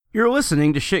You're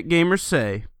listening to Shit Gamers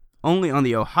Say, only on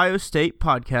the Ohio State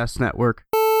Podcast Network.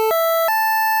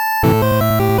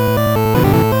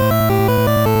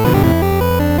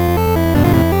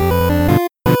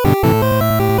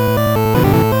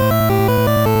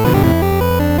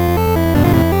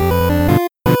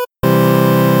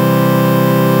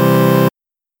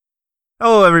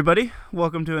 Hello everybody,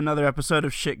 welcome to another episode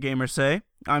of Shit Gamers Say.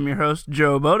 I'm your host,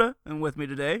 Joe Boda, and with me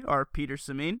today are Peter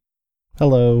Samin.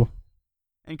 Hello.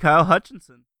 And Kyle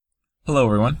Hutchinson. Hello,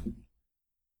 everyone.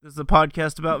 This is a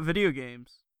podcast about video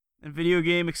games and video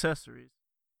game accessories.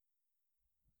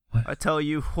 What? I tell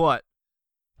you what.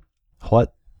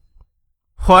 What?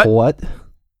 What? What?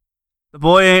 The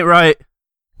boy ain't right.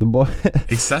 The boy.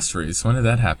 Accessories. When did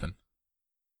that happen?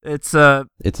 It's a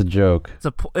joke.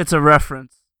 It's a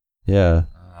reference. Yeah.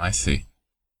 Oh, I see.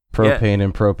 Propane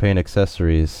and propane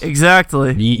accessories.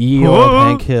 Exactly. Ye old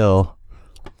Hank Hill.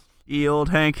 Ye old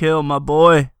Hank Hill, my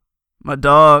boy, my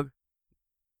dog.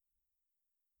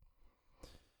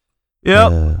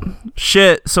 Yep.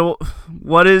 Shit. So,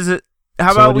 what is it?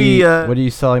 How about we? What are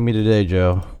you selling me today,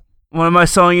 Joe? What am I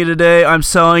selling you today? I'm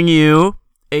selling you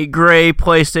a gray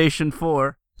PlayStation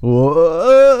 4.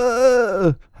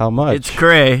 Whoa. How much? It's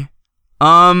gray.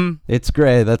 It's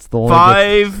gray. That's the only.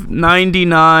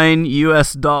 $5.99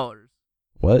 US.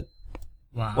 What?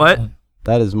 Wow. What?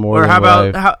 That is more. Or than how what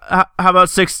about how about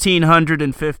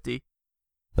 1,650?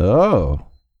 Oh.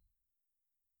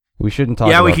 We shouldn't talk.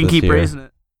 Yeah, about we can this keep here. raising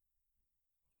it.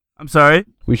 I'm sorry.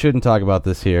 We shouldn't talk about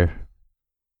this here.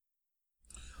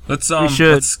 Let's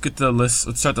should. Let's get the list.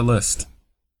 Let's start the list.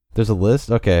 There's a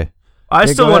list. Okay. I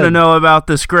Hey, still go want to ahead. know about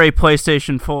this gray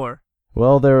PlayStation 4.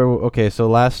 Well, so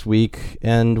last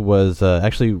weekend was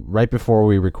actually right before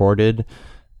we recorded,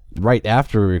 right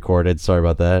after we recorded, sorry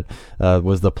about that,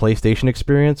 was the PlayStation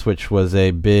Experience, which was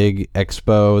a big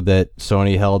expo that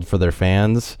Sony held for their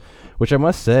fans, which I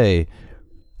must say,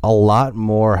 a lot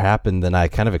more happened than I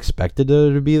kind of expected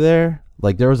to be there.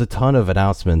 Like, there was a ton of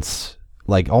announcements,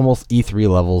 like almost E3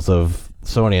 levels of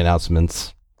Sony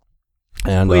announcements.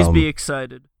 And Please be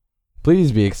excited.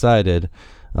 Please be excited.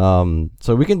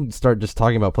 So we can start just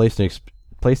talking about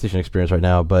PlayStation Experience right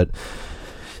now, but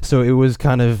so it was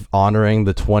kind of honoring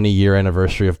the 20-year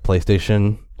anniversary of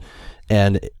PlayStation,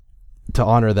 and to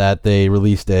honor that, they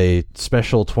released a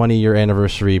special 20-year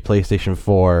anniversary PlayStation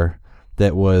 4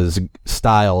 that was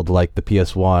styled like the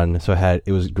PS1. So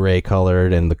it was gray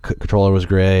colored, and the controller was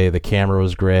gray, the camera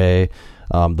was gray,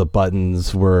 the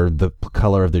buttons were the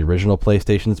color of the original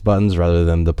PlayStation's buttons rather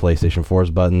than the PlayStation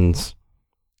 4's buttons.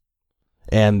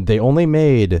 And they only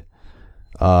made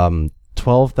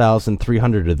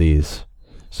 12,300 of these.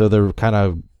 So they're kind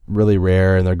of really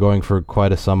rare, and they're going for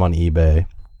quite a sum on eBay.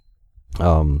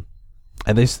 And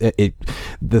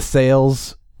the sale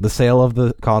of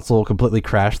the console completely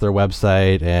crashed their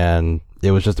website, and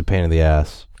it was just a pain in the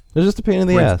ass. It was just a pain in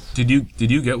the ass. Did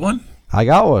you get one? I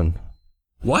got one.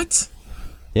 What?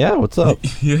 Yeah, what's up?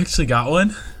 You actually got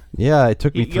one? Yeah, it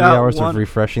took me You 3 got hours one? of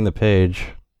refreshing the page.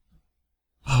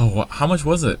 Oh, how much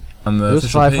was it on the It was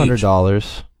official page?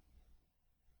 $500.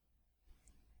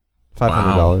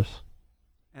 $500.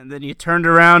 And then you turned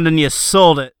around and you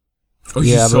sold it. Oh,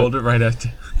 Yeah, you sold it right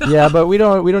after. Yeah, but we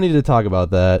don't need to talk about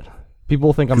that.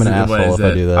 People think I'm an 'Cause what asshole is if I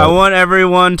it? do that. I want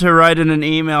everyone to write in an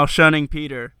email shunning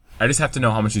Peter. I just have to know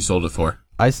how much you sold it for.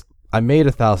 I made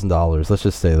 $1,000. Let's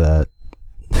just say that.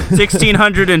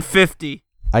 1,650.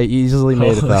 I easily made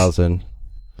Holy- 1,000.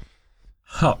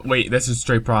 Oh, wait, that's a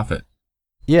straight profit.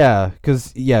 Yeah,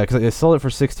 because I sold it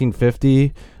for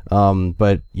 $1,650.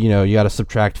 But you got to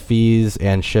subtract fees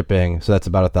and shipping, so that's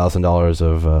about $1,000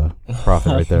 of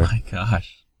profit right there, Oh my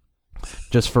gosh.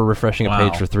 just for refreshing a Wow.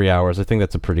 page for 3 hours. I think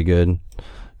that's a pretty good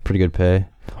pay.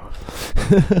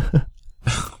 Oh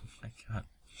my god.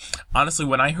 Honestly,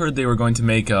 when I heard they were going to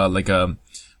make a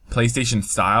PlayStation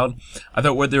styled, I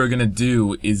thought what they were going to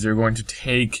do is they're going to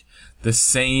take the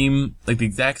same, like the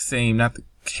exact same, not the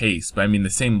case, but I mean the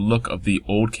same look of the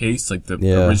old case, like the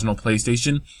original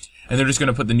PlayStation, and they're just going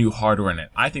to put the new hardware in it.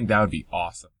 I think that would be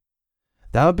awesome.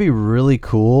 That would be really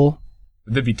cool.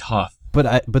 That'd be tough. But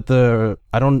I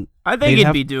think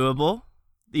it'd be doable.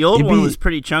 The old one was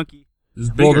pretty chunky.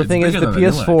 Well, the thing is, the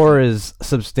PS4 is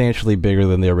substantially bigger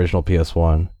than the original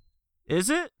PS1. Is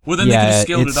it? Well, then they could have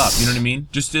scaled it up. You know what I mean?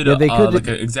 Just did they could like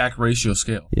an exact ratio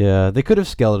scale. Yeah, they could have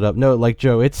scaled it up. No, like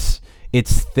Joe, it's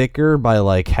thicker by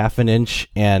like half an inch,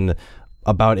 and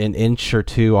about an inch or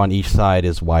two on each side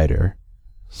is wider.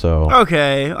 So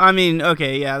Okay. I mean,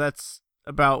 okay, yeah, that's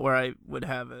about where I would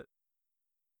have it.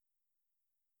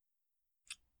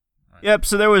 Yep,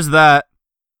 so there was that.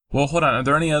 Well, hold on. Are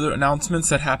there any other announcements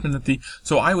that happened at the?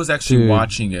 So I was actually Dude,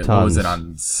 watching it. tons. What was it,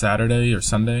 on Saturday or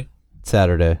Sunday?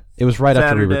 Saturday. It was right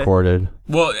after we Saturday. recorded.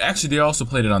 Well, actually, they also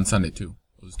played it on Sunday too.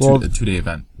 It was Well, a 2-day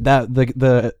event. That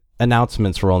the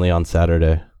announcements were only on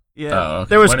Saturday. Yeah, Oh, okay.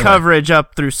 there was Well, anyway. coverage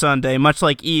up through Sunday, much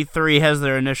like E3 has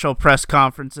their initial press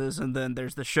conferences, and then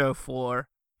there's the show floor.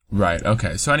 Right.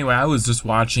 Okay. So anyway, I was just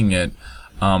watching it,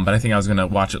 but I think I was gonna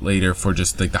watch it later for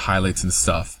just like the highlights and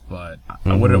stuff. But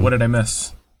what did I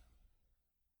miss?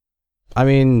 I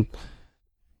mean,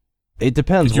 it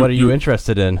depends. Did you- What are you you-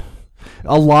 interested in?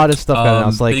 A lot of stuff got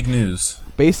announced. Like big news.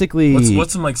 basically,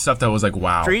 What's some like stuff that was like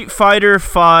wow? Street Fighter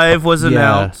V was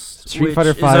announced, Street which Fighter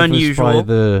is V is unusual.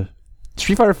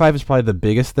 probably the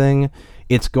biggest thing.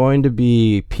 It's going to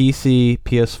be PC,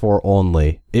 PS4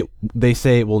 only. They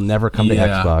say it will never come to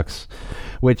Yeah. Xbox,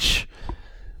 which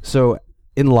so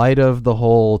in light of the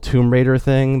whole Tomb Raider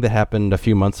thing that happened a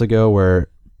few months ago, where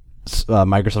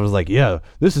Microsoft was like, "Yeah,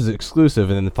 this is exclusive,"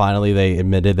 and then finally they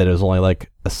admitted that it was only like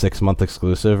a 6-month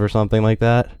exclusive or something like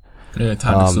that. Yeah,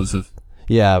 time exclusive.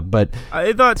 Yeah, but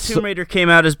I thought Tomb Raider came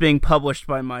out as being published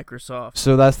by Microsoft.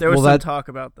 so that's There was well, some that talk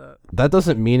about that. that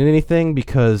doesn't mean anything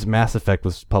because Mass Effect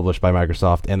was published by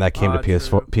Microsoft and that came to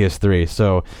True. PS3.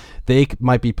 So they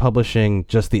might be publishing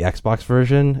just the Xbox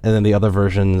version, and then the other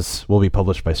versions will be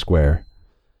published by Square.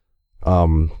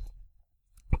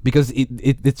 Because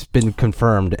it's been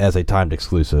confirmed as a timed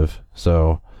exclusive.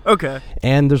 So Okay.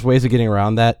 and there's ways of getting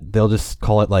around that. They'll just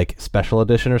call it like special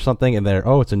edition or something, and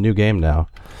it's a new game now.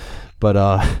 But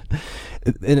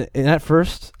and at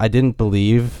first, I didn't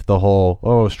believe the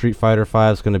whole Street Fighter V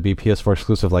is going to be PS4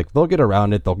 exclusive. Like they'll get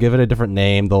around it. They'll give it a different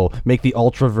name. They'll make the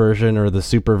Ultra version or the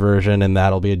Super version, and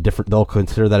that'll be a different. They'll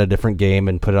consider that a different game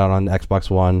and put it out on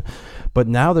Xbox One. But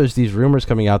now there's these rumors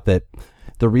coming out that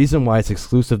the reason why it's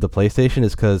exclusive to PlayStation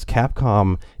is because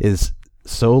Capcom is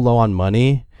so low on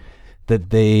money that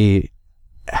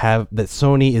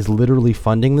Sony is literally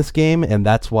funding this game, and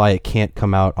that's why it can't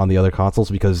come out on the other consoles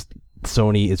because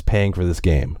Sony is paying for this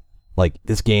game. Like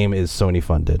this game is Sony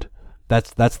funded.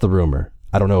 That's the rumor.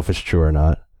 I don't know if it's true or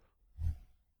not.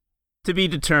 To be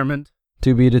determined.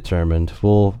 To be determined.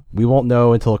 We won't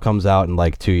know until it comes out in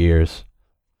like 2 years.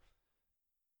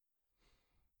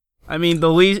 I mean,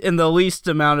 the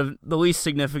least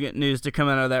significant news to come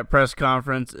out of that press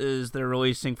conference is they're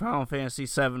releasing Final Fantasy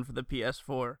VII for the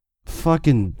PS4.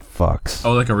 Fucking fucks.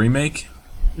 Oh, like a remake?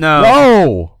 No,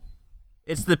 No!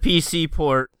 it's the PC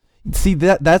port. See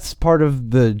that's part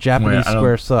of the Japanese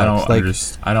Square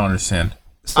sucks. I don't understand.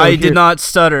 So I here- did not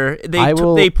stutter.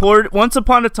 They ported once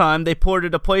upon a time. They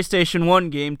ported a PlayStation 1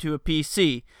 game to a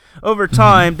PC. Over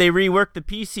time, they reworked the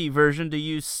PC version to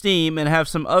use Steam and have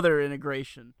some other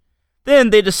integration. Then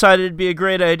they decided it'd be a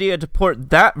great idea to port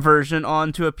that version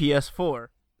onto a PS4.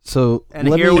 So And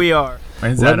here we are.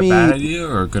 Is Let that a me- bad idea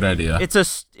or a good idea? It's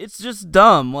just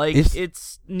dumb. Like It's-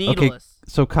 it's needless. Okay,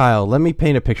 so Kyle, let me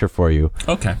paint a picture for you.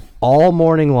 Okay. All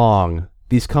morning long,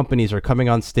 these companies are coming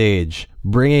on stage,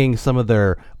 bringing some of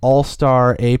their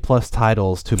all-star A+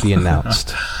 titles to be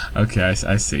announced. Okay,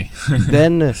 I see.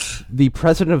 Then the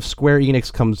president of Square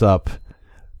Enix comes up,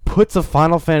 puts a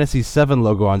Final Fantasy VII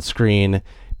logo on screen.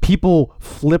 People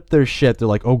flip their shit. They're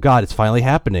like, "Oh God, it's finally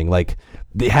happening!" Like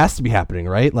it has to be happening,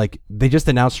 right? Like they just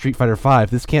announced Street Fighter V.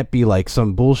 This can't be like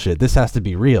some bullshit. This has to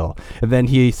be real. And then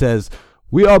he says,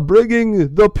 "We are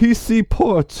bringing the PC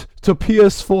port to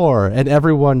PS4," and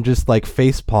everyone just like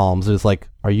face palms. It's like,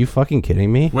 "Are you fucking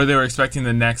kidding me?" Where they were expecting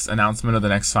the next announcement of the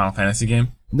next Final Fantasy game?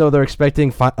 No, they're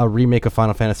expecting a remake of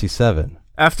Final Fantasy VII.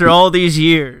 After all these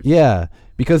years. Yeah,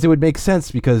 because it would make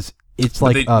sense because it's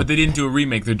But they didn't do a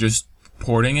remake. They're just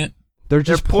porting it. they're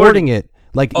just they're porting it.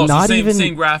 Like Oh, not so even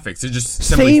same graphics. It just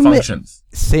simply Same- functions.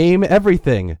 same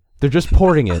everything. They're just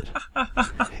porting it.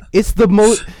 It's the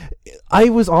most. I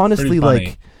was honestly Pretty funny.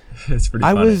 like, It's pretty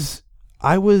funny.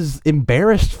 I was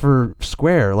embarrassed for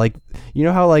Square. Like, you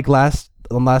know how like last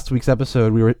week's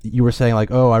episode you were saying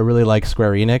like, "Oh, I really like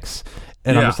Square Enix."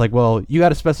 And I'm Yeah. just like, well, you got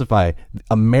to specify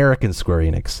American Square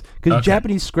Enix because Okay.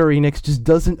 Japanese Square Enix just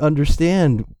doesn't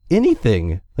understand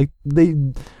anything. Like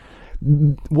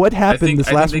what happened this I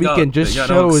think last they got- weekend just they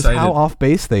got all shows how excited. off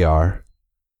base they are.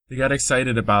 They got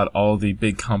excited about all the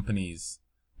big companies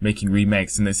making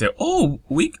remakes, and they say, "Oh,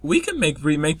 we can make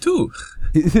remake too."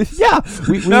 Yeah,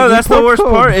 No, that's the port worst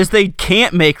code. part is they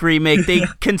can't make remake. They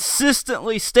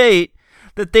consistently state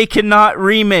that they cannot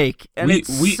remake, and it's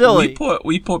silly.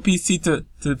 We port PC to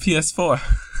PS4.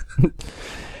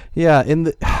 Yeah,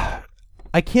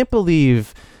 I can't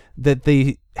believe that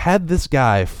they had this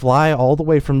guy fly all the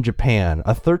way from Japan,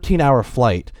 a 13-hour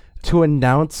flight, to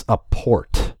announce a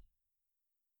port.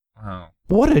 Wow.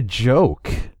 What a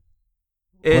joke.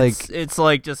 It's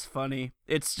like just funny.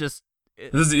 It's just.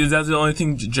 Is that the only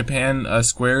thing Japan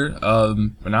Square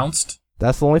announced?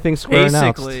 That's the only thing Square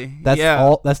announced.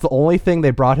 That's the only thing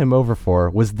they brought him over for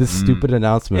was this stupid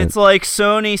announcement. It's like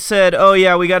Sony said, "Oh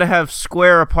yeah, we got to have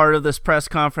Square a part of this press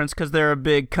conference because they're a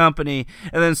big company,"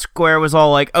 and then Square was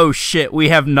all like, "Oh shit, we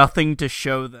have nothing to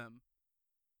show them."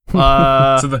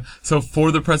 So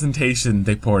for the presentation,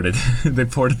 they ported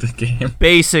the game.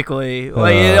 Basically,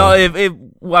 like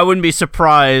I wouldn't be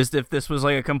surprised if this was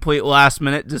like a complete last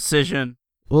minute decision.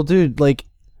 Well, dude, like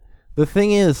the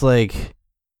thing is, like,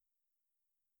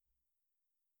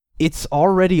 it's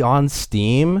already on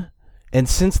Steam, and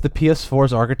since the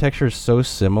PS4's architecture is so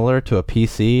similar to a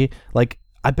PC, like,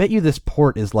 I bet you this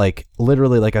port is like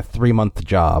literally like a 3-month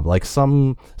job. Like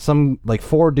some like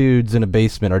 4 dudes in a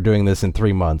basement are doing this in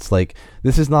 3 months. Like,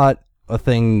 this is not a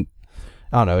thing.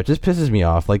 I don't know. It just pisses me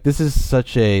off. Like, this is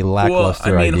such a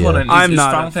lackluster idea. Hold on. Is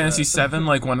Final Fantasy VII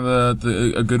like one of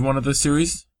a good one of the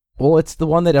series? Well, it's the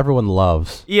one that everyone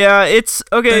loves. Yeah, it's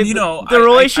okay. And, the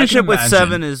relationship with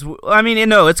 7 is. I mean,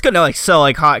 it's gonna like sell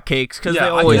like hotcakes because they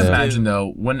always I can imagine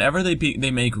though. Whenever they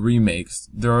make remakes,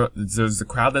 there's the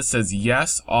crowd that says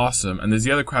yes, awesome, and there's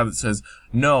the other crowd that says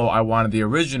no, I wanted the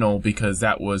original because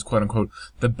that was quote unquote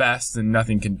the best, and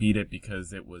nothing can beat it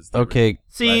because it was. Okay.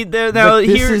 See,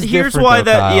 here's why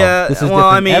that. Kyle. Yeah. This is well,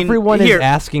 different. I mean, everyone is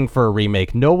asking for a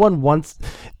remake. No one wants.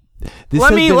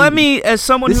 Let me, as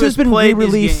someone who has played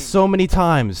re-released these games, so many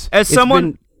times. As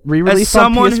someone re-released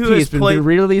on PSP, it's been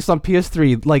re-released on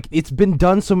PS3. Like, it's been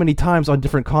done so many times on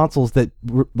different consoles that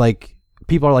like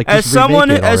people are like, as someone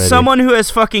who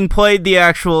has fucking played the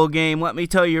actual game, let me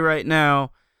tell you right now,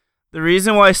 the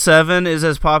reason why 7 is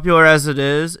as popular as it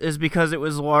is because it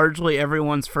was largely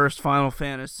everyone's first Final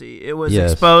Fantasy. It was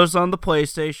exposed on the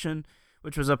PlayStation,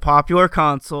 which was a popular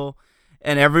console,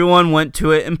 and everyone went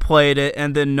to it and played it,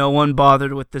 and then no one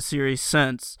bothered with the series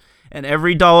since. And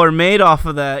every dollar made off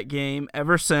of that game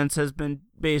ever since has been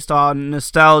based on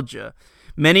nostalgia.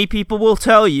 Many people will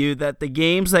tell you that the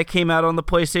games that came out on the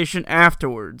PlayStation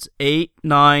afterwards, 8,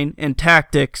 9, and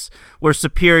Tactics, were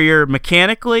superior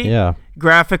mechanically,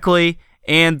 graphically,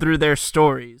 and through their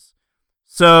stories.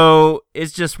 So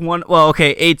it's just one. Well,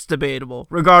 okay, 8's debatable.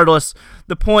 Regardless,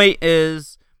 the point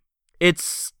is,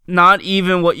 it's not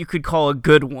even what you could call a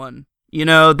good one.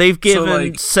 They've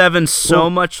given 7 so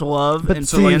much love and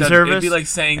fan service, it'd be like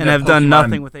saying and have done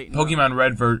nothing with 8. Pokemon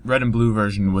Red and Blue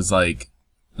version was like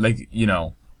they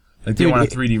want a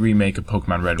 3D remake of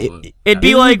Pokemon Red and Blue. It'd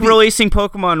be like releasing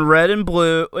Pokemon Red and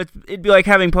Blue. It'd be like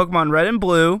having Pokemon Red and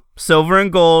Blue, Silver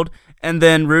and Gold, and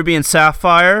then Ruby and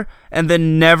Sapphire, and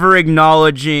then never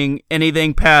acknowledging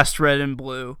anything past Red and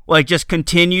Blue. Like, just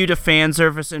continue to fan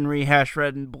service and rehash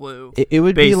Red and Blue. It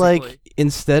would be like,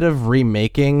 instead of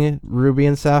remaking Ruby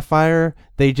and Sapphire,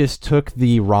 they just took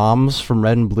the ROMs from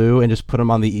Red and Blue and just put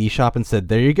them on the eShop and said,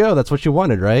 there you go, that's what you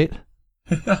wanted, right?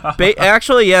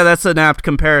 Actually, yeah, that's an apt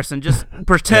comparison. Just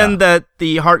pretend that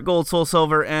the Heart Gold, Soul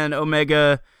Silver, and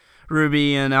Omega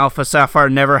Ruby and Alpha Sapphire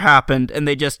never happened, and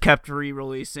they just kept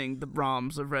re-releasing the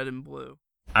ROMs of Red and Blue.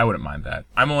 I wouldn't mind that.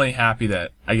 I'm only happy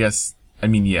that,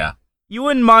 You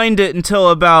wouldn't mind it until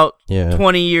about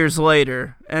 20 years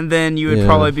later, and then you would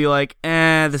probably be like,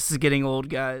 this is getting old,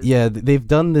 guys. Yeah, they've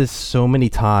done this so many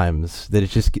times that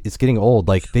it's getting old.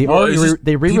 Like, they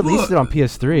re-released it on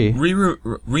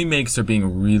PS3. Remakes are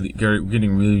getting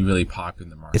really, really popular in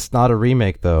the market. It's not a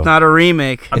remake, though. It's not a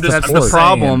remake. That's the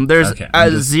problem. There's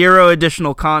zero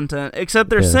additional content, except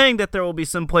they're saying that there will be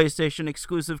some PlayStation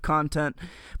exclusive content,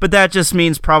 but that just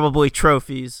means probably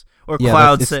trophies. Or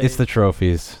cloud save. It's the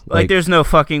trophies. Like, there's no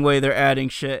fucking way they're adding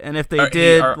shit. And if they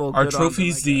are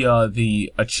trophies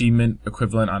the achievement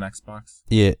equivalent on Xbox?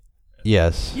 Yeah.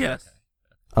 Yes. Yes.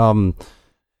 I don't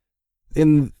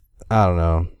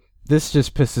know. This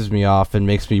just pisses me off and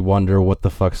makes me wonder what the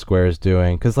fuck Square is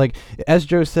doing. Because, like, as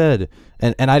Joe said,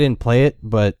 and I didn't play it,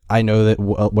 but I know that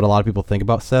what a lot of people think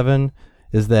about 7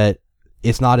 is that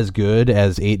it's not as good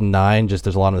as 8 and 9. Just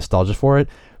there's a lot of nostalgia for it.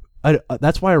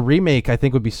 That's why a remake, I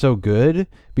think, would be so good,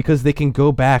 because they can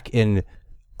go back and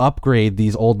upgrade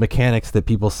these old mechanics that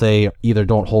people say either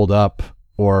don't hold up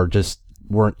or just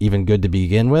weren't even good to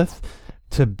begin with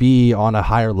to be on a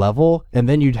higher level, and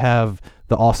then you'd have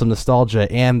the awesome nostalgia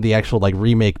and the actual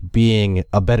remake being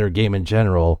a better game in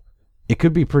general. It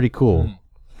could be pretty cool,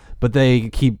 but they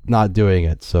keep not doing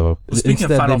it. So speaking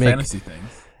of Final Fantasy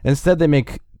things, instead they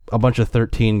make a bunch of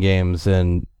 13 games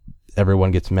and everyone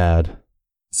gets mad.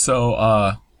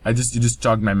 So, you just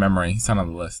jogged my memory. It's not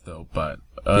on the list though, but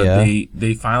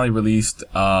they finally released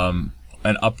an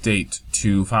update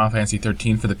to Final Fantasy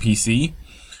 13 for the PC.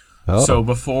 Oh. So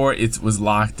before it was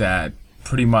locked at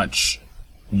pretty much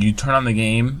you turn on the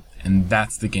game and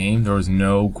that's the game. There was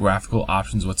no graphical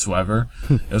options whatsoever.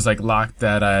 It was like locked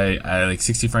at like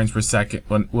 60 frames per second.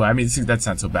 Well, I mean, that's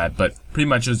not so bad, but pretty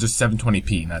much it was just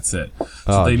 720p and that's it.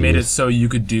 So they made it so you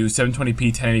could do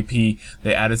 720p, 1080p.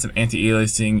 They added some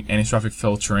anti-aliasing, anisotropic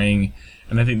filtering,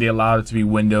 and I think they allowed it to be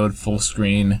windowed full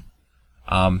screen.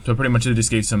 So pretty much they just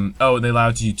gave some. Oh, they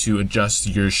allowed you to adjust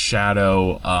your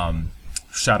shadow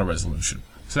resolution.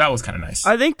 So that was kind of nice.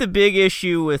 I think the big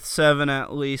issue with 7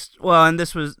 at least, well, and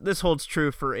this holds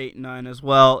true for 8 and 9 as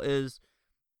well, is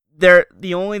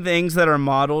the only things that are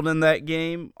modeled in that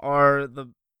game are the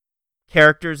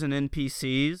characters and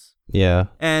NPCs. Yeah.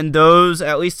 And those,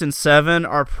 at least in 7,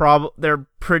 they're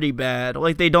pretty bad.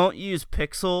 Like, they don't use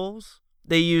pixels.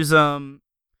 They use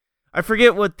I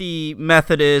forget what the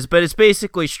method is, but it's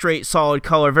basically straight solid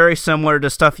color, very similar to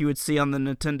stuff you would see on the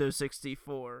Nintendo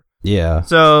 64. Yeah.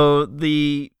 So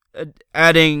the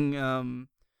adding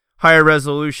higher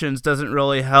resolutions doesn't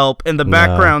really help, and the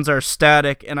backgrounds are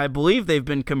static, and I believe they've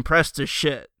been compressed to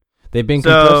shit. They've been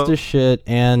compressed to shit,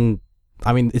 and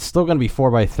I mean it's still going to be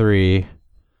 4:3.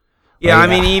 Yeah, I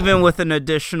mean even with an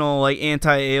additional like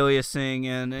anti-aliasing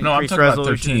and increased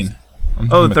resolution. I'm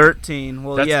talking about 13. 13.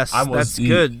 Well, yes, that's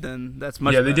good. Then that's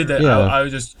much better. Yeah, they did that. Yeah. I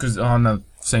was just because on the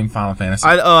same Final Fantasy.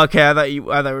 Okay. I thought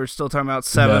we were still talking about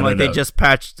 7. No. They just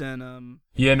patched in.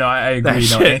 Yeah, no, I agree.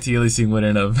 No, anti-aliasing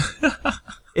wouldn't have.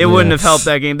 It wouldn't have helped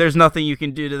that game. There's nothing you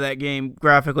can do to that game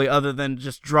graphically other than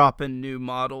just drop in new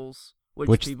models.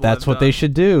 Which that's what they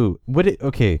should do. Would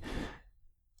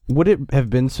it have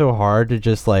been so hard to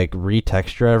just like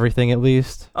retexture everything at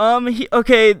least?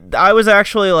 Okay, I was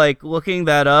actually like looking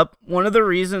that up. One of the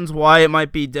reasons why it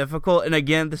might be difficult, and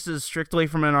again, this is strictly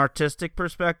from an artistic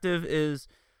perspective, is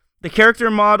the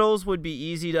character models would be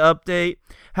easy to update.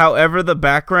 However, the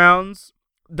backgrounds,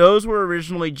 those were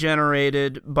originally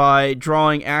generated by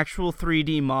drawing actual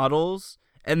 3D models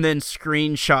and then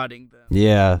screenshotting them.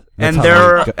 Yeah. And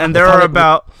there are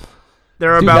about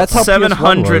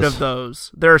 700 of those.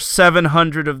 There are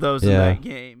 700 of those in that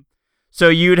game. So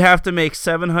you'd have to make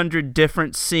 700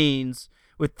 different scenes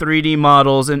with 3D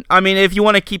models, and I mean, if you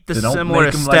want to keep the similar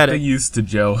aesthetic, like they used to,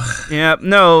 Joe. Yeah,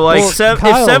 no, like if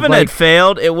 7 had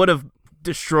failed, it would have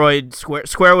destroyed Square.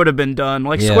 Square would have been done.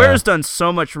 Like Square has done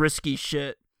so much risky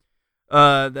shit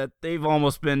that they've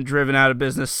almost been driven out of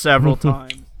business several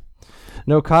times.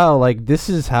 No, Kyle, like this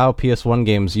is how PS1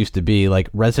 games used to be. Like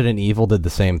Resident Evil did the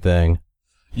same thing.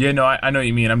 Yeah, no, I know what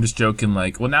you mean. I'm just joking.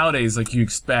 Like, well, nowadays, like you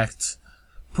expect,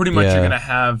 pretty much you're gonna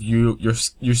have your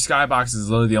skybox is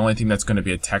literally the only thing that's gonna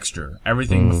be a texture.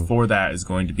 Everything before that is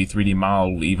going to be 3D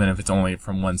modeled, even if it's only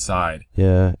from one side.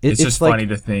 Yeah, it's just like, funny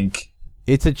to think.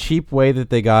 It's a cheap way that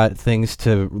they got things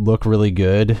to look really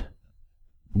good.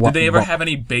 Did they ever have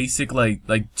any basic like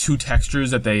 2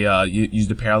 textures that they used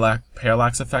the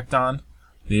parallax effect on?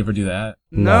 Did they ever do that?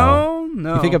 No.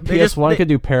 You think a PS1 could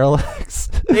do parallax?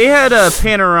 They had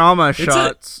panorama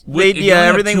shots.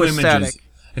 Everything was static.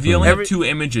 If you only have 2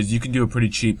 images, you can do a pretty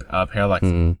cheap parallax.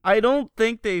 I don't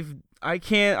think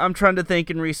I'm trying to think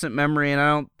in recent memory, and I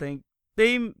don't think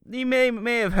they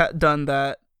may have done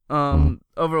that.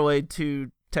 Overlaid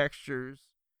 2 textures.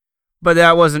 But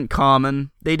that wasn't common.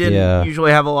 They didn't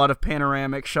usually have a lot of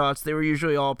panoramic shots. They were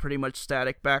usually all pretty much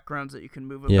static backgrounds that you can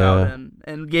move about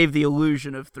and gave the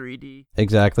illusion of 3D.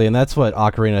 Exactly, and that's what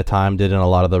Ocarina of Time did in a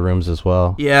lot of the rooms as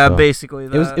well. Yeah, so basically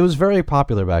that. It was very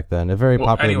popular back then, a very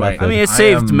popular method. I mean, it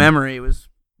saved memory. It was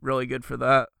really good for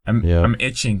that. I'm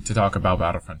itching to talk about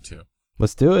Battlefront 2.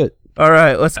 Let's do it. All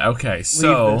right, let's so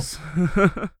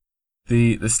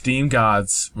the Steam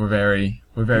gods were very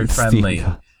friendly.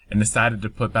 And decided to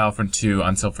put Battlefront 2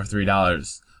 on sale for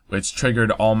 $3, which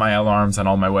triggered all my alarms on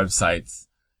all my websites,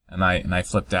 and I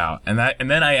flipped out. And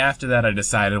then after that I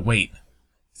decided, wait,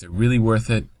 is it really worth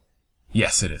it?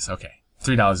 Yes, it is. Okay,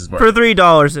 $3 is worth it. For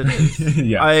 $3, it is.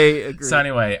 Yeah, I agree. So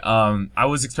anyway, I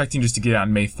was expecting just to get it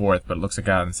on May 4th, but it looks like I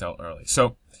got it on sale early.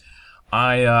 So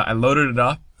I loaded it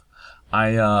up.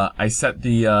 I set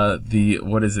the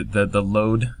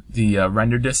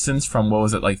render distance from what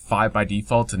was it, like 5 by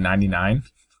default to 99.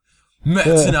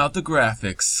 Maxing out the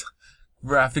graphics.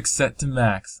 Graphics set to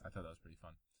max. I thought that was pretty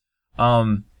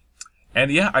fun.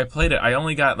 And yeah, I played it. I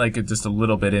only got like just a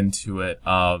little bit into it.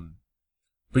 But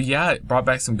yeah, it brought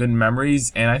back some good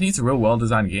memories, and I think it's a real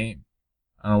well-designed game.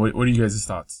 I don't know, what are you guys'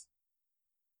 thoughts?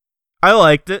 I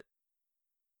liked it.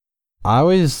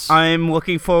 I'm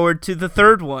looking forward to the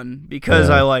third one because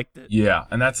I liked it. Yeah,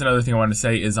 and that's another thing I wanted to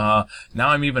say is now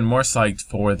I'm even more psyched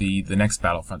for the next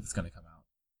Battlefront that's going to come out.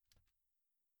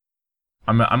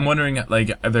 I'm wondering,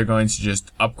 like, are they going to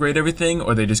just upgrade everything,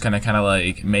 or are they just going to kind of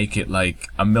like make it like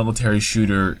a military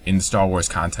shooter in the Star Wars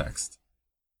context?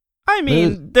 I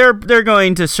mean, they're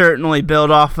going to certainly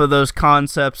build off of those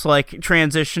concepts, like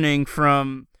transitioning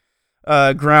from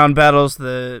ground battles,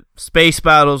 the space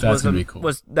battles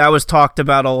was talked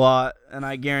about a lot, and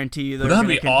I guarantee you that'd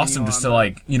be awesome just to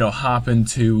like, hop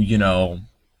into,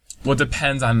 well, it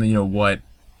depends on, what,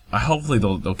 hopefully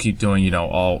they'll keep doing,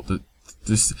 all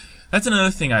this. That's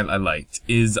another thing I liked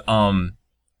is,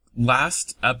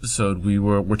 last episode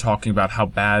we're talking about how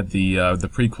bad the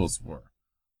prequels were.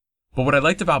 But what I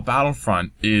liked about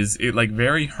Battlefront is it like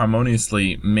very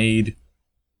harmoniously made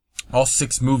all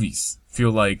 6 movies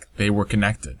feel like they were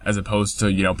connected, as opposed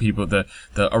to, people, the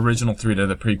original 3 to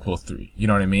the prequel 3. You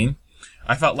know what I mean?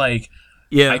 I felt like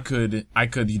I could,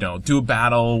 do a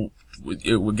battle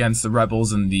against the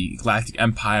rebels and the Galactic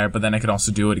Empire, but then I could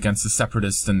also do it against the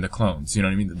Separatists and the clones. You know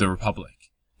what I mean? The Republic.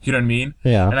 You know what I mean?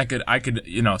 Yeah. And I could,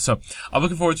 so I'm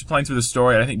looking forward to playing through the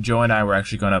story. And I think Joe and I were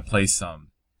actually going to play some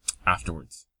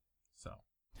afterwards. So.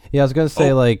 Yeah, I was going to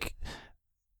say, like,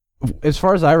 as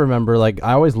far as I remember, like,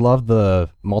 I always loved the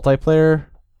multiplayer,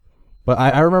 but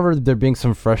I remember there being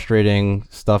some frustrating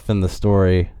stuff in the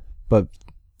story, but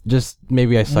just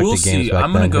maybe I sucked at games back then.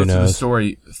 I'm going to go through the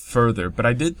story further, but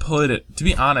I did put it, to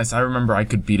be honest, I remember I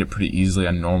could beat it pretty easily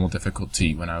on normal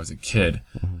difficulty when I was a kid,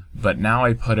 but now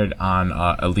I put it on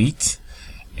Elite,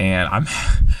 and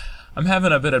I'm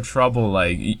having a bit of trouble.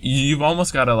 Like, you've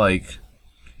almost got to, like,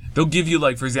 they'll give you,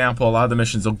 like, for example, a lot of the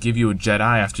missions, they'll give you a Jedi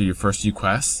after your first few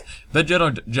quests. If that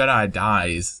Jedi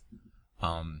dies,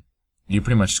 you're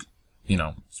pretty much,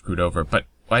 screwed over. But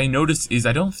what I noticed is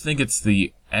I don't think it's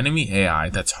the enemy AI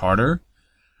that's harder.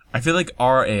 I feel like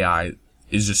our AI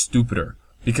is just stupider.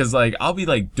 Because, like, I'll be,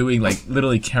 like, doing, like,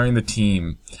 literally carrying the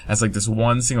team as, like, this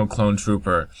one single clone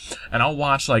trooper. And I'll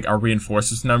watch, like, our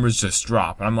reinforcements numbers just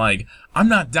drop. And I'm like, I'm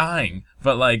not dying.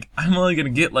 But, like, I'm only gonna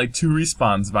get, like, 2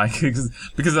 respawns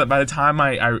because by the time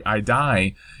I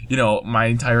die, my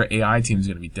entire AI team's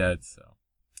gonna be dead, so.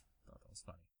 That was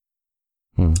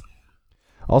funny.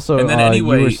 Also, and then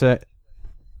anyway. You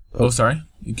were sorry?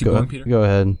 You keep going, Peter? Go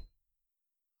ahead.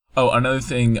 Oh, another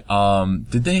thing,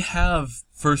 did they have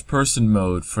first-person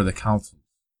mode for the console?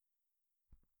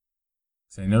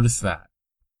 So I noticed that.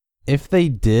 If they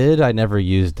did, I never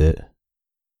used it.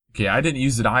 Okay, I didn't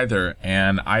use it either,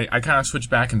 and I kind of switched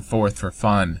back and forth for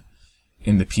fun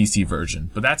in the PC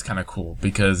version. But that's kind of cool,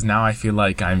 because now I feel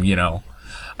like I'm,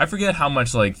 I forget how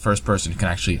much, like, first-person can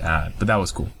actually add, but that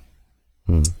was cool.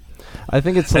 I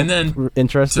think it's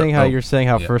interesting how you're saying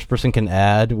how first-person can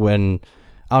add when...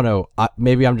 I don't know,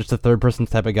 maybe I'm just a third-person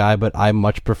type of guy, but I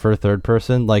much prefer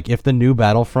third-person. Like, if the new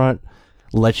Battlefront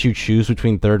lets you choose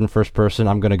between third and first-person,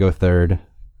 I'm going to go third.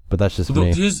 But that's just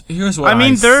me. Here's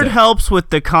what third helps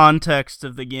with the context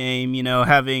of the game,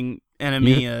 having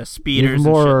enemy speeders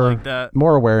and shit like that.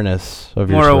 More awareness of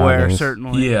your surroundings. More aware,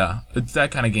 certainly. Yeah, it's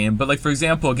that kind of game. But, like, for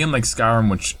example, a game like Skyrim,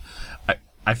 which...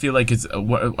 I feel like it's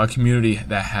a community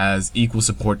that has equal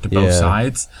support to both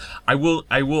sides. I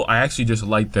actually just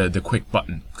like the quick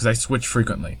button, because I switch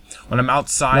frequently. When I'm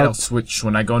outside, I'll switch.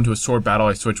 When I go into a sword battle,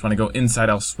 I switch. When I go inside,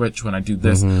 I'll switch. When I do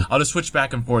this, I'll just switch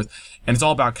back and forth. And it's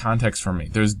all about context for me.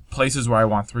 There's places where I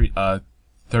want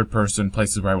third person,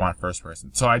 places where I want first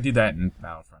person. So I do that in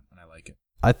Battlefront, and I like it.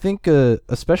 I think,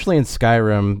 especially in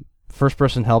Skyrim, first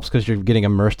person helps because you're getting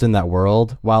immersed in that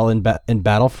world, while in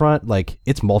Battlefront, like,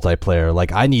 it's multiplayer.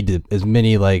 Like, I need as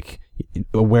many, like,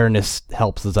 awareness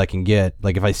helps as I can get.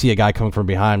 Like, if I see a guy coming from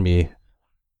behind me,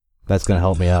 that's gonna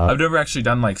help me out. I've never actually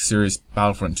done, like, serious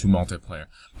Battlefront 2 multiplayer.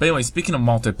 But anyway, speaking of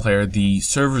multiplayer, the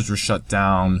servers were shut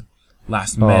down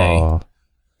last May.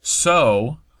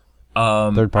 So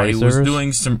third-party servers? Was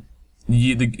doing some...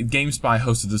 the GameSpy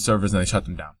hosted the servers and they shut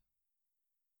them down.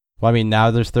 Well, I mean,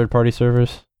 now there's third-party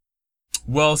servers?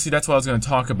 Well, see, that's what I was going to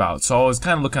talk about. So I was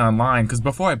kind of looking online, because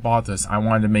before I bought this, I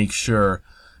wanted to make sure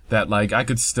that, like, I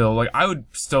could still, like, I would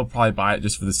still probably buy it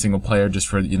just for the single player, just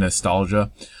for the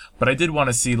nostalgia. But I did want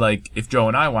to see, like, if Joe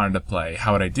and I wanted to play,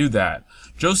 how would I do that?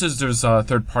 Joe says there's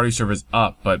third-party servers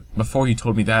up, but before he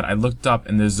told me that, I looked up,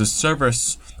 and there's this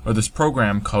service, or this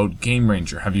program called Game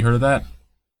Ranger. Have you heard of that?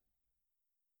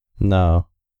 No.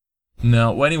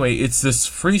 No, well, anyway, it's this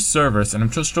free service, and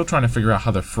I'm still trying to figure out how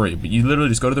they're free, but you literally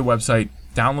just go to their website,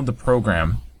 download the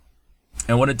program,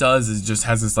 and what it does is just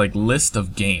has this, like, list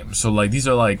of games. So, like, these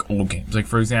are, like, old games. Like,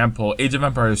 for example, Age of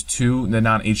Empires 2, the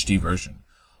non-HD version.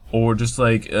 Or just,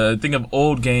 like, think of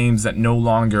old games that no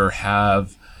longer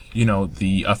have,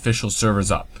 the official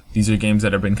servers up. These are games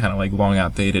that have been kind of, like, long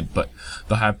outdated, but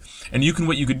they'll have... And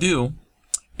what you could do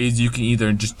is you can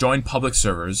either just join public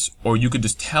servers, or you could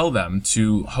just tell them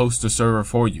to host a server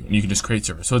for you, and you can just create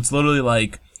servers. So it's literally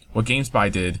like what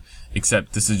GameSpy did,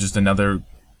 except this is just another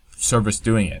service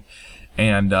doing it.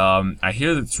 And I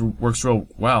hear that it works real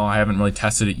well. I haven't really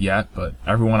tested it yet, but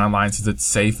everyone online says it's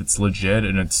safe, it's legit,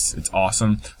 and it's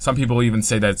awesome. Some people even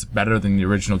say that it's better than the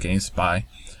original GameSpy.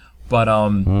 But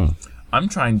I'm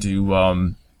trying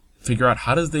to figure out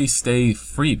how does they stay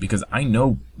free, because I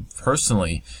know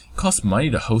personally it costs money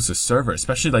to host a server,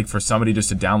 especially like for somebody just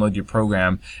to download your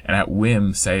program and at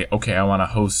whim say, okay, I want to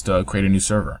host, create a new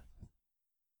server.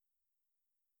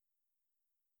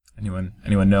 Anyone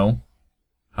know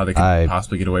how they could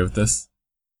possibly get away with this?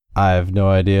 I have no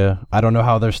idea. I don't know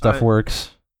how their stuff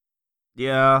works.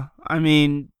 Yeah, I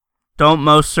mean, don't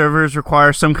most servers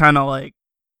require some kind of like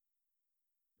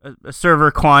a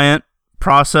server client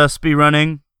process be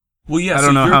running? Well, yeah, I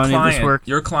don't know how any of this works.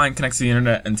 Your client connects to the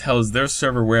internet and tells their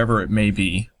server, wherever it may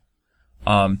be,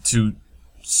 to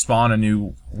spawn a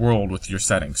new world with your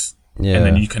settings. Yeah. And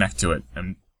then you connect to it.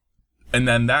 And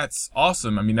then that's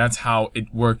awesome. I mean, that's how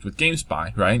it worked with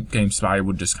GameSpy, right? GameSpy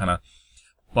would just kind of...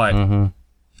 But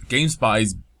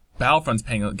GameSpy's... Battlefront's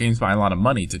paying GameSpy a lot of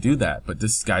money to do that, but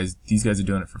these guys are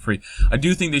doing it for free. I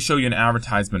do think they show you an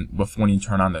advertisement before you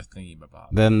turn on the thingy.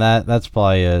 Then that's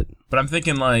probably it. But I'm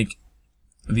thinking, like,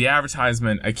 the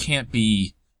advertisement, it can't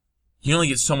be... You only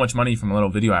get so much money from a little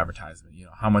video advertisement. You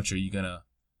know, how much are you gonna...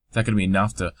 Is that gonna be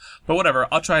enough to... But whatever,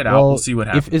 I'll try it out. We'll see what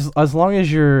happens. As long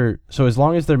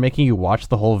as they're making you watch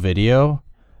the whole video,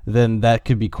 then that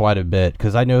could be quite a bit.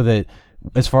 Because I know that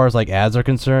as far as, like, ads are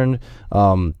concerned,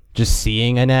 just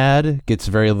seeing an ad gets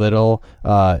very little.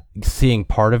 Seeing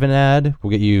part of an ad will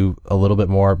get you a little bit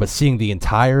more. But seeing the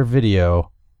entire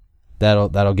video,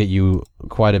 that'll get you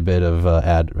quite a bit of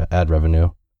ad revenue.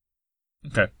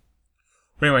 Okay.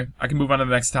 But anyway, I can move on to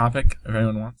the next topic if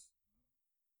anyone wants.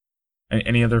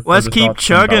 Any other? Let's keep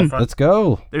chugging. Let's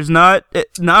go. There's not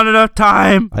enough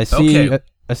time. I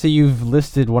see you've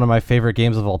listed one of my favorite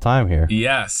games of all time here.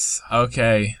 Yes.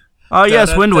 Okay. Oh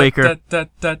yes, Wind Waker.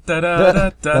 That's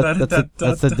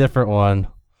a different one.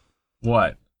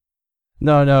 What?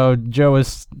 No. Joe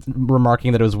was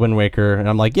remarking that it was Wind Waker, and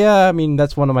I'm like, yeah, I mean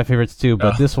that's one of my favorites too,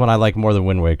 but this one I like more than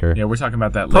Wind Waker. Yeah, we're talking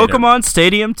about that later. Pokemon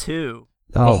Stadium 2.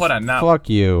 Oh, well, hold on now. Fuck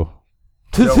you.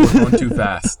 Joe, we're going too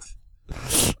fast.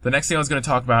 The next thing I was going to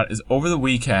talk about is over the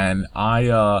weekend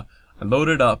I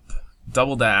loaded up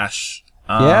Double Dash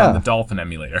on the Dolphin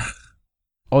emulator.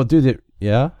 Oh, dude,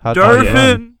 yeah?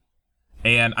 Dolphin!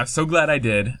 And I'm so glad I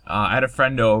did. I had a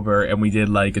friend over, and we did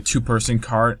like a 2-person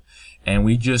cart, and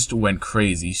we just went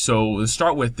crazy. So to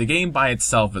start with, the game by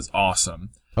itself is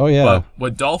awesome. Oh, yeah. But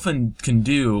what Dolphin can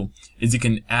do is it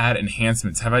can add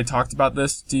enhancements. Have I talked about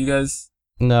this to you guys?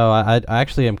 No, I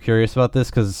actually am curious about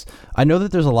this, because I know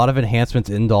that there's a lot of enhancements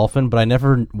in Dolphin, but I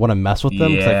never want to mess with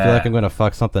them, because I feel like I'm going to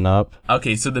fuck something up.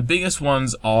 Okay, so the biggest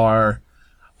ones are...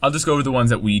 I'll just go over the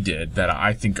ones that we did that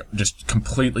I think just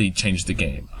completely changed the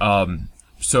game.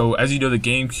 So as you know, the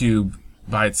GameCube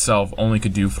by itself only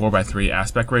could do 4:3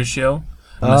 aspect ratio,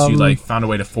 unless you like found a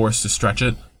way to force to stretch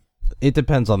it. It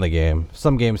depends on the game.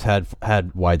 Some games had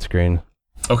widescreen.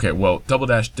 Okay, well, Double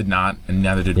Dash did not, and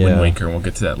neither did Wind Waker, and we'll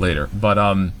get to that later.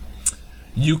 But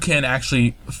you can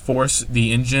actually force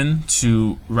the engine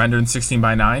to render in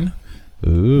 16:9.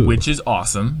 Ooh. Which is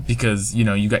awesome, because, you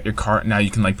know, you got your cart, now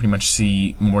you can, like, pretty much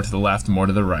see more to the left, more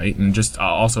to the right, and just,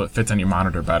 also it fits on your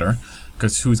monitor better,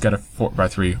 because who's got a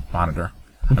 4:3 monitor?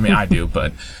 I mean, I do,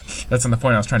 but that's not the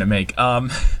point I was trying to make.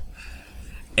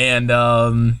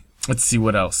 Let's see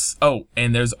what else. Oh,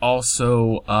 and there's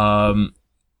also,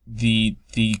 the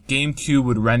GameCube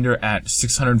would render at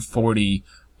 640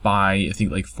 by, I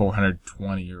think, like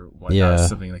 420 or whatnot,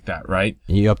 something like that, right?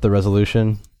 You up the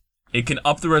resolution? It can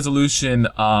up the resolution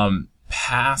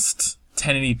past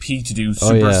 1080p to do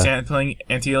super sampling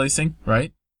anti-aliasing,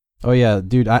 right? Oh yeah,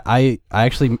 dude.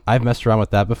 I've messed around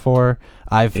with that before.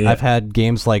 I've had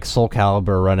games like Soul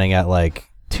Calibur running at like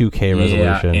 2K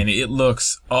resolution. Yeah, and it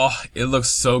looks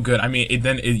so good. I mean,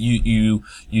 you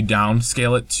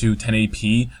downscale it to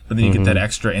 1080p, but then you get that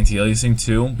extra anti-aliasing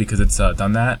too, because it's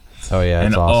done that. Oh yeah,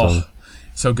 it's awesome.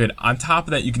 So good. On top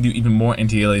of that, you can do even more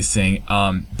anti-aliasing,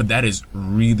 but that is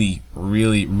really,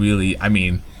 really, really, I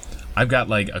mean, I've got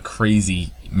like a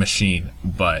crazy machine,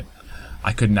 but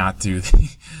I could not do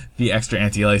the extra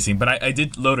anti-aliasing. But I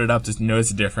did load it up to notice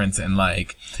the difference, and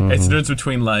like, it's the difference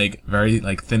between like very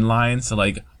like thin lines to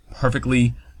like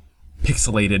perfectly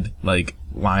pixelated like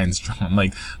lines drawn.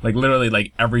 Like literally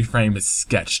like every frame is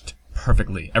sketched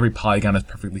perfectly. Every polygon is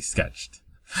perfectly sketched.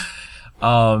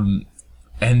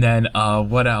 And then,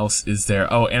 what else is there?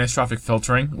 Oh, anisotropic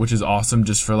filtering, which is awesome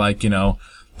just for like, you know,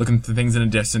 looking at things in a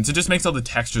distance. It just makes all the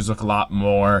textures look a lot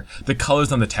more, the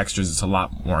colors on the textures is a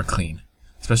lot more clean,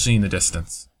 especially in the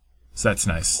distance. So that's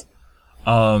nice.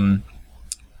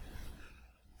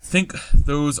 think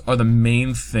those are the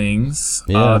main things.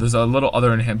 Yeah. There's a little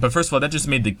other in him, but first of all, that just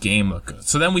made the game look good.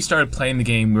 So then we started playing the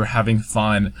game. We were having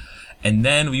fun, and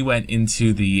then we went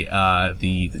into the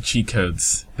cheat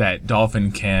codes that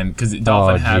Dolphin can, because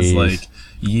Dolphin has like,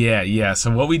 yeah.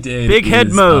 So what we did, big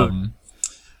head mode.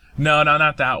 No,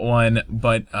 not that one.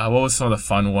 But what was some of the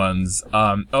fun ones?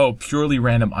 Purely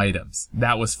random items.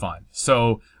 That was fun.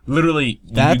 So literally,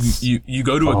 you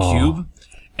go to a cube,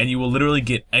 and you will literally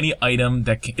get any item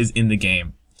that is in the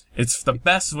game. It's the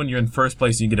best when you're in first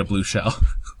place and you get a blue shell.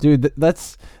 Dude,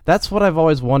 that's what I've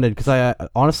always wanted, because I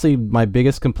honestly, my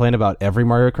biggest complaint about every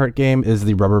Mario Kart game is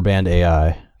the rubber band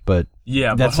AI. But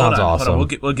yeah, that sounds awesome.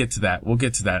 Hold on. We'll get to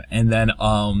that. And then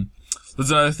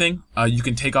there's another thing. You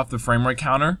can take off the frame rate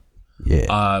counter.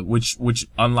 Yeah. Which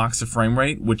unlocks the frame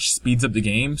rate, which speeds up the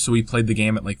game. So we played the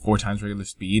game at like 4 times regular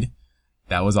speed.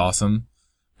 That was awesome.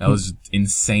 That was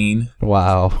insane.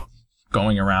 Wow.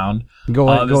 Going around.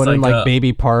 Going in like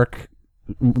Baby Park,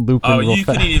 looping real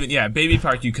fast. Couldn't even, Baby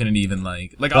Park you couldn't even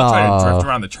like I'll try to drift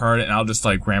around the turret and I'll just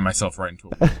like ram myself right into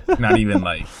it. Not even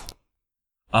like,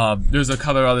 there's a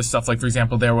couple of other stuff, like for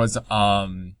example, there was,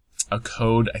 a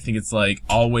code, I think it's like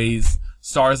always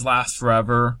stars last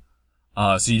forever.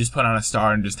 So you just put on a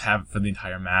star and just have it for the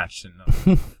entire match.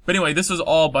 And, but anyway, this was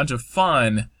all a bunch of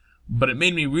fun. But it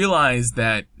made me realize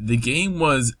that the game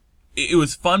was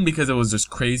fun because it was just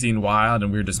crazy and wild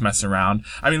and we were just messing around.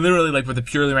 I mean, literally, like with the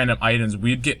purely random items,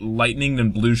 we'd get lightninged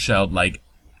and blue shelled like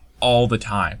all the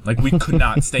time. Like we could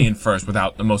not stay in first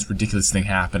without the most ridiculous thing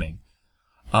happening.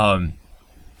 But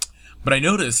I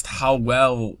noticed how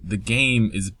well the game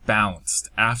is balanced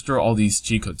after all these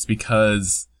cheat codes,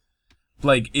 because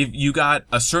like if you got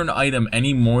a certain item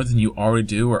any more than you already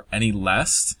do or any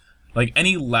less, like,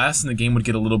 any less and the game would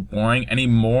get a little boring, any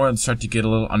more it'd start to get a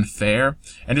little unfair,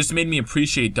 and just made me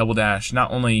appreciate Double Dash,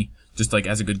 not only just, like,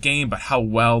 as a good game, but how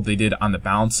well they did on the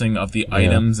balancing of the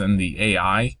items and the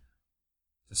AI,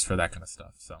 just for that kind of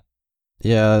stuff, so.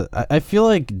 Yeah, I feel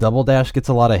like Double Dash gets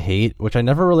a lot of hate, which I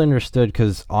never really understood,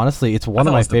 because, honestly, it's one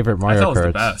of my favorite Mario Karts. I thought it was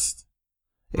the best.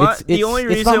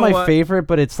 It's not my favorite,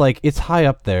 but it's like it's high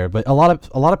up there. But a lot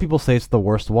of people say it's the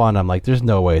worst one. I'm like, there's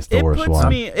no way it's the worst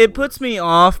one. It puts me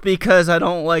off because I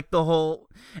don't like the whole.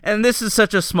 And this is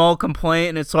such a small complaint,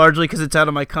 and it's largely because it's out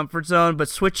of my comfort zone. But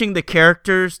switching the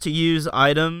characters to use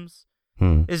items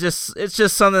is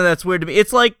just something that's weird to me.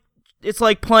 It's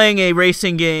like playing a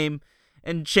racing game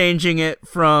and changing it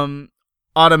from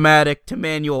automatic to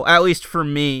manual, at least for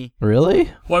me.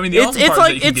 Really? Well, I mean, it's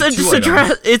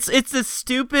a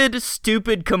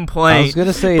stupid complaint. I was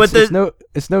gonna say,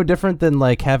 it's no different than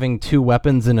like having 2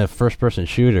 weapons in a first-person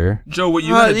shooter. Joe, what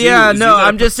you gotta do? Yeah,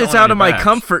 no, it's out of my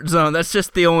comfort zone. That's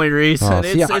just the only reason.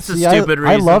 It's a stupid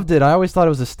reason. I loved it. I always thought it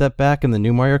was a step back in the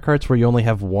new Mario Karts where you only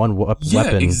have one weapon. Yeah,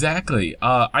 exactly.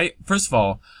 First of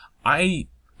all,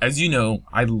 as you know,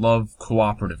 I love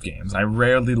cooperative games. I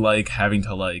rarely like having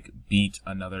to like beat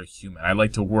another human. I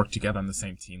like to work together on the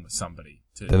same team with somebody.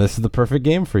 Then this is the perfect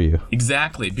game for you.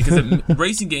 Exactly, because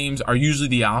racing games are usually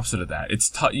the opposite of that.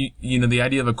 It's you know, the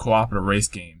idea of a cooperative race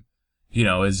game, you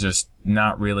know, is just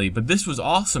not really. But this was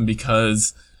awesome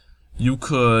because you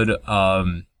could just have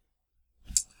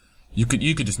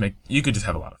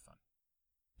a lot of fun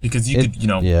because you could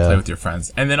play with your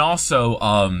friends, and then also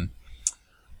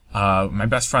my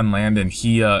best friend Landon,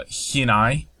 he and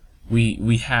I,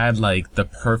 we had like the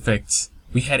perfect,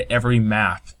 we had every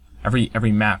map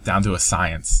down to a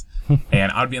science.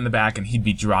 And I'd be in the back and he'd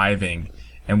be driving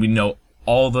and we know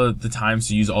all the times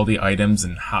to use all the items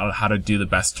and how to do the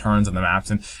best turns on the maps.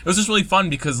 And it was just really fun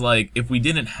because like if we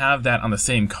didn't have that on the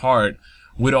same cart,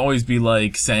 we'd always be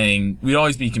like we'd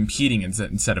always be competing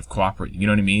instead of cooperating. You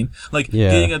know what I mean? Like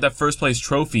getting that first place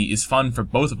trophy is fun for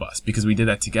both of us because we did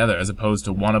that together as opposed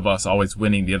to one of us always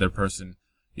winning the other person,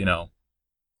 you know.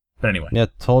 But anyway. Yeah,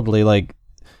 totally. Like,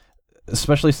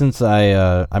 especially since I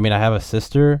have a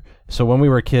sister, so when we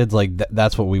were kids, like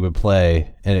that's what we would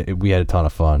play, and we had a ton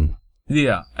of fun.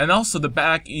 Yeah, and also the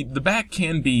back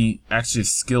can be actually a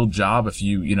skilled job if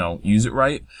you use it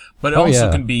right, but it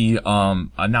also can be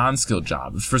a non-skilled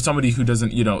job for somebody who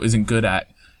isn't good at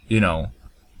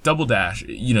Double Dash.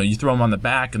 You throw them on the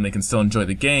back and they can still enjoy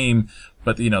the game,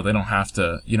 but they don't have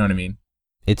to. You know what I mean?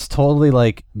 It's totally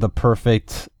like the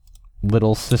perfect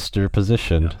little sister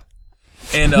position.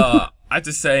 Yeah. And I have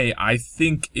to say, I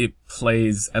think it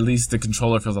plays, at least the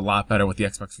controller feels a lot better with the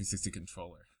Xbox 360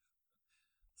 controller.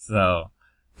 So,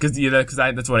 because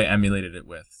that's what I emulated it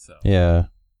with. So yeah,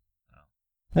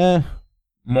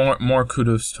 more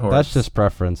kudos towards. That's just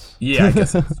preference. Yeah, I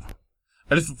guess.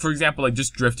 For example, like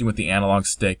just drifting with the analog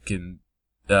stick and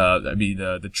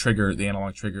the trigger, the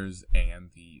analog triggers, and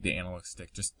the analog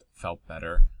stick just felt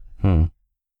better.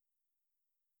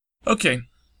 Okay.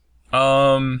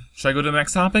 Should I go to the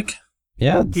next topic?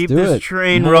 Yeah, keep this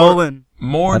train rolling.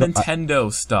 More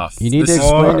Nintendo stuff. You need to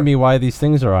explain to me why these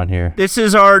things are on here. This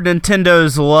is our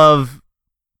Nintendo's Love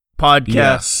podcast.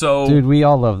 Yeah, so dude, we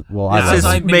all love. Well, this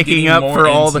is making up for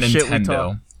all the shit we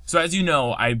talk. So as you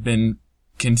know, I've been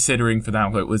considering for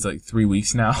that. It was like 3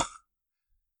 weeks now.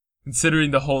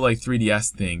 Considering the whole like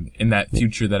 3DS thing in that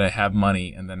future that I have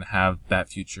money, and then have that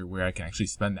future where I can actually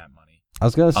spend that money. I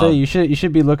was gonna say you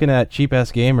should be looking at Cheap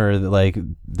Ass Gamer. Like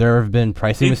there have been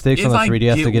pricing mistakes on the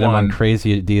 3DS to get them on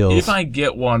crazy deals. If I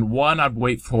get one, I'd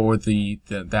wait for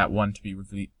that one to be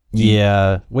released.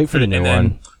 Yeah, wait for the new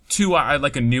one. 2, I'd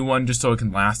like a new one just so it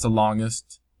can last the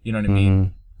longest. You know what I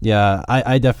mean? Yeah,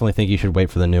 I definitely think you should wait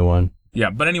for the new one.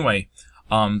 Yeah, but anyway,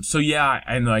 so yeah,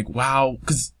 I'm like, wow,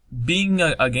 because being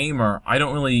a gamer, I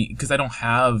don't really, because I don't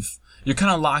have, you're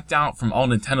kind of locked out from all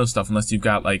Nintendo stuff unless you've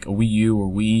got like a Wii U or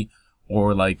Wii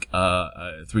or like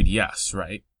a 3DS,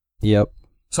 right? Yep.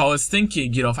 So I was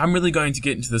thinking, if I'm really going to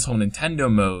get into this whole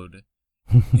Nintendo mode,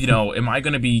 am I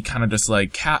going to be kind of just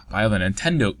like capped by the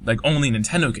Nintendo, like only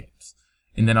Nintendo games?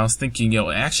 And then I was thinking,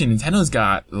 actually Nintendo's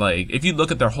got like, if you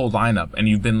look at their whole lineup and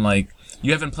you've been like,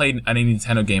 you haven't played any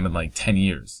Nintendo game in like 10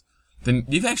 years, then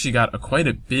you've actually got quite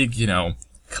a big,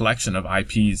 collection of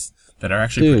IPs that are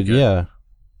actually pretty good. Yeah.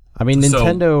 I mean,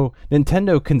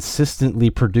 Nintendo consistently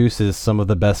produces some of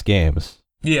the best games.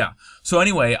 Yeah. So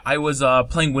anyway, I was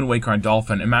playing Wind Waker on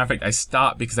Dolphin. As a matter of fact, I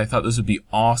stopped because I thought this would be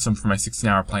awesome for my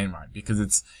 16-hour playing ride, because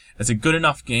it's a good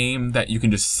enough game that you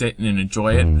can just sit and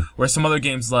enjoy it. Where some other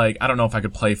games, like, I don't know if I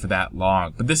could play for that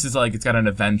long, but this is like, it's got an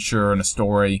adventure and a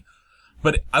story.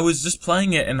 But I was just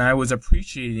playing it and I was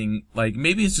appreciating, like,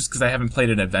 maybe it's just because I haven't played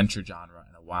an adventure genre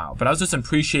in a while, but I was just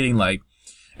appreciating, like,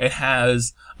 it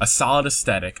has a solid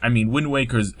aesthetic. I mean, Wind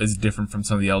Waker is different from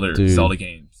some of the other Zelda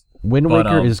games. Wind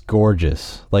Waker is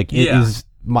gorgeous. Like, it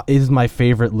is my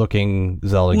favorite looking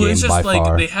Zelda game it's just by like,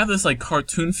 far. They have this like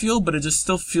cartoon feel, but it just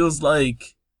still feels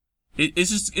like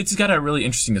it's got a really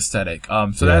interesting aesthetic.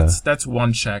 That's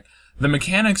one check. The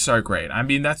mechanics are great. I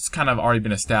mean, that's kind of already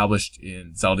been established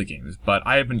in Zelda games, but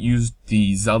I haven't used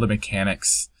the Zelda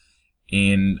mechanics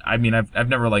I've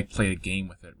never like played a game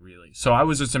with it really. So I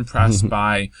was just impressed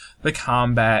by the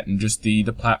combat and just the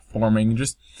platforming and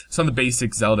just some of the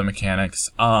basic Zelda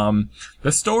mechanics. The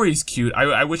story's cute.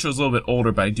 I wish it was a little bit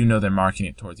older, but I do know they're marketing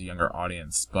it towards a younger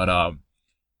audience. But,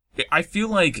 I feel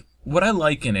like what I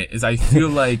like in it is I feel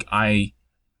like I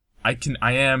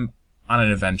am on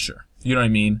an adventure. You know what I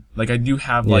mean? Like I do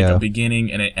have like a beginning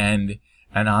and an end,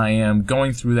 and I am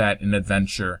going through that in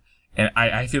adventure. And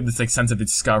I feel this like sense of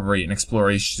discovery and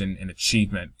exploration and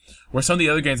achievement. Where some of the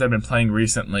other games I've been playing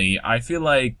recently, I feel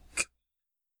like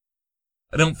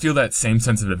I don't feel that same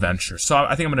sense of adventure. So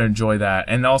I think I'm going to enjoy that.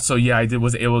 And also, I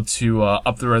was able to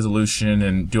up the resolution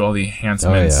and do all the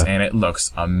enhancements, and it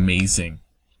looks amazing.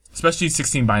 Especially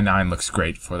 16:9 looks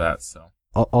great for that. So.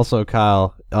 Also,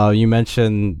 Kyle, you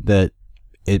mentioned that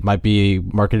it might be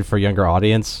marketed for a younger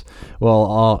audience.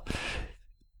 Well,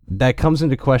 that comes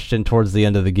into question towards the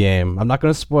end of the game. I'm not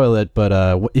going to spoil it,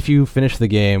 but if you finish the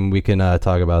game, we can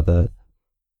talk about that.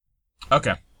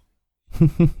 Okay.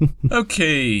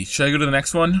 Okay, should I go to the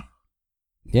next one?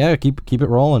 Yeah, keep it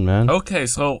rolling, man. Okay,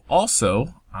 so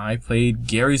also, I played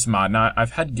Garry's Mod. Now,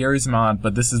 I've had Garry's Mod,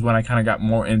 but this is when I kind of got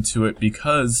more into it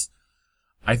because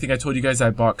I think I told you guys I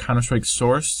bought Counter-Strike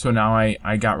Source, so now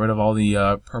I got rid of all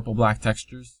the purple-black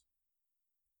textures.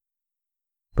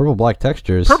 Purple-black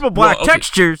textures? Purple-black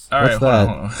textures? All right,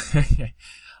 what's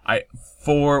that?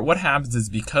 For what happens is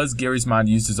because Garry's Mod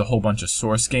uses a whole bunch of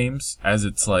Source games as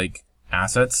its, like,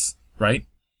 assets, right?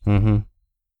 Mm-hmm.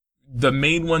 The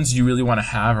main ones you really want to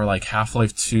have are, like,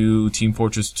 Half-Life 2, Team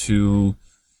Fortress 2,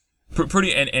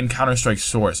 and Counter-Strike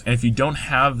Source. And if you don't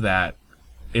have that,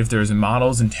 if there's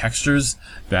models and textures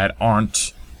that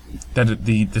aren't that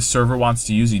the server wants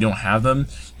to use, you don't have them,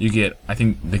 you get, I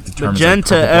think like the term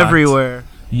magenta is like everywhere.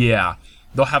 Yeah,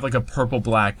 they'll have like a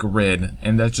purple-black grid,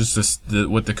 and that's just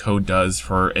what the code does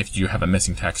for if you have a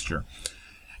missing texture.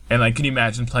 And like, can you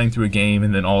imagine playing through a game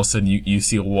and then all of a sudden you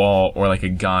see a wall or like a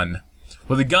gun?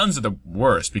 Well, the guns are the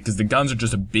worst because the guns are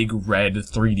just a big red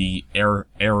 3D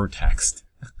error text.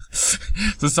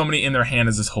 So somebody in their hand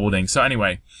is just holding. So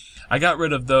anyway, I got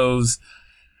rid of those.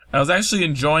 I was actually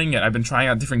enjoying it. I've been trying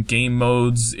out different game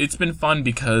modes. It's been fun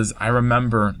because I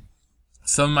remember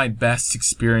some of my best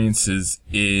experiences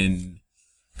in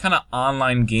kind of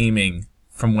online gaming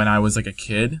from when I was like a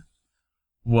kid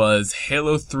was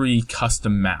Halo 3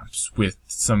 custom maps with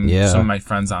some of my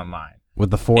friends online. With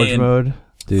the Forge mode?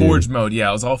 Dude. Forge mode, yeah,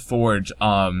 it was all Forge.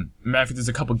 Matter of fact, there's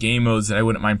a couple game modes that I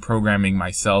wouldn't mind programming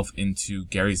myself into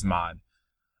Gary's Mod.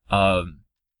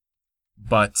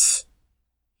 But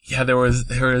yeah, there was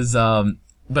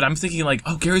but I'm thinking like,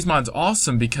 oh, Gary's Mod's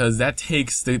awesome because that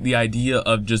takes the idea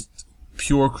of just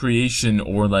pure creation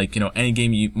or like, any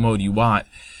game mode you want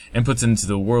and puts it into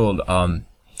the world.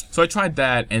 So I tried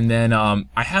that, and then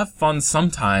I have fun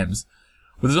sometimes,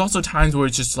 but there's also times where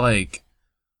it's just like,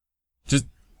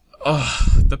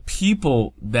 the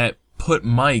people that put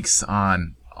mics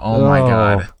on. Oh my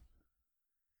god.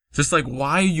 Just like,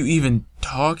 why are you even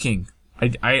talking?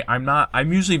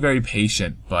 I'm usually very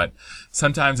patient, but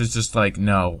sometimes it's just like,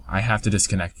 no, I have to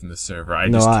disconnect from the server. I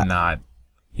cannot.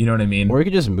 You know what I mean? Or you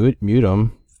could just mute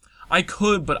them. I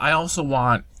could, but I also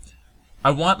want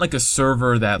like a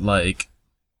server that like,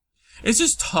 it's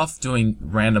just tough doing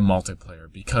random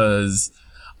multiplayer because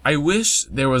I wish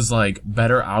there was like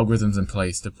better algorithms in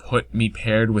place to put me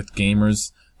paired with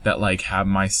gamers that like have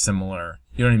my similar,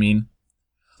 you know what I mean?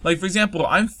 Like, for example,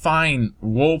 I'm fine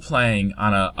role-playing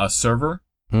on a server.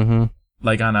 Mm-hmm.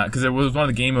 Like because it was one of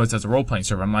the game modes that's a role-playing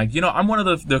server. I'm like, I'm one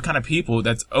of the kind of people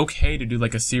that's okay to do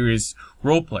like a serious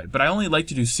role-play. But I only like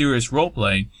to do serious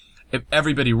role-play if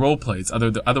everybody role-plays.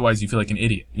 Otherwise you feel like an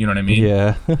idiot. You know what I mean?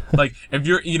 Yeah. Like, if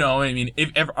you're, you know what I mean?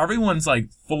 If everyone's like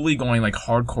fully going like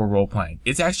hardcore role-playing,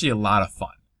 it's actually a lot of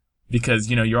fun. Because,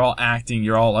 you're all acting,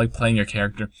 you're all like playing your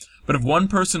character. But if one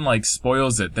person like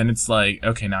spoils it, then it's like,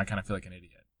 okay, now I kind of feel like an idiot.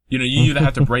 You either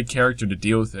have to break character to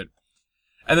deal with it.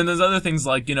 And then there's other things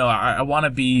like, I want to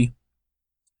be,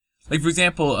 like, for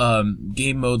example,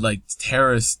 game mode like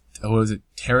Terrorist, what was it?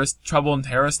 Trouble in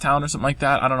Terrorist Town or something like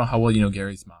that? I don't know how well you know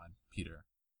Gary's Mod, Peter.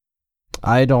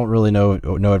 I don't really know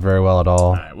it very well at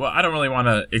all. Alright, well, I don't really want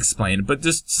to explain, but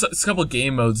just a couple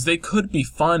game modes, they could be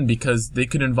fun because they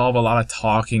could involve a lot of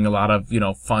talking, a lot of,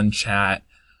 fun chat.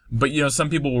 But, some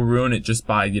people will ruin it just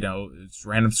by, it's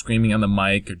random screaming on the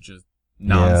mic or just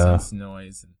nonsense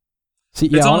noise. And see,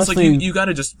 it's almost honestly, like you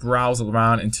gotta just browse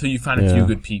around until you find a few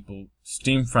good people,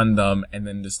 Steam friend them, and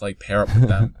then just like pair up with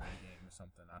them or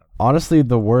something. I don't know. Honestly,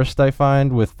 the worst I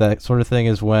find with that sort of thing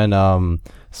is when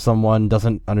someone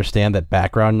doesn't understand that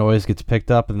background noise gets picked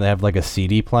up and they have like a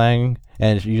CD playing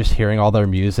and you're just hearing all their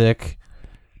music.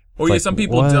 Or yeah, some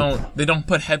people don't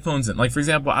put headphones in. Like, for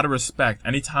example, out of respect,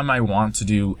 anytime I want to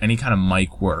do any kind of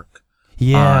mic work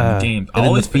on games, I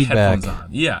always put headphones on.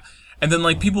 Yeah. And then,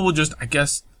 like, people will just, I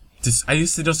guess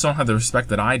they just don't have the respect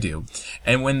that I do.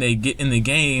 And when they get in the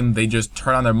game, they just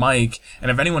turn on their mic, and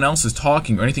if anyone else is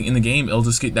talking or anything in the game, it'll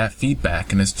just get that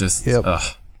feedback, and it's just,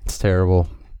 ugh. It's terrible.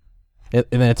 And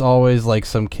then it's always, like,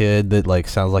 some kid that, like,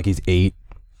 sounds like he's 8.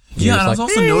 Yeah, and I was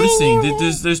also noticing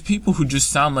that there's people who just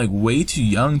sound, like, way too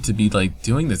young to be, like,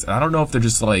 doing this. And I don't know if they're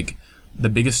just, like, the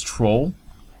biggest troll,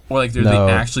 or, like, they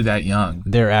actually that young.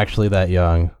 They're actually that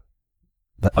young.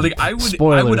 Like, I would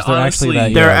they're honestly,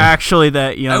 actually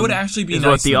that young. I would actually be is nice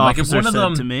what the like, if officer one of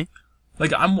them, said to me.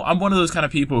 Like, I'm one of those kind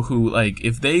of people who, like,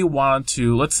 if they want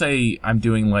to, let's say I'm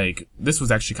doing, like, this was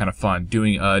actually kind of fun,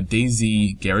 doing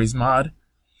DayZ Gary's Mod.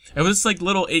 If this, like,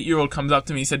 little 8-year-old comes up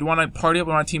to me and said, do you want to party up,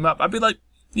 want to team up? I'd be like,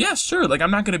 yeah, sure. Like, I'm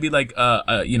not going to be, like,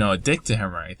 a dick to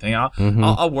him or anything.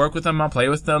 I'll work with him, I'll play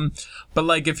with him. But,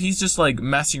 like, if he's just, like,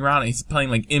 messing around and he's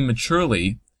playing, like,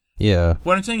 immaturely, yeah.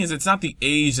 What I'm saying is it's not the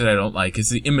age that I don't like, it's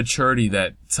the immaturity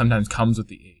that sometimes comes with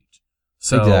the age.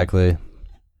 So exactly.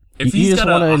 If you he's just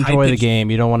want to enjoy the game,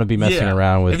 you don't want to be messing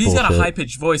around with bullshit. If he's bullshit. got a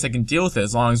high-pitched voice, I can deal with it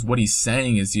as long as what he's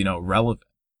saying is, relevant.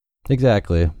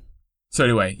 Exactly. So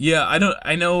anyway, yeah,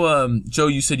 I know, Joe,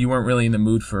 you said you weren't really in the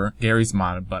mood for Gary's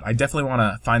Mod, but I definitely want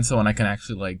to find someone I can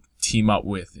actually, like, team up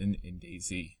with in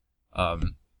DayZ.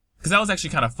 Because that was actually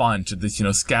kind of fun to just,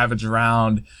 scavenge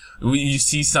around. You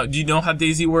see do you know how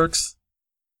DayZ works?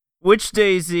 Which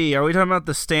DayZ? Are we talking about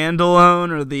the standalone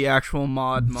or the actual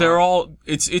mod? They're all,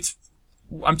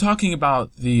 I'm talking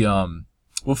about the,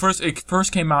 it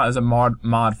first came out as a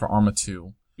mod for Arma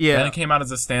 2. Yeah. Then it came out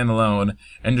as a standalone,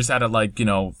 and just out of, like,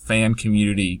 fan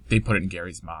community, they put it in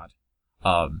Gary's Mod.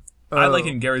 I like it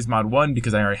in Gary's Mod 1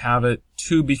 because I already have it.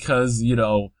 2 because,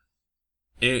 you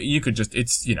could just,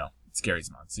 it's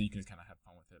Gary's Mod, so you can just kind of have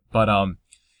fun with it. But,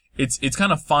 it's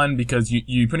kind of fun because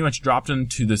you pretty much dropped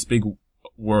into this big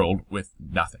world with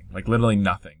nothing. Like, literally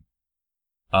nothing.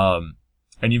 And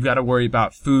you've got to worry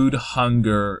about food,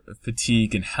 hunger,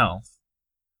 fatigue, and health.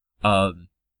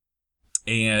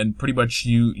 And pretty much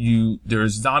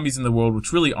there's zombies in the world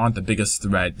which really aren't the biggest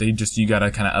threat. You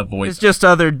gotta kind of avoid. It's just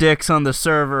other dicks on the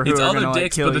server who it's are other gonna,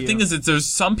 dicks, like, kill but the thing is that there's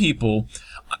some people.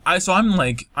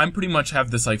 I'm pretty much have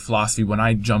this, like, philosophy when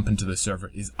I jump into the server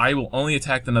is I will only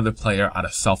attack another player out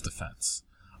of self-defense.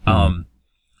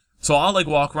 So I'll like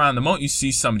walk around. The moment you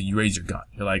see somebody, you raise your gun.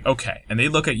 You're like, okay. And they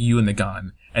look at you and the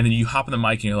gun. And then you hop on the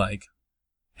mic and you're like,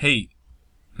 hey.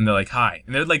 And they're like, hi.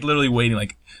 And they're like literally waiting.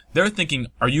 Like, they're thinking,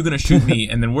 are you going to shoot me?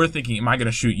 And then we're thinking, am I going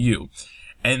to shoot you?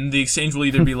 And the exchange will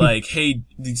either be like, hey,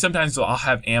 sometimes I'll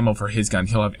have ammo for his gun.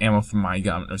 He'll have ammo for my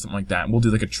gun or something like that. And we'll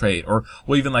do like a trade. Or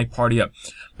we'll even like party up.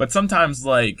 But sometimes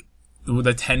like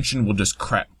the tension will just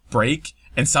break.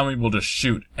 And somebody will just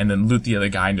shoot and then loot the other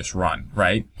guy and just run,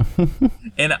 right?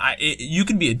 And you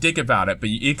can be a dick about it, but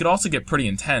it could also get pretty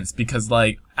intense because,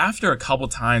 like, after a couple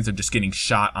times of just getting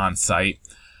shot on sight,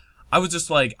 I was just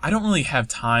like, I don't really have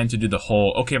time to do the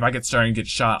whole, okay, if I get started and get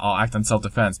shot, I'll act on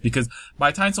self-defense. Because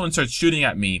by the time someone starts shooting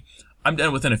at me, I'm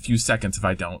dead within a few seconds if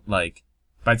I don't, like,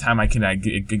 by the time I can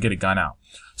get a gun out.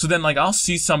 So then, like, I'll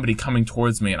see somebody coming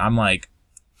towards me and I'm like,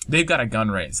 they've got a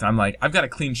gun raised. And I'm like, I've got a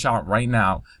clean shot right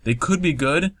now. They could be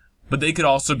good, but they could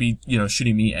also be,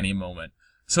 shooting me any moment.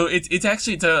 So it's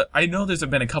actually, I know there's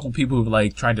been a couple people who've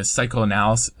like tried to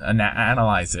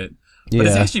psychoanalyze it, but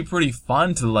it's actually pretty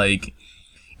fun to like,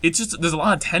 it's just, there's a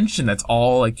lot of tension that's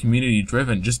all like community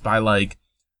driven just by like,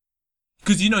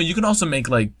 cause you can also make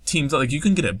like teams, like you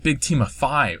can get a big team of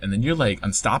 5 and then you're like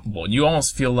unstoppable. You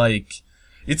almost feel like,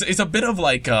 it's a bit of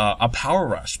like a power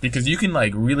rush because you can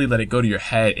like really let it go to your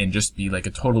head and just be like a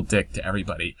total dick to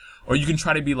everybody. Or you can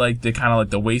try to be like the kind of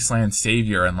like the wasteland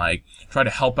savior and like try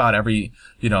to help out every,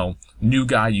 new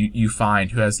guy you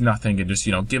find who has nothing and just,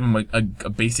 give him a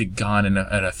basic gun and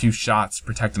a few shots to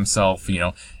protect himself,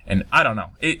 and I don't know.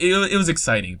 It was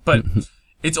exciting, but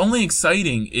it's only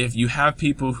exciting if you have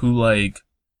people who like,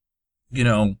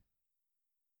 do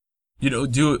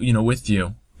it, with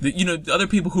you. Other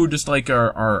people who just like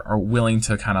are willing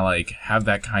to kind of like have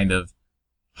that kind of,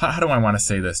 how do I want to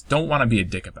say this? Don't want to be a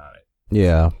dick about it.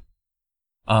 Yeah.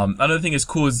 Another thing is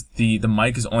cool is the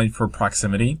mic is only for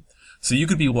proximity. So you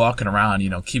could be walking around,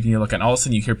 keeping your look, and all of a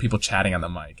sudden you hear people chatting on the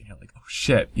mic, and you're like, oh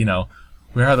shit,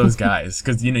 where are those guys?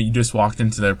 Cause, you just walked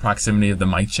into the proximity of the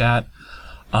mic chat.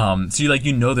 So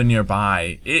they're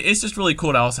nearby. It's just really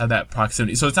cool to also have that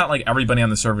proximity. So it's not like everybody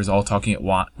on the server is all talking at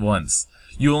once.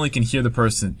 You only can hear the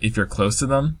person if you're close to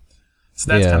them.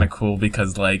 So that's kind of cool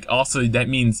because, like, also that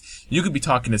means you could be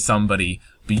talking to somebody,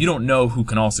 but you don't know who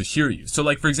can also hear you. So,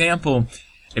 like, for example,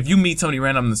 if you meet somebody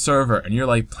random on the server and you're,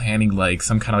 like, planning, like,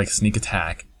 some kind of, like, sneak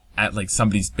attack at, like,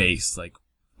 somebody's base, like,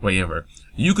 wherever,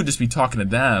 you could just be talking to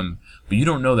them, but you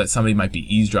don't know that somebody might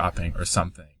be eavesdropping or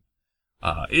something.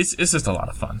 It's just a lot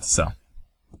of fun, so.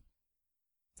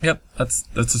 Yep, that's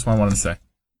just what I wanted to say.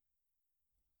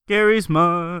 Gary's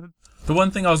Mod. The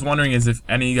one thing I was wondering is if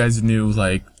any of you guys knew,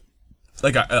 like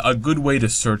a good way to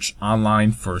search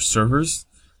online for servers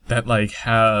that, like,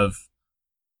 have,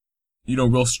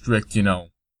 real strict,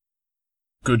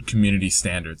 good community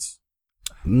standards.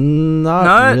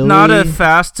 Not really. Not a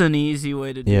fast and easy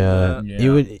way to do that.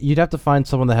 Yeah. You'd have to find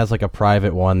someone that has, like, a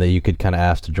private one that you could kind of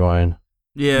ask to join.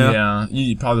 Yeah.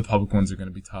 Probably the public ones are going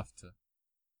to be tough to.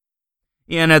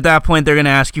 Yeah, and at that point, they're going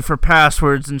to ask you for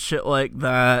passwords and shit like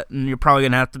that, and you're probably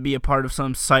going to have to be a part of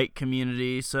some site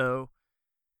community, so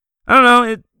I don't know,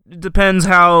 it depends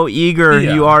how eager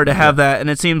you are to have that, and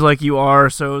it seems like you are,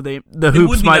 so the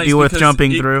hoops might be worth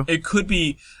jumping through. It could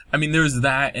be, there's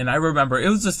that, and I remember it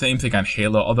was the same thing on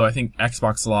Halo, although I think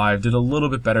Xbox Live did a little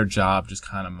bit better job just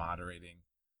kind of moderating.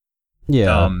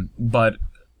 Yeah. But,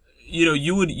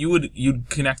 you'd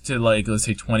connect to, like, let's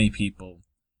say 20 people.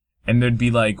 And there'd be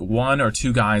like 1 or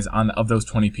 2 guys of those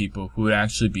 20 people who would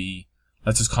actually be,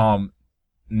 let's just call them,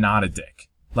 not a dick.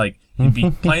 Like, you'd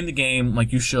be playing the game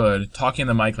like you should, talking on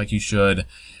the mic like you should,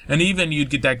 and even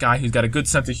you'd get that guy who's got a good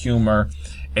sense of humor,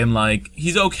 and like,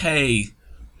 he's okay.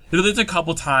 There's a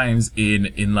couple times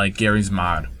in like Gary's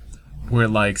Mod where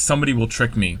like somebody will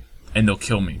trick me and they'll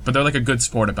kill me, but they're like a good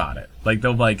sport about it. Like,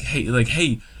 they'll like, hey,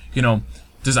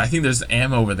 I think there's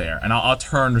ammo over there, and I'll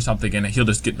turn or something, and he'll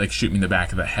just shoot me in the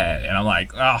back of the head, and I'm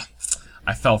like,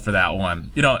 I fell for that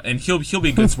one, and he'll be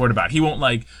a good sport about it. He won't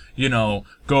like,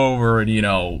 go over and,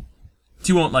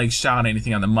 he won't like shout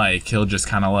anything on the mic. He'll just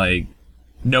kind of like,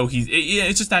 no,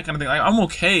 it's just that kind of thing. Like, I'm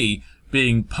okay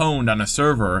being pwned on a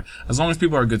server as long as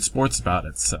people are good sports about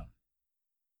it, so.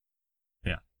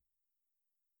 Yeah.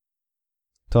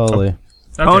 Totally.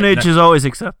 Okay, Pwnage is always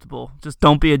acceptable. Just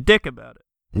don't be a dick about it.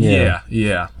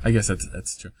 Yeah. I guess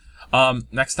that's true.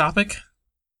 Next topic.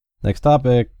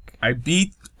 I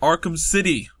beat Arkham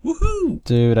City. Woohoo!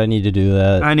 Dude, I need to do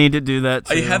that. I need to do that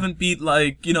too. I haven't beat,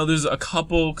 like, there's a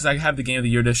couple, because I have the Game of the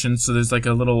Year edition, so there's like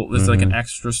like an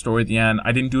extra story at the end.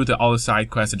 I didn't do all the side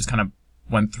quests, I just kind of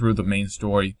went through the main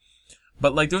story.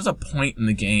 But like, there was a point in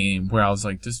the game where I was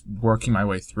like just working my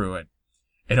way through it.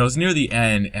 And it was near the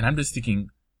end, and I'm just thinking,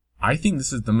 I think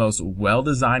this is the most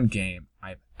well-designed game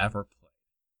I've ever played.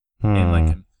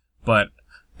 And but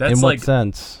that's in what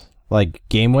sense? Like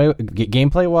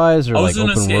gameplay wise, or like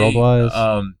open world wise?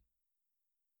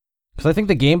 Because I think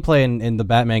the gameplay in the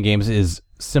Batman games is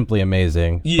simply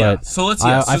amazing. Yeah. But So let's.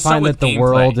 I find that the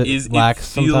world lacks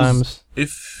sometimes. It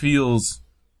feels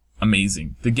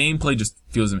amazing. The gameplay just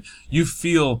feels. You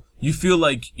feel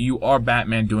like you are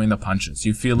Batman doing the punches.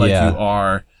 You feel like you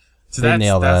are. So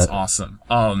that's awesome.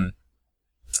 I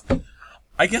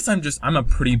guess I'm a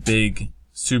pretty big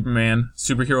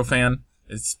superhero fan.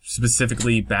 It's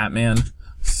specifically Batman.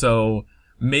 So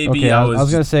maybe I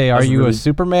was gonna say, are you a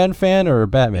Superman fan or a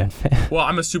Batman fan? Well,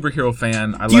 I'm a superhero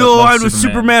fan. Do you align with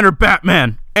Superman or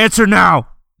Batman? Answer now.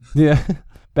 Yeah,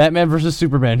 Batman versus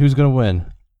Superman. Who's gonna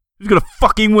win? Who's gonna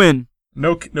fucking win?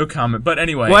 No comment. But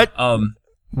anyway, what?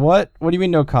 What do you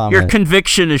mean no comment? Your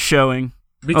conviction is showing.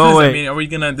 Because I mean, are we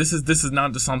gonna? This is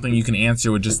not just something you can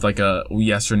answer with just like a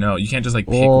yes or no. You can't just like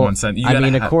pick one sentence.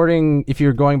 If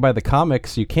you're going by the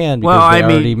comics, you can because they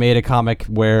already made a comic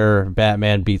where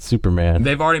Batman beats Superman.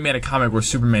 They've already made a comic where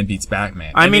Superman beats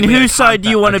Batman. I mean, whose side do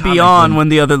you want to be on when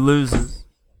the other loses?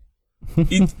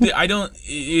 I don't.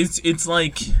 It's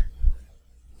like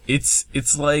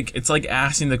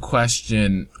asking the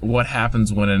question, what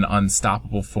happens when an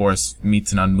unstoppable force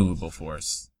meets an unmovable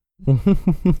force?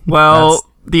 Well,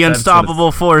 the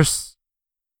unstoppable force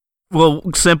will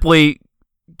simply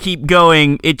keep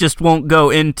going. It just won't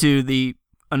go into the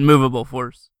unmovable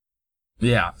force.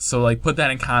 Yeah, so like put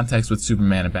that in context with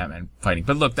Superman and Batman fighting.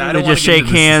 But look, they just shake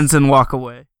hands and walk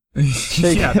away.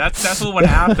 Yeah, that's what would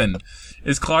happen.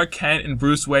 Is Clark Kent and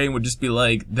Bruce Wayne would just be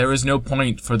like, there is no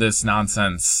point for this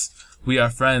nonsense. We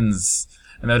are friends.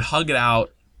 And they'd hug it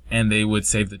out, and they would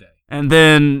save the day. And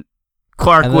then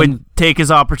Clark would take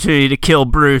his opportunity to kill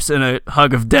Bruce in a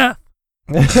hug of death.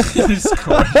 I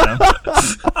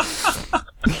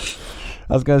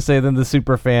was going to say, then the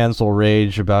super fans will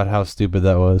rage about how stupid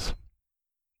that was.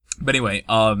 But anyway,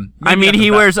 I mean, he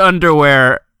wears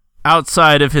underwear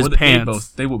outside of his pants.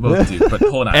 They both do, but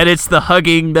hold on. And it's the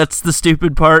hugging that's the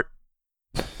stupid part.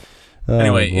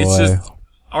 Anyway, it's just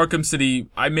Arkham City.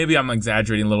 Maybe I'm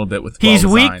exaggerating a little bit with. He's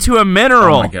weak to a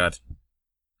mineral. Oh my god.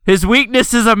 His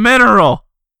weakness is a mineral.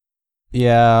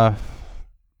 Yeah,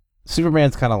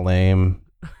 Superman's kind of lame.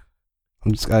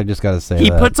 I just gotta say he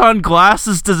puts on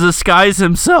glasses to disguise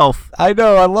himself. I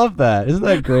know. I love that. Isn't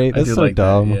that great? That's so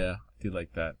dumb. Yeah, I do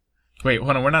like that. Wait,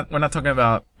 hold on. We're not talking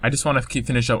about. I just want to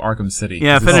finish up Arkham City.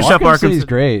 Yeah, finish up Arkham City's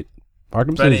great.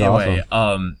 Arkham City's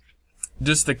awesome.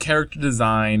 Just the character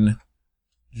design,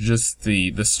 just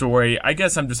the story. I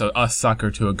guess I'm just a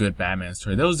sucker to a good Batman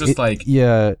story. That was just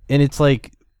and it's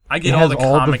like I get all the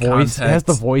comic context. It has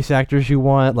the voice actors you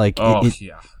want. Like,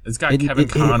 it's got Kevin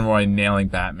Conroy nailing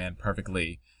Batman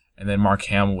perfectly, and then Mark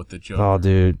Hamill with the Joker. Oh,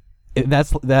 dude,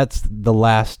 that's the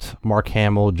last Mark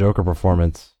Hamill Joker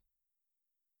performance.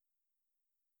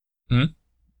 Hmm?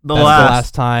 That's the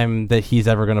last time that he's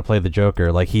ever going to play the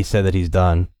Joker. Like, he said that he's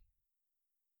done.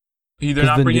 They're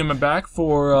not bringing him back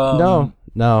for no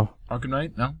Arkham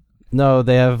Knight. No,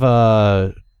 they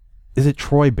have is it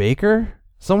Troy Baker?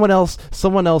 Someone else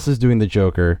is doing the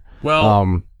Joker.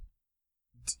 Well,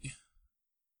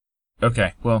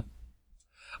 okay. Well,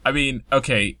 I mean,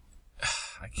 okay.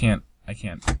 I can't.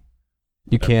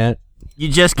 You can't. You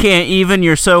just can't even.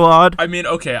 You're so odd. I mean,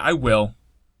 okay. I will.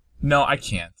 No, I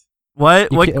can't.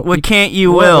 What? What can't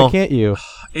you will? What can't you?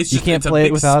 It's you can't play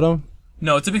it without him.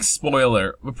 No, it's a big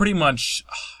spoiler. But pretty much,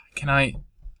 can I?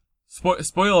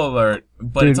 Spoiler alert,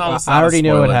 but Dude, it's almost I already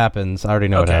know what happens.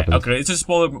 What happens. Okay, it's just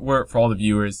spoiler alert for all the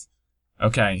viewers.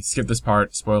 Okay, skip this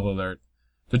part. Spoiler alert.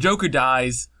 The Joker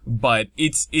dies, but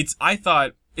I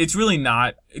thought it's really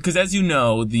not, because as you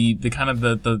know, the kind of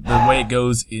the way it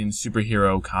goes in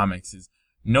superhero comics is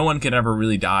no one can ever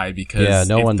really die because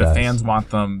if the fans want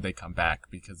them, they come back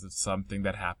because of something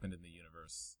that happened in the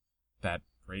universe that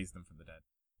raised them from the dead.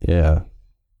 Yeah.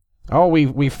 Oh,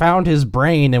 we found his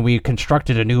brain and we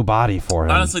constructed a new body for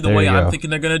him. Honestly, the way I'm thinking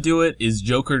they're gonna do it is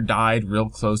Joker died real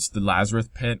close to the Lazarus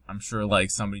pit. I'm sure like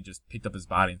somebody just picked up his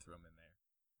body and threw him in there.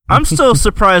 I'm still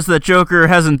surprised that Joker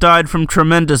hasn't died from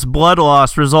tremendous blood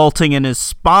loss resulting in his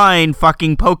spine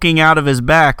fucking poking out of his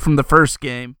back from the first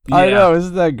game. Yeah. I know,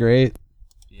 isn't that great?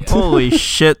 Yeah. Holy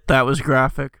shit, that was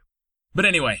graphic. But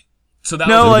anyway, so that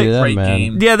was a great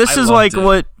game. Yeah, this is like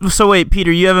what. So wait,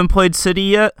 Peter, you haven't played City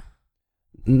yet?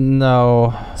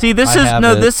 No. See, this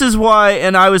is why,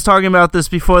 and I was talking about this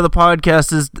before the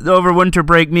podcast, is over winter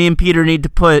break, me and Peter need to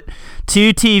put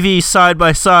two TVs side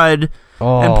by side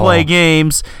and play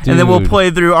games, and then we'll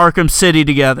play through Arkham City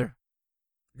together.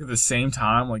 At the same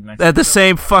time? Like next At the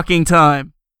same fucking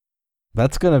time.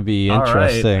 That's gonna be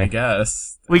interesting. All right, I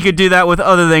guess. We could do that with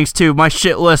other things too. My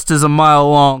shit list is a mile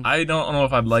long. I don't know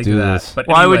if I'd like that. But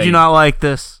why would you not like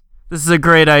this? This is a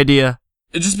great idea.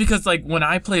 It's just because, like, when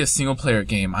I play a single-player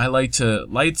game, I like to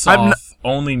lights off,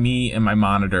 only me and my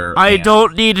monitor. I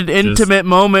don't need an intimate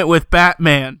moment with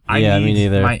Batman. Me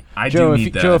neither. Joe,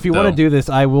 if you want to do this,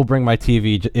 I will bring my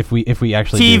TV if we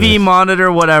actually do this.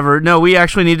 Monitor, whatever. No, we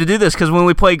actually need to do this because when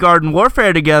we play Garden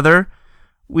Warfare together,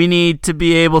 we need to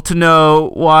be able to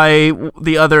know why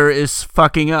the other is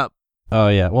fucking up. Oh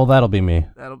yeah, well that'll be me.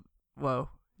 Whoa.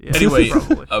 Yeah, anyway,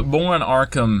 more on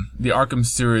Arkham, the Arkham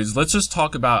series. Let's just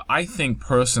talk about, I think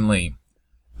personally,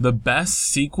 the best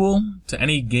sequel to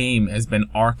any game has been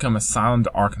Arkham Asylum to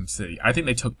Arkham City. I think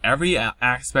they took every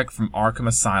aspect from Arkham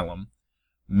Asylum,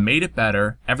 made it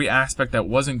better, every aspect that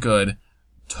wasn't good,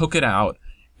 took it out,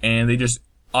 and they just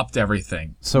upped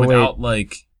everything. So without,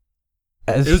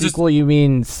 as a sequel, you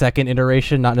mean second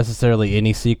iteration, not necessarily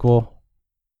any sequel?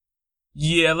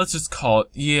 Yeah, let's just call it.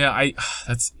 Yeah,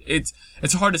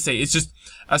 it's hard to say. It's just,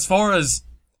 as far as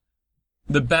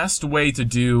the best way to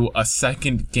do a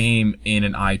second game in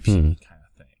an IP kind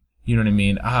of thing. You know what I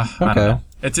mean? I don't know.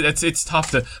 It's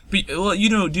tough to be, well, do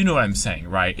you know what I'm saying,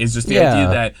 right? It's just the idea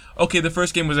that, okay, the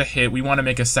first game was a hit, we want to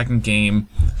make a second game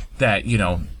that,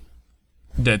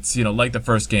 that's, like the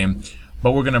first game,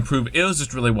 but we're going to prove it was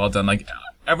just really well done. Like,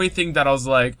 everything that I was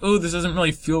like, oh, this doesn't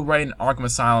really feel right in Arkham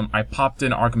Asylum, I popped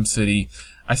in Arkham City.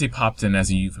 I say popped in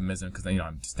as a euphemism because,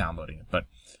 I'm just downloading it, but...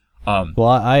 well,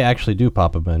 I actually do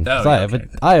pop them in. I have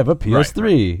a PS3.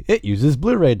 Right. It uses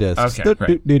Blu-ray discs. Okay,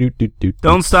 right.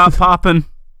 Don't stop popping.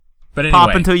 But anyway,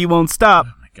 pop until you won't stop.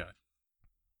 Oh my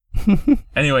god.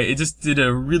 Anyway, it just did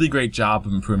a really great job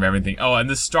of improving everything. Oh, and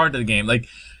the start of the game,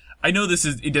 I know this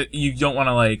is, you don't want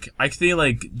to I feel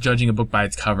judging a book by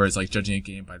its cover is like judging a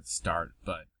game by the start,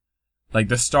 but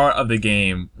the start of the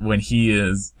game when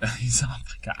he's, oh my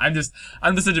god, I'm just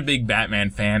such a big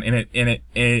Batman fan, and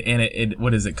it,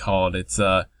 what is it called? It's,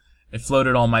 it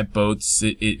floated all my boats,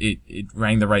 it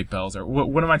rang the right bells, or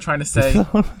what am I trying to say?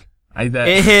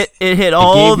 It hit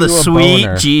all the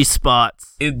sweet G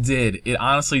spots. It did. It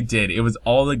honestly did. It was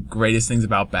all the greatest things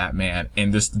about Batman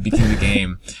and just the beginning of the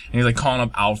game. And he's calling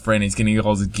up Alfred and he's getting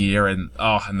all his gear and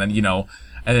then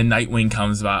Nightwing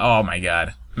comes by. Oh my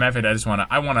god. Matter of fact,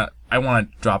 I wanna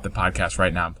drop the podcast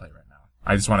right now and play right now.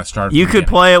 I just wanna start. You could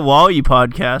play it while you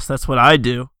podcast. That's what I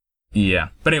do. Yeah.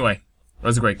 But anyway, it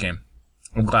was a great game.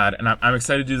 I'm glad. And I'm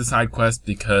excited to do the side quest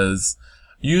because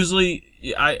usually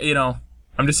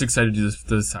I'm just excited to do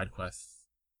the side quests.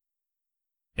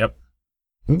 Yep.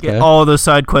 Okay. Get all the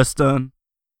side quests done.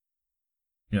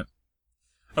 Yep.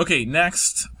 Okay,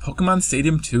 next, Pokemon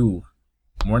Stadium 2.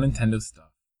 More Nintendo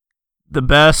stuff. The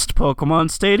best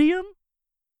Pokemon Stadium?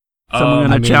 Someone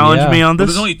gonna challenge me on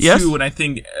this? Well, there's only two, and I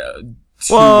think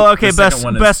two. Well, okay,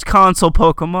 best console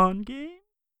Pokemon game?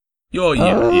 Oh,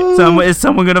 yeah. Is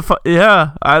someone gonna...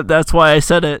 that's why I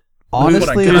said it.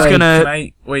 Honestly, who's gonna...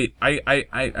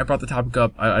 I brought the topic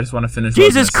up. I just want to finish.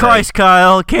 Jesus Christ,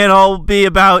 Kyle! Can't all be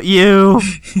about you.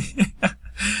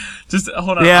 Just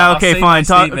hold on. Yeah, okay, fine.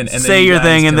 Say your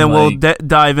thing, and then we'll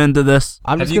dive into this.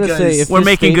 I'm just gonna say, if we're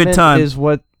making good time,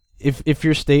 if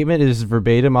your statement is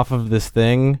verbatim off of this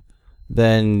thing,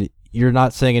 then you're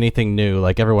not saying anything new.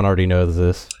 Like everyone already knows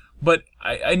this. But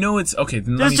I know it's okay.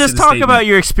 Just talk about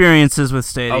your experiences with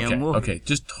Stadium. Okay.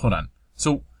 Just hold on.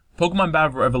 So. Pokemon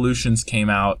Battle Revolutions came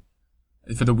out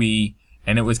for the Wii,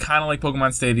 and it was kind of like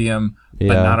Pokemon Stadium,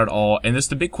 but not at all. And just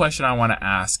the big question I want to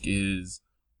ask is,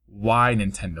 why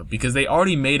Nintendo? Because they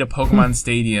already made a Pokemon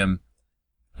Stadium,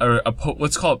 or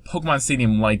let's call it Pokemon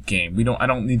Stadium-like game. I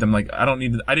didn't need them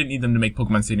to make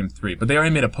Pokemon Stadium 3, but they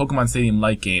already made a Pokemon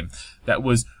Stadium-like game that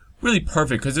was really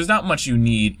perfect, because there's not much you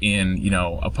need in,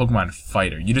 a Pokemon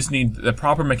fighter. You just need the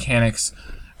proper mechanics,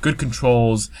 good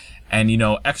controls, and,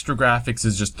 extra graphics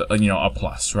is just, a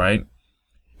plus, right?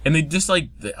 And they just, I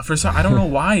don't know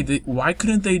why. Why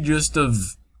couldn't they just have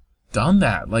done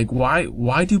that? Why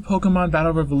do Pokemon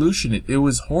Battle Revolution? It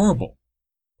was horrible.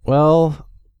 Well,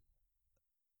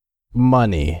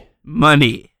 money.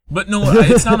 But no,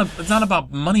 it's not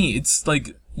about money. It's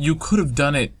you could have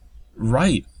done it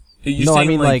right.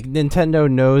 Nintendo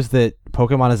knows that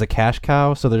Pokemon is a cash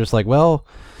cow, so they're just well...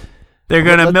 They're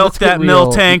gonna milk that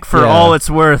Miltank for all it's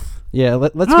worth. Yeah,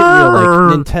 let's get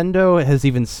real. Nintendo has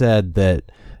even said that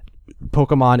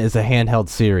Pokemon is a handheld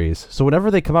series. So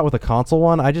whenever they come out with a console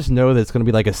one, I just know that it's going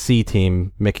to be a C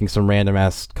team making some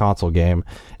random-ass console game.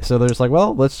 So they're just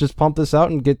let's just pump this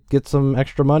out and get some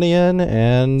extra money in,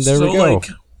 and there we go.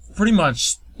 Pretty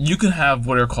much, you can have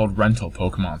what are called rental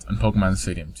Pokemon in Pokemon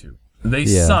Stadium 2. They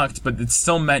sucked, but it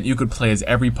still meant you could play as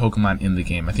every Pokemon in the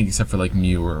game. I think except for like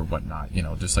Mew or whatnot,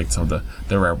 just like some of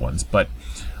the rare ones. But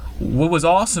what was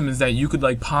awesome is that you could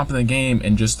like pop in the game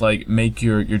and just like make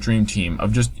your dream team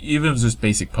of just, even if it was just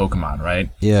basic Pokemon, right?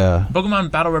 Yeah.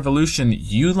 Pokemon Battle Revolution,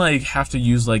 you like have to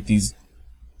use like these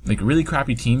like really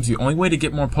crappy teams. The only way to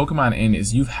get more Pokemon in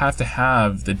is you have to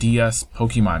have the DS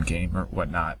Pokemon game or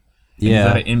whatnot. And you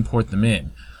gotta import them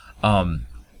in.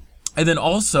 And then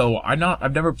also,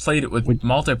 I've never played it with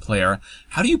multiplayer.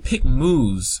 How do you pick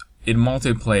moves in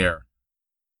multiplayer?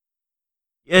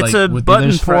 It's like, a button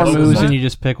There's 4 moves and you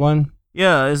just pick one?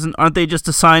 Yeah, aren't they just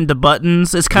assigned to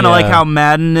buttons? It's kind of like how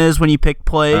Madden is when you pick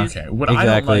plays. Okay, what I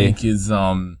don't like is,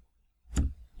 are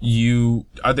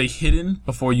they hidden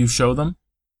before you show them?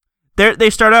 They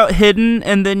start out hidden,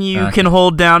 and then you can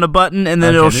hold down a button, and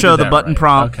then it'll show the button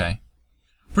prompt. Okay.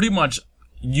 Pretty much,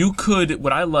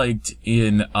 what I liked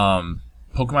in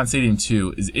Pokemon Stadium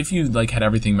 2 is if you like had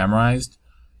everything memorized,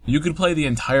 you could play the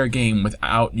entire game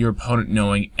without your opponent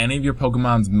knowing any of your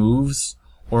Pokemon's moves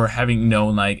or having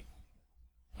known like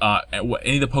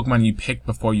any of the Pokemon you picked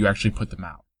before you actually put them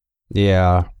out.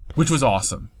 Yeah. Which was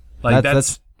awesome. Like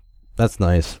that's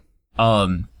nice.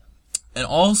 And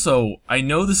also, I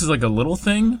know this is like a little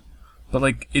thing, but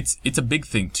like it's a big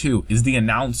thing too, is the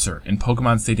announcer in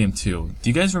Pokemon Stadium 2. Do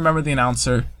you guys remember the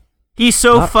announcer? He's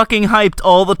so fucking hyped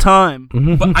all the time.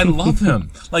 But I love him.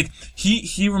 Like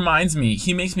he reminds me,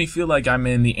 he makes me feel like I'm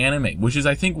in the anime, which is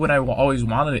I think what I always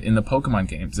wanted in the Pokemon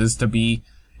games is to be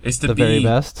the very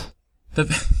best.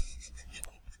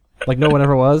 Like no one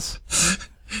ever was.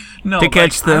 No, to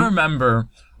catch them. I remember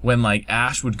when like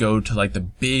Ash would go to like the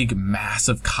big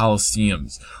massive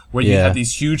coliseums where you have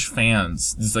these huge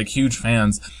fans,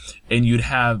 and you'd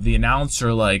have the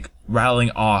announcer like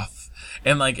rattling off,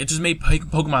 and like it just made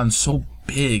Pokemon so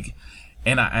big,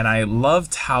 and I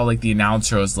loved how like the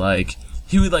announcer was like,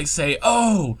 he would like say,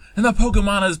 "Oh, and the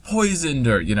Pokemon is poisoned,"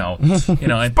 or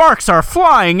and sparks are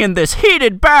flying in this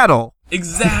heated battle.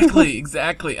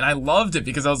 Exactly, and I loved it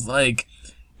because I was like,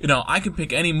 I could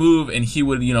pick any move, and he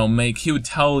would, he would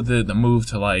tell the move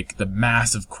to like the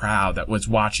massive crowd that was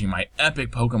watching my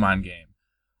epic Pokemon game.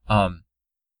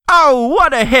 Oh,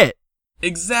 what a hit!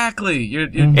 Exactly.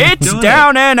 It's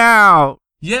down and out.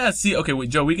 Yeah. See. Okay. Wait,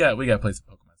 Joe. We got to play some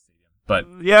Pokemon Stadium. But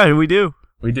yeah, we do.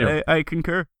 We do. I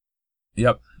concur.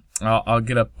 Yep. I'll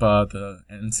get up the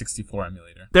N64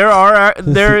 emulator.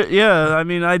 Yeah. I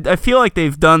mean, I feel like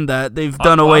they've done that. They've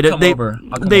done a way to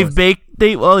they've baked.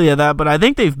 But I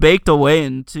think they've baked a way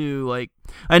into like,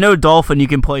 I know Dolphin you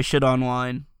can play shit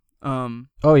online.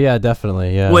 Oh yeah,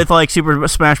 definitely. Yeah. With like Super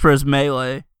Smash Bros.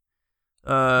 Melee.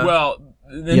 Well.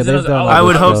 I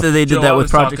would hope that they did that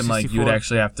with Project 64. Like, you would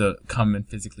actually have to come and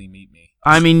physically meet me.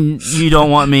 I mean, you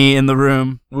don't want me in the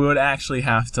room. We would actually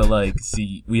have to like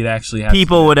see. We'd actually have.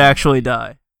 People would actually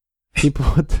die. People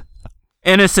would.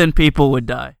 Innocent people would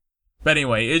die. But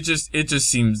anyway, it just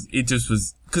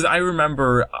was, because I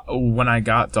remember when I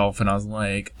got Dolphin, I was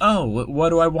like, oh, what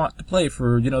do I want to play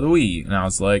for, the Wii? And I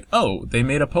was like, oh, they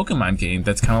made a Pokemon game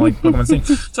that's kind of like Pokemon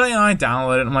Stadium. So I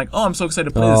downloaded it, and I'm like, oh, I'm so excited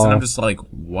to play this, and I'm just like,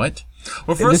 what?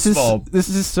 Well, first of all, this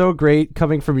is so great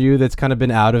coming from you that's kind of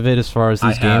been out of it as far as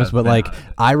these games, but like,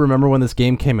 I remember when this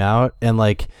game came out, and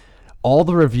like, all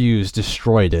the reviews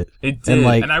destroyed it. It did,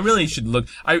 and I really should look.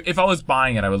 If I was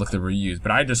buying it, I would look at the reviews. But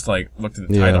I just like looked at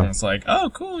the title and was like, "Oh,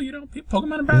 cool!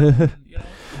 Pokemon are bad."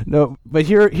 No, but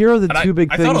here are the two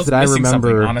big things that I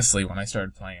remember. Honestly, when I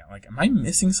started playing it, like, am I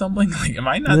missing something? Like, am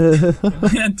I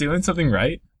not doing something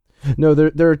right? No,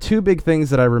 there are two big things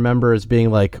that I remember as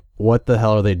being like, "What the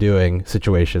hell are they doing?"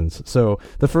 situations. So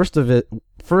the first of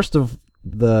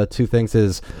the two things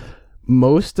is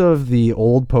most of the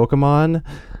old Pokemon,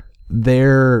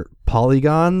 their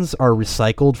polygons are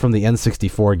recycled from the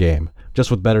N64 game,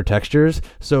 just with better textures.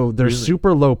 So they're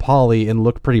super low poly and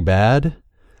look pretty bad.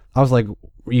 I was like,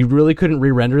 you really couldn't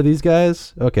re-render these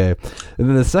guys? Okay. And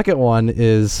then the second one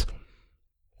is,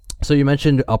 so you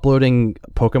mentioned uploading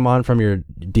Pokemon from your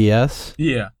DS?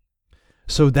 Yeah.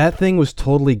 So that thing was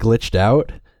totally glitched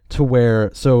out to where,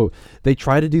 so they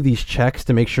try to do these checks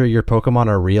to make sure your Pokemon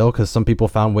are real, because some people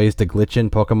found ways to glitch in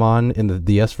Pokemon in the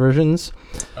DS versions.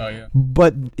 Oh yeah.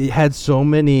 But it had so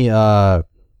many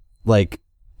like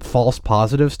false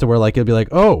positives to where like it'd be like,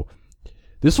 oh,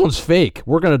 this one's fake,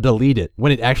 we're gonna delete it,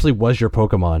 when it actually was your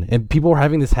Pokemon. And people were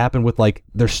having this happen with like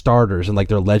their starters and like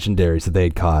their legendaries that they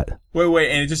had caught. Wait,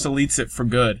 and it just deletes it for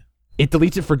good. It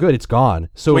deletes it for good. It's gone.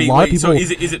 So a lot of people. So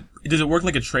is it Does it work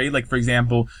like a trade? Like, for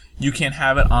example, you can't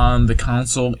have it on the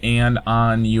console and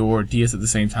on your DS at the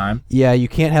same time? Yeah, you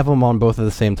can't have them on both at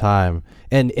the same time.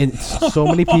 And so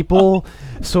many people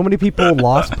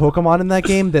lost Pokemon in that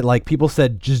game that like people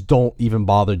said just don't even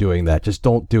bother doing that. Just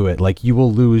don't do it. Like you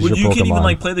will lose your Pokemon. You can't even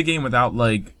like play the game without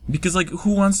like because like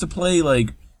who wants to play like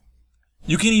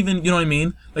you can't even you know what I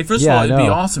mean? Like first of all, it'd be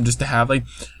awesome just to have like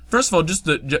first of all just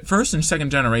the first and second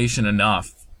generation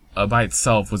enough by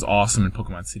itself was awesome in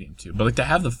Pokemon Stadium 2. But like to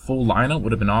have the full lineup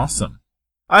would have been awesome.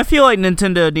 I feel like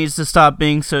Nintendo needs to stop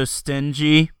being so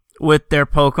stingy with their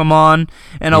Pokemon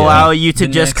and allow you to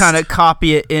just kind of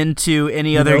copy it into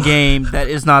any other game that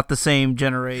is not the same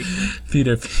generation.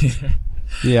 Peter.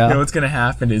 Yeah. You know what's going to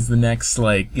happen is the next,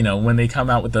 like, you know, when they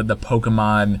come out with the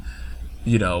Pokemon,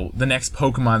 you know, the next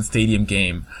Pokemon Stadium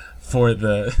game for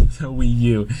the Wii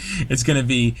U, it's going to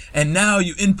be, and now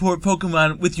you import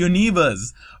Pokemon with your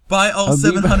Nevas. Buy all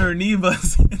 700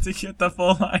 Nevas to get the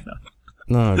full lineup.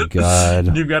 Oh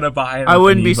God! You've got to buy. I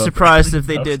wouldn't be surprised if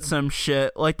they did some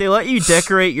shit like they let you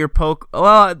decorate your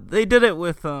Well, they did it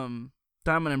with Diamond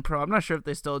and Pearl. I'm not sure if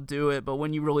they still do it, but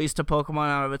when you released a Pokemon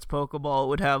out of its Pokeball, it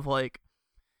would have like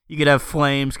you could have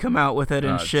flames come out with it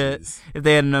and shit. Geez. If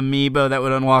they had an amiibo, that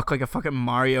would unlock like a fucking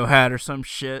Mario hat or some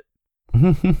shit.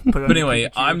 But anyway,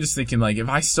 I'm just thinking like if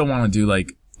I still want to do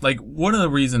like one of the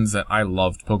reasons that I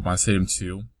loved Pokemon Stadium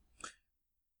 2.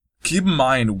 Keep in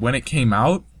mind when it came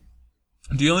out.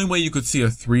 The only way you could see a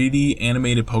 3D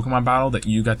animated Pokemon battle that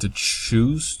you got to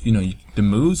choose, you know, the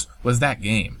moves, was that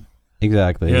game.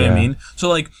 Exactly. You know what I mean? So,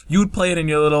 like, you would play it in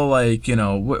your little, like, you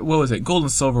know, what was it? Gold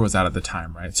and Silver was out at the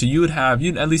time, right? So you'd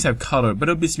at least have color, but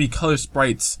it would just be color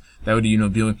sprites that would, you know,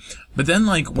 be. But then,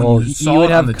 like, when you saw you would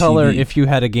it have on the color TV, if you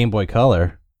had a Game Boy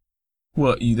Color.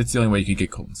 Well, that's the only way you could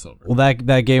get Gold and Silver. Well,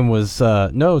 that game was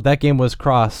that game was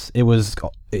cross. It was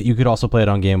you could also play it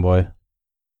on Game Boy.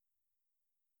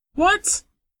 What?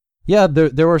 Yeah,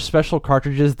 there were special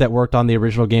cartridges that worked on the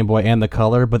original Game Boy and the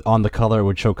Color, but on the Color it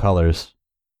would show colors.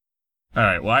 All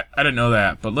right, well, I didn't know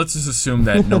that, but let's just assume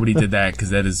that nobody did that because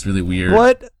that is really weird.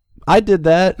 What? I did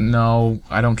that. No,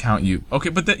 I don't count you. Okay,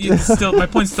 but still, my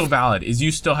point's still valid. Is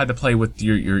you still had to play with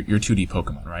your 2D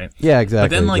Pokemon, right? Yeah, exactly.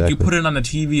 But then, like, you put it on the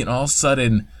TV, and all of a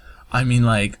sudden, I mean,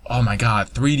 like, oh my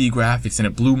god, 3D graphics, and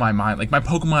it blew my mind. Like, my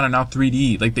Pokemon are now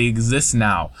 3D. Like, they exist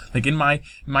now. Like, in my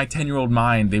 10-year-old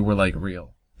mind, they were, like,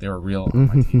 real. They were real on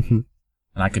my TV.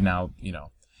 And I could now, you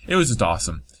know, it was just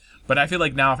awesome. But I feel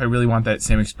like now if I really want that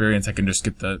same experience, I can just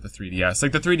get the 3DS.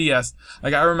 Like, the 3DS,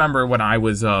 like, I remember when I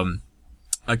was,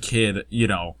 a kid, you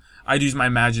know, I'd use my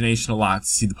imagination a lot to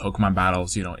see the Pokemon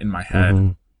battles, you know, in my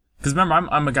head. Because remember,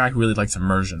 I'm a guy who really likes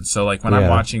immersion. So, like, when I'm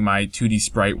watching my 2D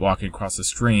sprite walking across the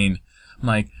screen, I'm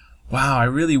like, wow, I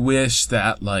really wish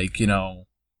that, like, you know,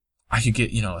 I could get,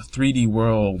 you know, a 3D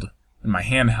world in my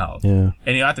handheld. Yeah.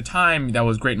 And, you know, at the time, that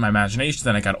was great in my imagination.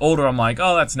 Then I got older, I'm like,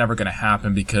 oh, that's never going to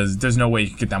happen because there's no way you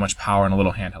could get that much power in a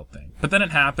little handheld thing. But then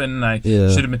it happened, and I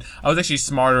should have been, I was actually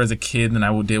smarter as a kid than I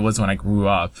was when I grew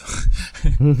up.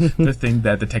 To think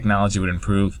that the technology would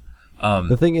improve.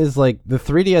 The thing is, like, the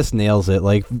 3DS nails it.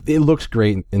 Like, it looks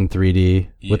great in 3D.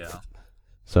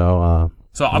 So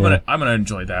I'm gonna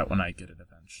enjoy that when I get it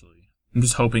eventually. I'm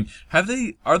just hoping.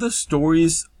 Are the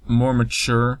stories more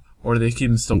mature, or do they keep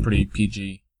them still pretty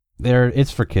PG? It's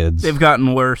for kids. They've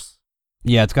gotten worse.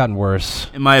 Yeah, it's gotten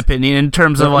worse. In my opinion, in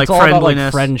terms of, like, it's all friendliness. about,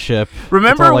 like, friendship.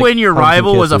 Remember when your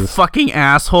rival was a fucking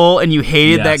asshole and you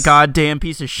hated that goddamn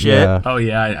piece of shit? Yeah. Oh,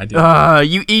 yeah, I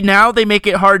did. Now they make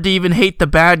it hard to even hate the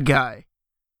bad guy.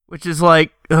 Which is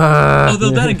like,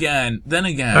 Although then again,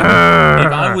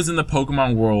 if I was in the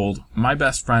Pokemon world, my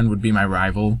best friend would be my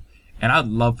rival, and I'd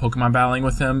love Pokemon battling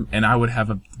with him, and I would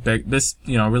have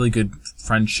really good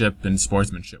friendship and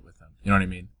sportsmanship with him. You know what I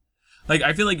mean? Like,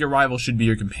 I feel like your rival should be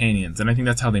your companions, and I think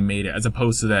that's how they made it, as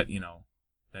opposed to that, you know,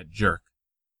 that jerk.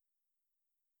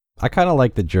 I kind of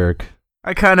like the jerk.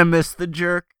 I kind of miss the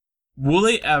jerk. Will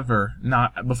they ever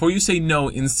not, before you say no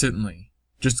instantly,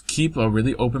 just keep a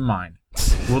really open mind.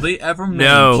 Will they ever make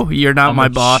No, you're not my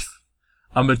boss.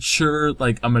 A mature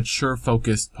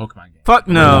focused Pokemon game? Fuck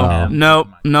no. No.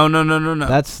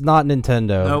 That's not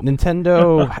Nintendo. Nope.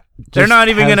 Nintendo they're not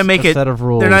even going to make it. Set of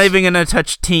rules. They're not even going to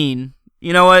touch teen.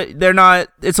 You know what? They're not.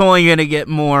 It's only going to get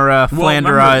more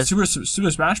flanderized.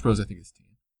 Super Smash Bros. I think is teen.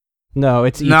 No,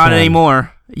 it's not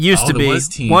anymore. It used to be. Was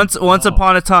teen. Once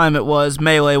upon a time it was.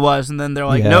 Melee was, and then they're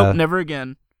like, nope, never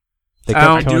again.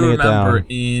 I do remember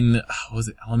in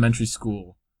elementary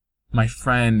school, my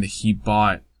friend, he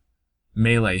bought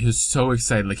Melee. He was so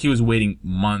excited. Like, he was waiting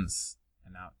months.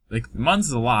 And now, like, months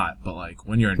is a lot, but, like,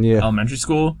 when you're in elementary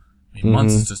school, I mean,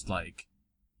 months is just, like,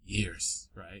 years,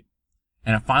 right?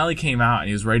 And it finally came out, and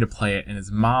he was ready to play it, and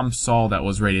his mom saw that it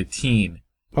was rated teen.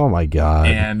 Oh my god.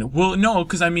 And, well, no,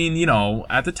 because, I mean,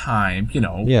 at the time,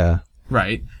 Yeah.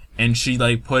 Right. And she,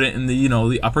 like, put it in the,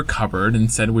 the upper cupboard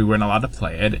and said we weren't allowed to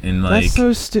play it, and, like... That's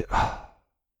so stupid.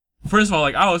 First of all,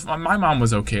 like, my mom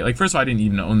was okay. Like, first of all, I didn't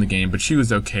even own the game, but she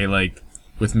was okay, like,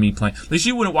 with me playing. Like,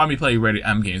 she wouldn't want me to play rated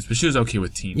M games, but she was okay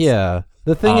with teens. Yeah.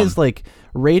 The thing is, like,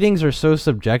 ratings are so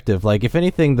subjective. Like, if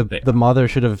anything, the mother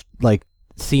should have, like,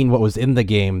 seen what was in the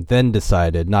game, then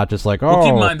decided, not just like, oh. Well,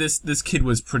 keep in mind, this kid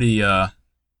was pretty, well,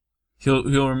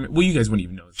 you guys wouldn't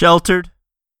even know. Sheltered?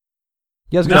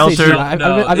 Yeah, I was gonna say,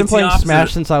 I've been playing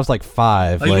Smash since I was like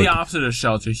 5. Like, the opposite of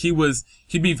sheltered.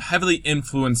 He'd be heavily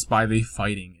influenced by the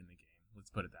fighting in the game. Let's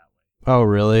put it that way. Oh,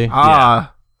 really?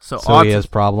 Ah. Yeah. So he has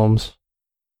problems?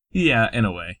 Yeah, in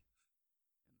a way.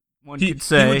 One could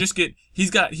say. He would just get,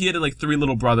 he had like 3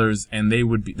 little brothers, and they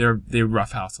would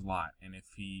roughhouse a lot. And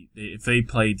if they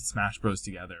played Smash Bros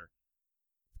together,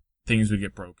 things would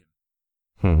get broken.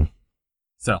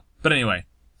 So, but anyway,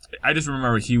 I just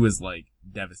remember he was like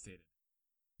devastated.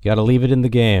 You gotta leave it in the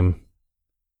game.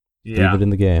 Yeah. Leave it in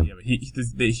the game.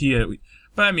 Yeah,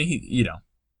 but I mean,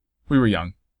 we were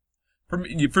young. For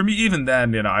me, even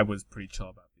then, I was pretty chill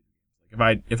about video games.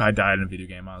 Like, if I died in a video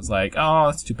game, I was like, oh,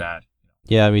 that's too bad.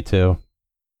 Yeah, me too.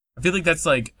 I feel like that's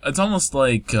like, it's almost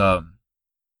like,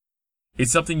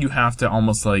 it's something you have to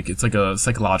almost like, it's like a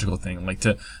psychological thing, like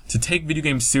to take video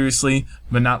games seriously,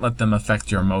 but not let them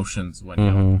affect your emotions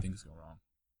when things go wrong.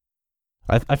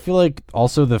 I feel like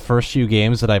also the first few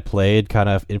games that I played kind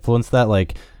of influenced that.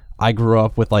 Like, I grew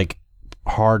up with like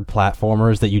hard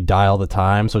platformers that you die all the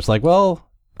time, so it's like, well,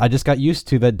 I just got used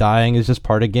to that dying is just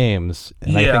part of games.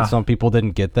 And I think some people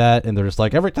didn't get that, and they're just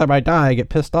like, every time I die, I get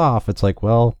pissed off. It's like,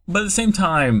 well... But at the same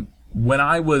time, when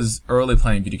I was early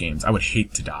playing video games, I would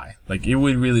hate to die. Like, it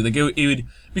would really... Like, it would...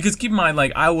 Because keep in mind,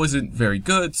 like, I wasn't very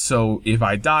good, so if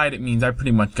I died, it means I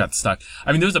pretty much got stuck.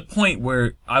 I mean, there was a point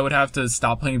where I would have to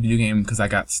stop playing a video game because I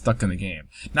got stuck in the game.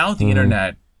 Now with the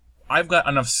internet, I've got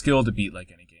enough skill to beat,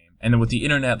 like, any game. And then with the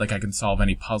internet, like, I can solve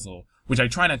any puzzle, which I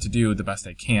try not to do the best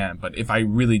I can, but if I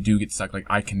really do get stuck, like,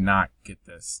 I cannot get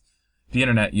this. The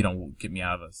internet, will get me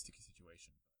out of a sticky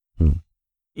situation.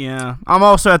 Yeah, I'm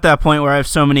also at that point where I have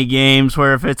so many games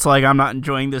where if it's like I'm not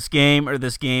enjoying this game or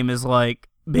this game is like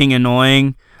being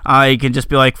annoying, I can just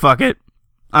be like, fuck it,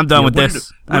 I'm done with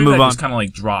this. I move on. Just kind of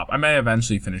like drop. I may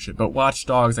eventually finish it, but Watch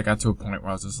Dogs, I got to a point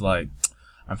where I was just like,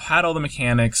 I've had all the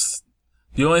mechanics.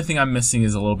 The only thing I'm missing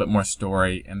is a little bit more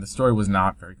story, and the story was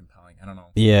not very compelling. I don't know.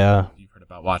 Yeah. If you've heard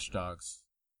about Watch Dogs.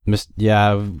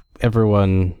 Yeah,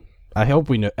 everyone. I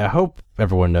hope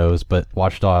everyone knows, but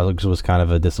Watch Dogs was kind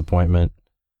of a disappointment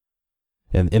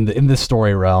in the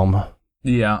story realm.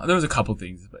 Yeah, there was a couple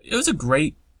things, but it was a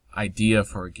great idea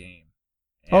for a game.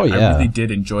 Oh, yeah. I really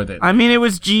did enjoy that. I mean, it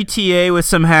was GTA with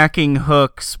some hacking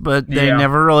hooks, but they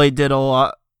never really did a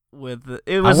lot with it.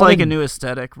 It was like a new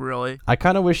aesthetic, really. I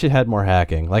kind of wish it had more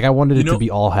hacking. Like, I wanted it to be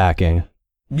all hacking.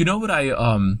 You know what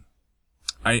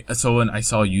so when I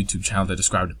saw a YouTube channel that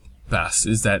described it best,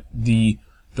 is that the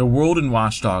world in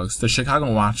Watch Dogs, the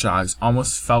Chicago Watch Dogs,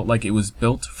 almost felt like it was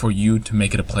built for you to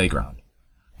make it a playground.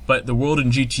 But the world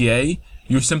in GTA,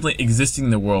 you're simply existing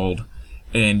in the world,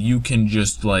 and you can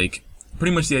just, like,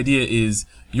 pretty much the idea is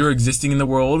you're existing in the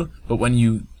world, but when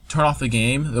you turn off the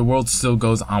game, the world still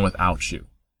goes on without you.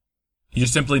 You're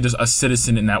simply just a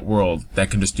citizen in that world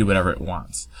that can just do whatever it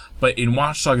wants. But in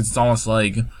Watch Dogs, it's almost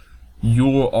like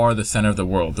you are the center of the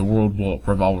world. The world will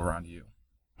revolve around you.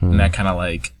 And that kind of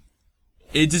like,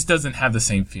 it just doesn't have the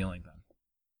same feeling then.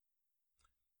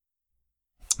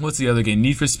 What's the other game?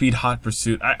 Need for Speed Hot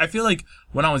Pursuit. I feel like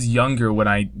when I was younger, when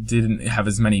I didn't have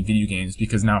as many video games,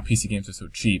 because now PC games are so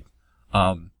cheap,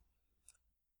 when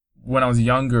I was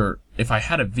younger, if I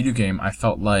had a video game, I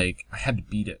felt like I had to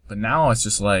beat it. But now it's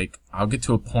just like, I'll get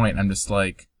to a point, I'm just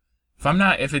like,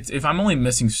 if I'm only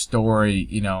missing story,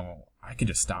 I could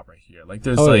just stop right here. Like,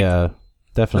 there's yeah,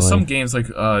 definitely. There's some games like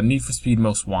Need for Speed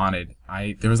Most Wanted.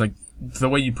 There was like, the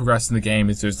way you progress in the game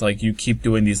is there's like, you keep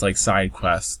doing these like side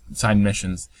quests, side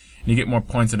missions, and you get more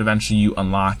points, and eventually you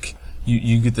unlock,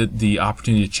 you get the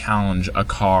opportunity to challenge a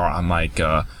car on like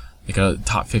a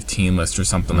top 15 list or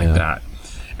something like that.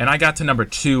 And I got to number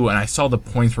 2, and I saw the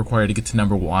points required to get to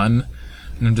number 1,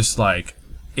 and I'm just like,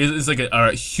 it's like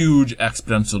a huge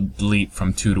exponential leap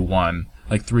from 2 to 1.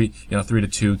 Like 3 to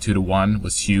 2, 2 to 1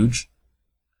 was huge.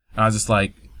 And I was just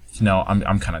like,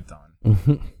 I'm kind of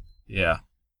done. Yeah.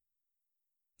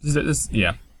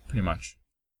 Yeah, pretty much.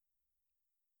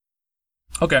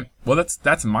 Okay, well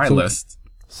that's my list.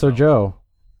 So Joe.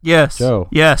 Yes. Joe.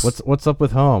 Yes. What's up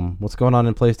with Home? What's going on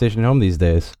in PlayStation Home these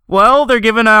days? Well, they're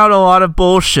giving out a lot of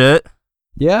bullshit.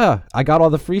 Yeah, I got all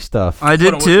the free stuff. I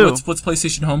did too. What's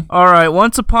PlayStation Home? All right,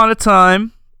 once upon a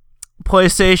time,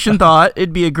 PlayStation thought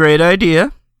it'd be a great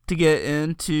idea to get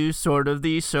into sort of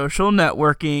the social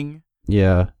networking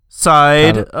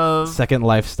side of Second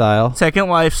Lifestyle.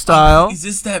 Is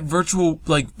this that virtual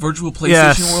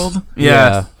PlayStation world?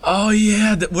 Yeah. Oh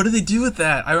yeah. What did they do with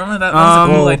that? I remember that was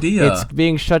a cool idea. It's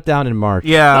being shut down in March.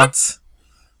 Yeah. What?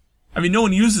 I mean, no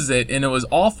one uses it, and it was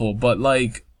awful. But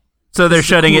like, so they're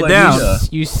shutting it down.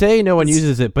 You say no one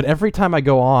uses it, but every time I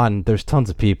go on, there's tons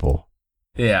of people.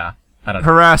 Yeah. I don't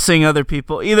know. Harassing other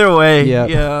people. Either way,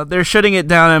 yeah, they're shutting it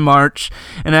down in March,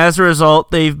 and as a result,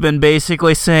 they've been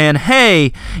basically saying,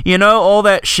 hey, you know, all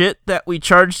that shit that we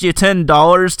charged you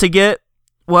 $10 to get,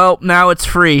 well, now it's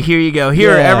free. Here you go.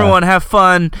 Here, everyone have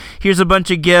fun. Here's a bunch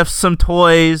of gifts, some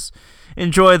toys.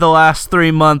 Enjoy the last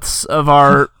 3 months of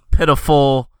our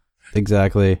pitiful...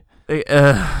 Exactly.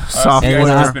 Software. You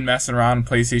guys have been messing around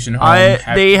PlayStation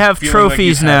Home. They have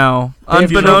trophies now.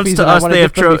 Unbeknownst to us, they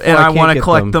have trophies, and I want to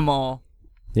collect them all.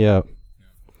 Yeah.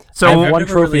 So I have one never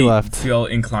trophy really left. Feel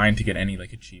inclined to get any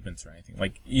like achievements or anything.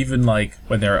 Like even like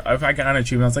when if I got an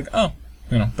achievement, I was like, oh,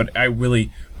 you know. But I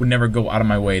really would never go out of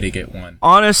my way to get one.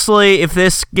 Honestly, if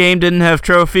this game didn't have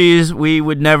trophies, we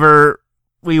wouldn't.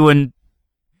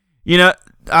 You know,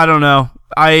 I don't know.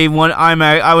 I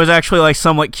was actually like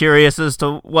somewhat curious as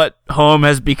to what Home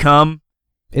has become.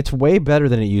 It's way better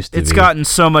than it used to be. It's gotten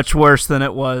so much worse than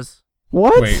it was.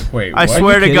 What? Wait. I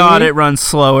swear to God, it runs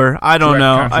slower. I don't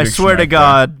know. I swear to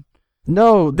God.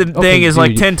 No. The thing is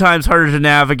like 10 times harder to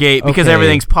navigate because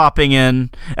everything's popping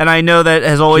in. And I know that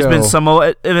has always been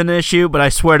somewhat of an issue, but I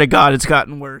swear to God, it's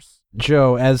gotten worse.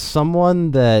 Joe, as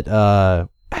someone that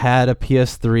had a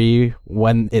PS3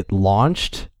 when it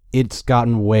launched, it's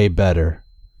gotten way better.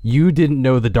 You didn't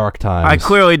know the dark times. I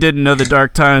clearly didn't know the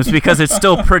dark times because it's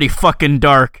still pretty fucking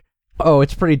dark. Oh,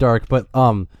 it's pretty dark, but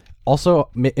also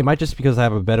it might just because I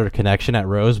have a better connection at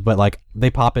Rose, but like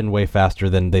they pop in way faster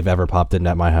than they've ever popped in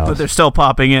at my house. But they're still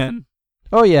popping in.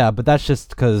 Oh yeah, but that's just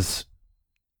because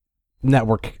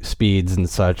network speeds and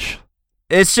such.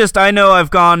 It's just I know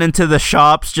I've gone into the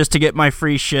shops just to get my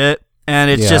free shit, and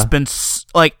it's just been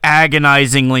like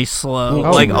agonizingly slow.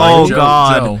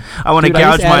 God, I want to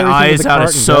gouge my eyes out.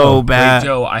 It's so bad. Hey,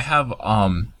 Joe, I have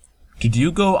did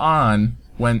you go on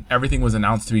when everything was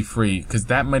announced to be free? Because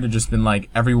that might have just been like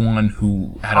everyone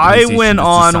who had a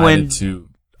PlayStation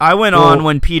I went on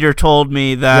when Peter told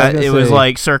me that it was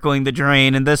like circling the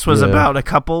drain, and this was about a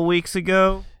couple weeks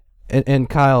ago. And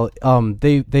Kyle,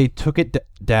 they took it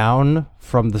down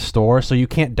from the store, so you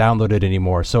can't download it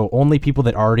anymore. So only people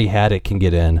that already had it can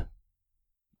get in.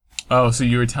 Oh, so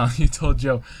you told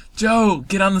Joe,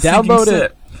 get on the sinking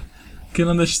ship. Get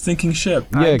on the sinking ship.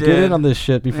 Yeah, get in on this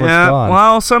shit before it's gone.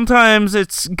 Well, sometimes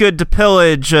it's good to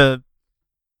pillage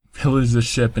pillage the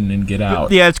ship and then get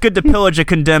out. Yeah, it's good to pillage a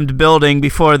condemned building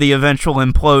before the eventual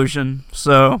implosion.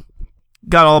 So,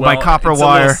 got all my copper wire. It's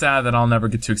a little sad that I'll never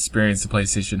get to experience the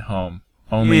PlayStation Home.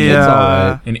 Only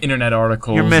in internet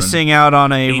articles. You're missing out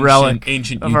on a relic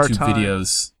ancient of YouTube our time.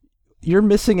 Videos. You're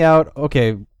missing out.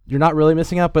 Okay, you're not really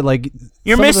missing out, but like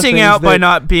you're missing out by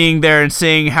not being there and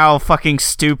seeing how fucking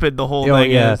stupid the whole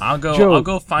thing is. I'll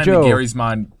go find the Garry's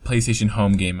Mod PlayStation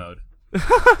Home game mode.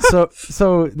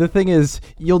 So the thing is,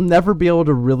 you'll never be able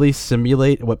to really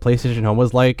simulate what PlayStation Home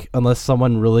was like unless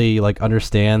someone really like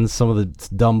understands some of the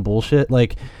dumb bullshit.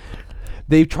 Like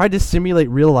they tried to simulate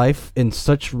real life in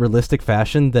such realistic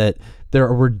fashion that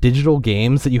there were digital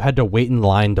games that you had to wait in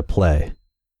line to play.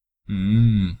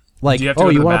 Like, you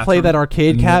want to play that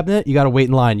arcade cabinet? You got to wait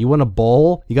in line. You want a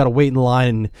bowl? You got to wait in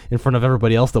line in front of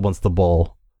everybody else that wants the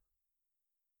bowl.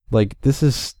 Like,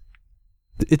 it's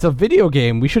a video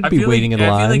game. We shouldn't be waiting in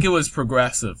line. I feel like it was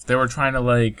progressive. They were trying to,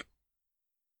 like...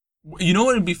 You know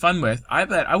what it'd be fun with? I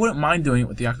bet I wouldn't mind doing it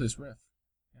with the Oculus Rift.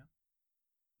 Yeah.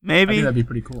 Maybe. I think that'd be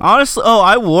pretty cool. Honestly,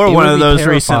 I wore one of those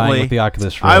recently. With the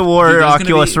Oculus Rift. I wore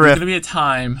Oculus Rift. There's going to be a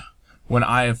time when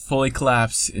I fully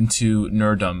collapse into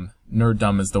nerddom.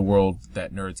 Nerddom is the world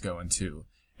that nerds go into.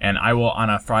 And I will, on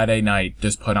a Friday night,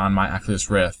 just put on my Oculus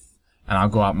Rift, and I'll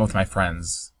go out with my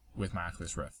friends with my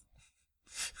Oculus Rift.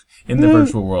 In the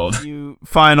virtual world. You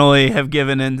finally have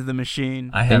given into the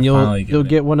machine. I have finally given You'll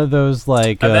get one of those,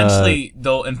 like, eventually,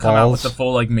 they'll come out with the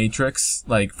full, like, Matrix,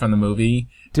 like, from the movie.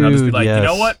 Dude, and I'll just be like, you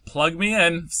know what? Plug me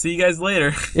in. See you guys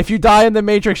later. If you die in the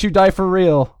Matrix, you die for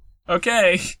real.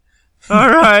 Okay. All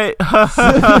right.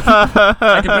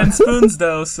 I can bend spoons,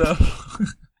 though, so...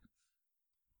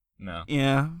 No.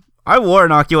 Yeah. I wore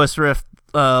an Oculus Rift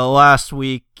last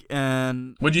week,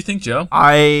 and... What'd you think, Joe?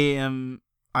 I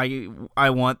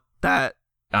want that.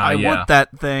 I want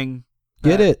that thing.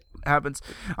 Get it. happens.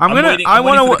 I'm waiting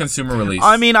for the consumer release.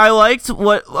 I mean, I liked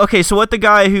what the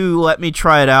guy who let me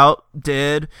try it out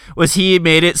did was he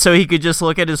made it so he could just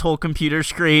look at his whole computer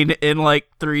screen in like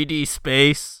 3D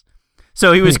space.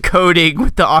 So he was coding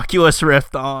with the Oculus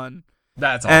Rift on.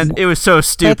 That's awesome. And it was so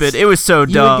stupid. It was so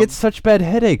dumb. You would get such bad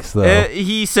headaches, though.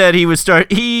 He said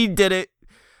he did it.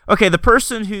 Okay, the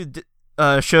person who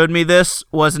showed me this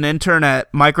was an intern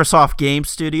at Microsoft Game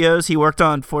Studios. He worked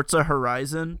on Forza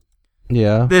Horizon.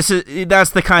 Yeah. That's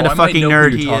the kind of fucking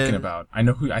nerd he is. Talking about. I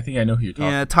think I know who you're talking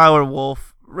about. Yeah, Tyler Wolf.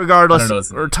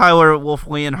 Regardless, or Tyler Wolf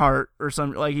Leonhardt or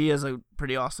something. Like, he has a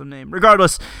pretty awesome name.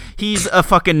 Regardless, he's a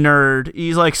fucking nerd.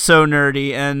 He's like so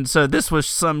nerdy, and so this was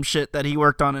some shit that he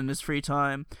worked on in his free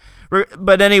time.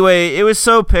 But anyway, it was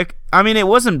so I mean, it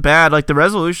wasn't bad. Like, the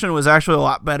resolution was actually a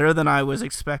lot better than I was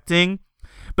expecting.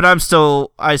 But I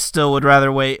still would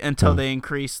rather wait until they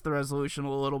increase the resolution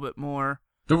a little bit more.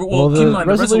 The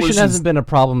resolution hasn't been a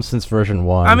problem since version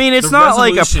 1. I mean, it's not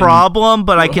like a problem,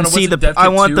 but I can see I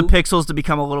want the pixels to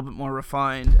become a little bit more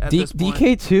refined at this point.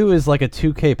 DK2 is like a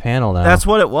 2K panel now. That's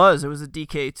what it was. It was a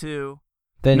DK2.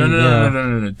 Then,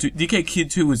 no.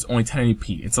 DK2 is only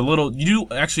 1080p. It's a little... You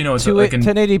do actually know it's like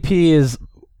 1080p is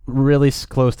really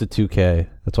close to 2K.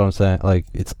 That's what I'm saying. Like,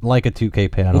 it's like a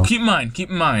 2K panel. Well, keep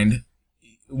in mind...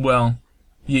 Well,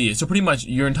 yeah. So pretty much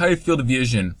your entire field of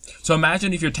vision. So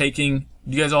imagine if you're taking...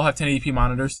 Do you guys all have 1080p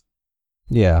monitors?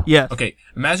 Yeah. Yeah. Okay.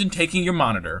 Imagine taking your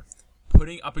monitor,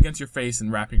 putting it up against your face,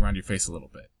 and wrapping around your face a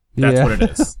little bit. That's what it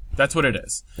is. That's what it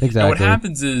is. Exactly. And what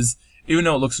happens is, even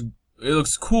though it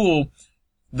looks cool,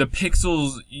 the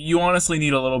pixels, you honestly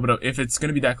need a little bit of... If it's going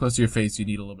to be that close to your face, you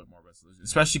need a little bit more resolution.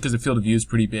 Especially because the field of view is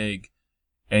pretty big,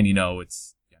 and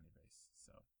it's...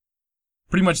 So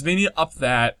pretty much, they need to up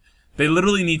that. They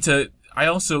literally need to...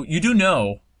 You do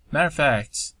know, matter of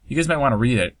fact, you guys might want to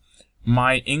read it.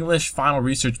 My English final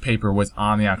research paper was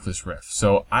on the Oculus Rift.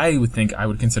 So I would think I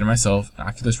would consider myself an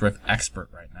Oculus Rift expert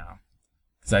right now.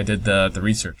 Because I did the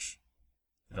research.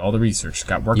 Did all the research.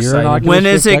 Got works cited. When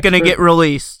is it going to get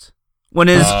released? When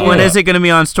is it going to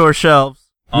be on store shelves?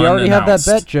 We already have that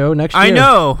bet, Joe, next year. I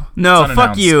know. No,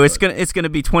 fuck you. It's gonna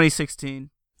be 2016.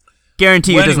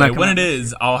 Guarantee you it does not come when out. It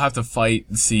is, I'll have to fight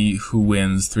and see who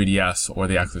wins 3DS or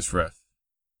the Oculus Rift.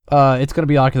 It's going to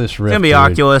be Oculus Rift. It's going to be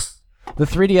Oculus. The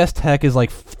 3DS tech is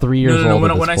like 3 years old.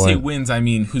 When I say wins, I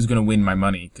mean who's going to win my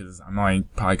money, because I'm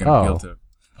probably going to be able to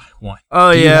buy one.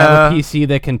 Oh, Do you have a PC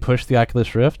that can push the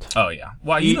Oculus Rift? Oh yeah.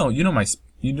 Well, you know my specs.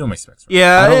 Right?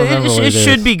 Yeah, it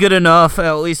should be good enough,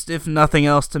 at least if nothing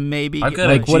else, to maybe. I've got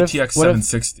a GTX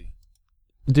 760.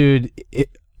 Dude,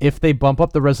 if they bump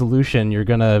up the resolution, you're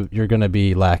gonna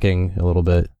be lacking a little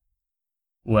bit.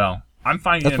 Well, I'm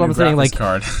finding that's what I'm saying. Like,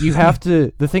 card. you have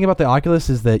to. The thing about the Oculus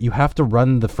is that you have to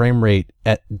run the frame rate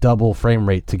at double frame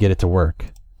rate to get it to work.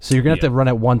 So you're gonna have to run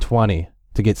at 120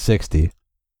 to get 60.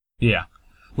 Yeah.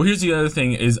 Well, here's the other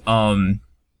thing: is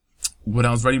when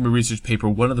I was writing my research paper,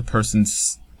 one of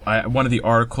the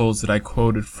articles that I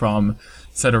quoted from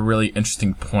said a really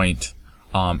interesting point.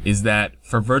 Is that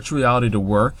for virtual reality to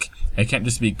work, it can't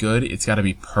just be good; it's got to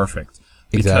be perfect.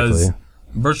 Because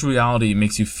virtual reality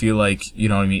makes you feel like, you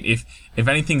know what I mean? If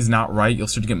anything's not right, you'll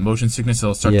start to get motion sickness.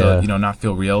 It'll start to, not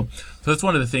feel real. So that's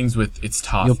one of the things with It's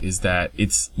Tough is that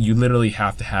you literally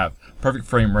have to have perfect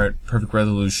frame rate, perfect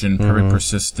resolution, perfect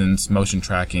persistence, motion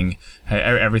tracking.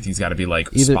 Everything's got to be like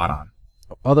spot on.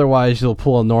 Otherwise, you'll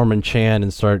pull a Norman Chan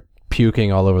and start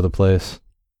puking all over the place.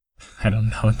 I don't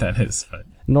know what that is, but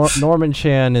Norman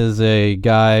Chan is a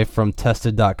guy from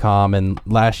Tested.com, and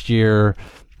last year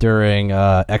during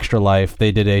Extra Life,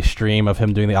 they did a stream of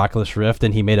him doing the Oculus Rift,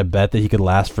 and he made a bet that he could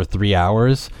last for 3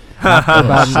 hours. After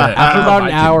about an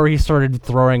hour, he started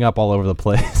throwing up all over the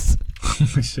place.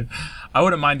 I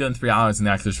wouldn't mind doing 3 hours in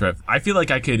the Oculus Rift. I feel like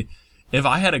I could, if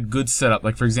I had a good setup,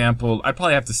 like for example, I'd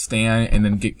probably have to stand and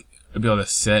then be able to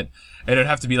sit. And it'd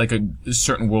have to be like a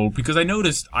certain world, because I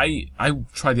noticed I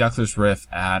tried the Oculus Rift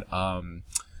at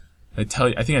I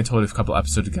think I told you a couple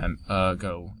episodes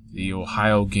ago, the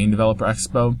Ohio Game Developer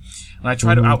Expo, and I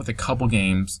tried it out with a couple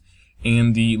games,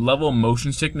 and the level of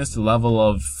motion sickness, the level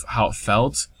of how it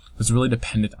felt, was really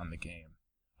dependent on the game.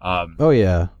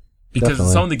 Because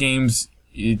definitely. Some of the games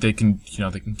they can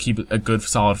keep a good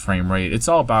solid frame rate. It's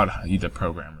all about the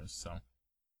programmers. So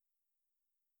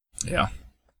yeah.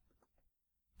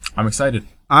 I'm excited.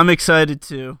 I'm excited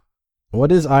too.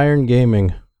 What is Iron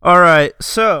Gaming? All right,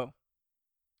 so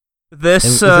this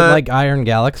is it like Iron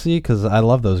Galaxy? Because I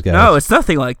love those guys. No, it's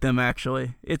nothing like them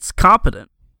actually. It's competent.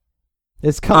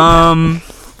 It's competent.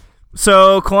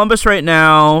 So Columbus right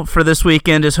now for this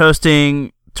weekend is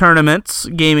hosting tournaments,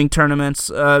 gaming tournaments.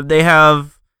 They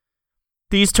have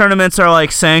These tournaments are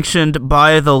like sanctioned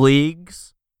by the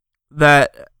leagues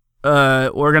that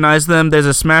organize them. There's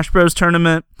a Smash Bros.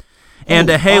 Tournament and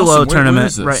a Halo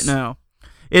tournament right now.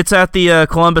 It's at the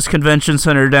Columbus Convention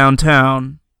Center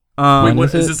downtown. Wait,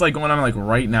 what is this like going on like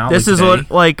right now? This is what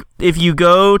like if you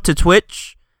go to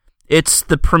Twitch, it's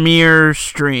the premier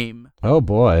stream. Oh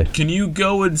boy! Can you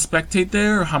go and spectate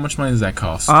there? Or how much money does that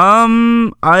cost?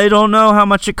 I don't know how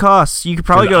much it costs. You could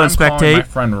probably go and spectate. Calling my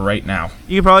friend right now.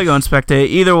 You could probably go and spectate.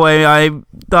 Either way, I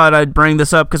thought I'd bring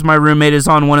this up because my roommate is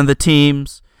on one of the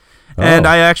teams, and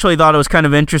I actually thought it was kind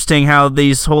of interesting how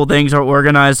these whole things are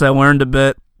organized. I learned a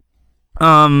bit.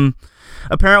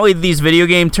 Apparently, these video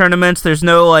game tournaments, there's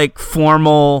no like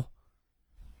formal.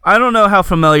 I don't know how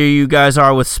familiar you guys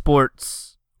are with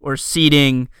sports or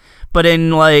seeding, but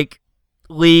in like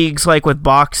leagues like with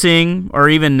boxing or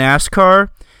even NASCAR,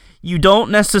 you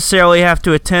don't necessarily have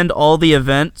to attend all the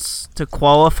events to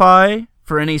qualify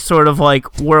for any sort of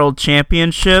like world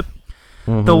championship.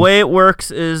 Mm-hmm. The way it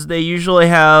works is they usually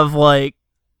have like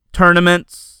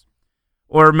tournaments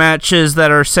or matches that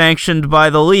are sanctioned by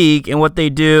the league, and what they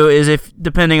do is, if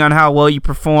depending on how well you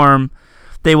perform,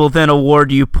 they will then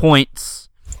award you points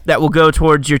that will go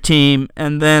towards your team,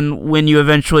 and then when you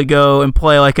eventually go and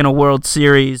play like in a World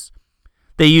Series,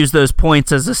 they use those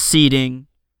points as a seeding.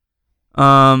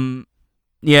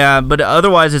 Yeah, but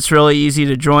otherwise it's really easy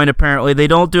to join, apparently. They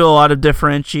don't do a lot of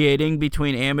differentiating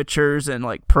between amateurs and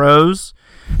like pros,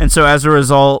 and so as a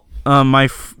result, my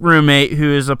roommate,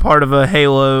 who is a part of a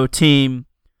Halo team,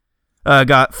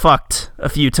 got fucked a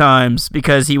few times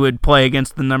because he would play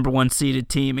against the number 1 seeded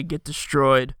team and get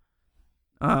destroyed.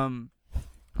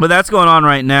 But that's going on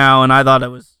right now, and I thought it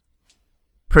was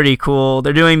pretty cool.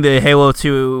 They're doing the Halo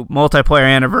 2 multiplayer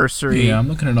anniversary. Yeah, I'm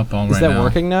looking it up on right now. Is that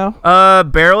working now?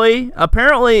 Barely.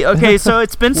 Apparently, okay, so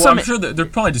it's been well, some... I'm sure they're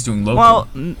probably just doing local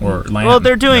or LAN. Well,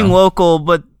 they're doing local,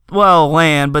 but... Well,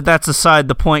 LAN, but that's aside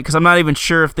the point, because I'm not even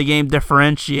sure if the game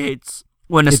differentiates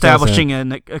when establishing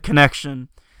a connection.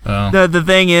 Oh. The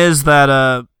thing is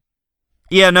that...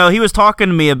 he was talking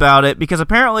to me about it, because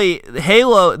apparently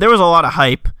Halo... There was a lot of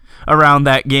hype around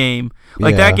that game.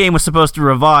 Like, that game was supposed to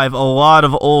revive a lot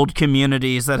of old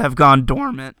communities that have gone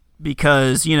dormant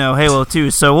because, Halo 2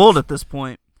 is so old at this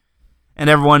point. And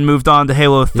everyone moved on to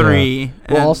Halo 3. Yeah.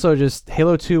 Well, also just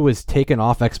Halo 2 was taken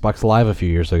off Xbox Live a few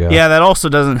years ago. Yeah, that also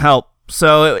doesn't help.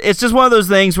 So it's just one of those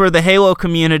things where the Halo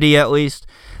community, at least,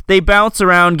 they bounce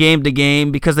around game to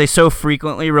game because they so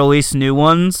frequently release new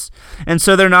ones. And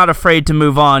so they're not afraid to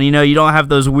move on. You don't have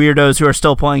those weirdos who are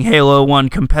still playing Halo 1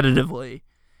 competitively.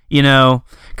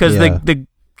 Because the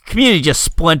community just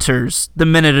splinters the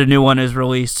minute a new one is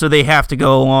released, so they have to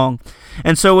go along.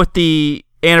 And so with the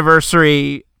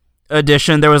anniversary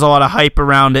edition, there was a lot of hype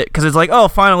around it, because it's like, oh,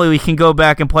 finally we can go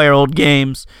back and play our old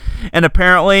games. And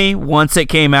apparently, once it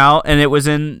came out, and it was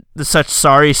in such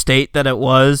sorry state that it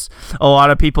was, a lot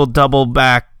of people doubled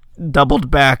back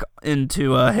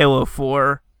into Halo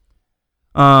 4.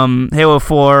 Halo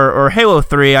 4 or Halo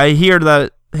 3. I hear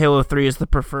that Halo 3 is the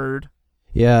preferred.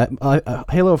 Yeah,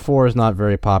 Halo 4 is not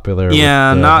very popular.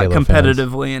 Yeah, with, not Halo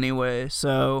competitively fans. Anyway.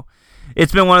 So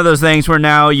it's been one of those things where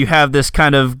now you have this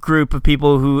kind of group of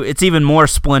people who it's even more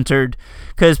splintered,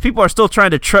 because people are still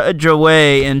trying to trudge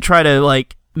away and try to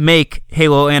like make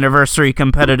Halo Anniversary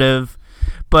competitive,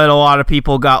 but a lot of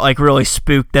people got like really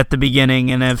spooked at the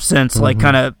beginning and have since like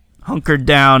kind of hunkered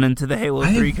down into the Halo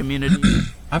 3 community.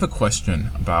 I have a question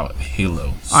about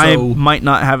Halo. I might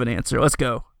not have an answer. Let's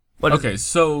go. Okay,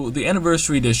 so the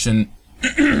Anniversary Edition,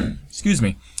 excuse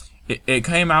me, it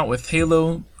came out with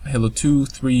Halo 2,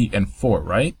 3, and 4,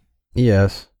 right?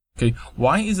 Yes. Okay,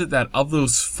 why is it that of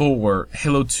those 4,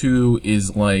 Halo 2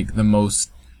 is like the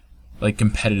most like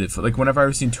competitive? Like whenever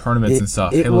I've seen tournaments and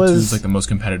stuff, Halo 2 is like the most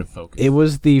competitive focus. It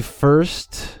was the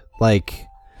first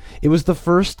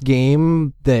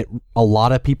game that a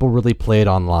lot of people really played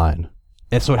online.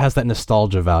 And so it has that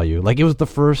nostalgia value. Like, it was the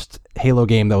first Halo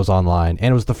game that was online,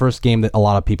 and it was the first game that a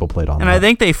lot of people played online. And I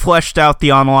think they fleshed out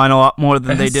the online a lot more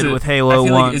than they did with Halo 1.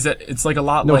 Like, it's like a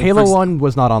lot No, like... Halo 1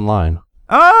 was not online.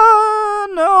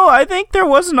 No, I think there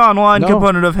was an online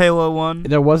component of Halo 1.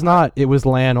 There was not. It was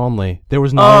LAN only. There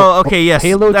was no... Oh, okay, yes.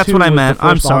 Halo that's 2 what I was meant. the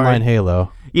first I'm sorry. online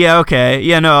Halo. Yeah, okay.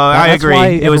 Yeah, no, I agree. That's why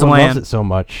it was everyone LAN. loves it so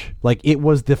much. Like, it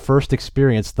was the first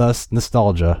experience, thus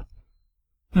nostalgia.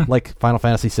 Like Final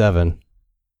Fantasy VII.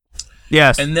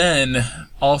 Yes. And then,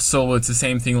 also, it's the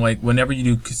same thing, like, whenever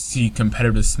you do see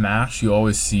competitive Smash, you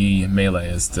always see Melee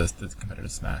as the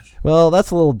competitive Smash. Well, that's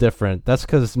a little different. That's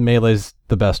because Melee's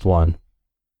the best one.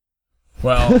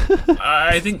 Well,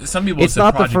 I think some people it's said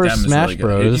not Project the first M Smash is really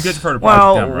Bros. good. You guys have heard of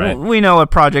Project M, right? We know a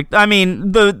Project... I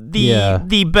mean,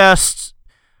 the best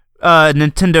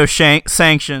Nintendo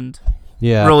sanctioned.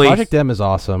 Yeah, release. Project M is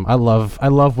awesome. I love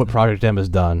what Project M has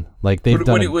done. Like they've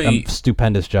done a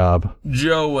stupendous job.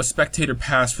 Joe, a spectator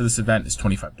pass for this event is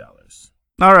 $25.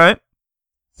 All right.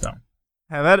 So,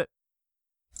 have at it.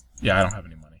 Yeah, I don't have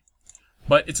any money,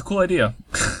 but it's a cool idea.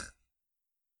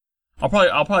 I'll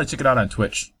probably check it out on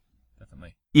Twitch.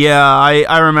 Definitely. Yeah,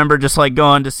 I remember just like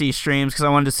going to see streams because I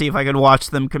wanted to see if I could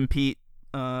watch them compete.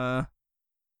 I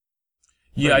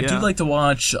do like to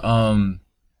watch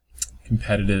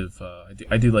competitive.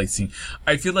 I do like seeing.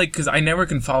 I feel like because I never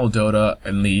can follow Dota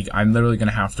and League, I'm literally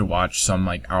gonna have to watch some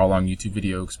like hour-long YouTube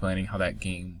video explaining how that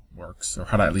game works, or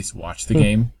how to at least watch the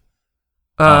game.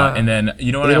 And then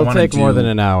you know what I want to do? It'll take more than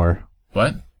an hour.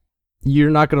 What? You're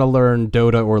not gonna learn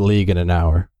Dota or League in an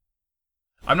hour.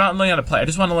 I'm not learning how to play. I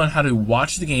just want to learn how to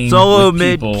watch the game. Solo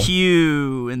mid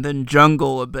Q and then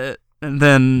jungle a bit, and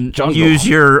then use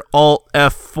your Alt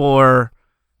F4.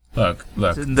 Look.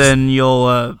 And then you'll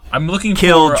I'm looking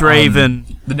kill for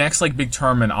Draven. The next like big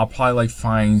tournament. I'll probably like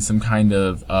find some kind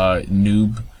of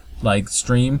noob like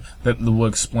stream that will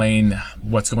explain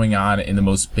what's going on in the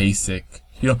most basic.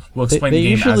 We'll explain the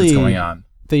game as it's going on.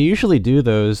 They usually do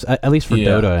those, at least for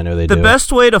Dota, I know they do. The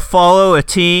best way to follow a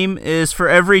team is for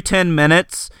every 10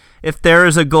 minutes, if there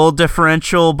is a goal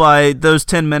differential by those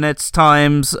 10 minutes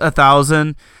times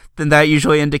 1,000, then that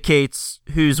usually indicates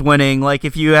who's winning. Like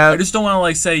if you have, I just don't want to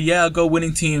like say, yeah, go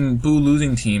winning team, boo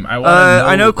losing team.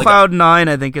 I know Cloud9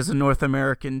 I think is a North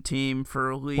American team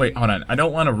for League. Wait, hold on. I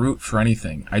don't want to root for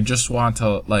anything. I just want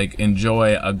to like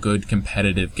enjoy a good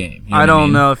competitive game. I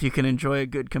don't know if you can enjoy a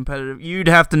good competitive. You'd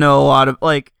have to know a lot of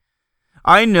like.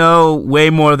 I know way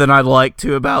more than I'd like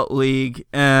to about League,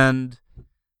 and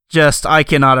just I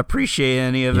cannot appreciate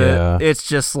any of it. It's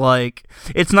just like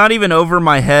it's not even over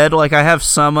my head. Like I have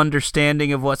some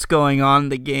understanding of what's going on in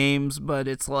the games, but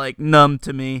it's like numb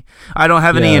to me. I don't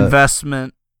have any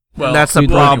investment. Well, that's the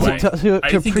problem.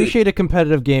 To appreciate a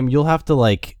competitive game, you'll have to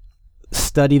like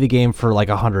study the game for like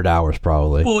 100 hours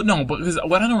probably. Well, no, because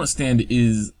what I don't understand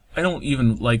is I don't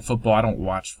even like football. I don't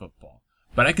watch football,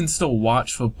 but I can still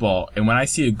watch football, and when I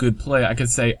see a good play, I can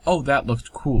say, "Oh, that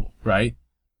looked cool," right?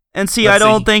 And see, I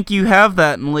don't think you have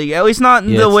that in League. At least not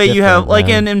in the way you have. Like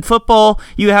in football,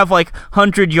 you have like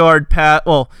 100-yard pass.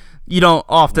 Well, you don't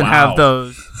often have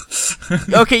those.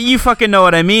 Okay, you fucking know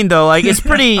what I mean, though. Like it's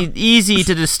pretty easy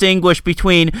to distinguish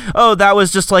between that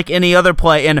was just like any other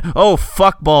play, and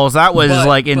fuck balls, that was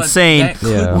like insane.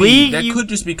 That could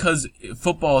just because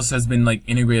football has been like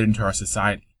integrated into our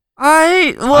society.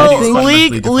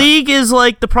 League is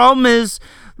like the problem is.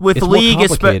 With it's League,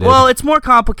 it's more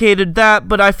complicated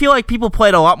but I feel like people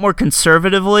played a lot more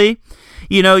conservatively.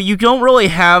 You don't really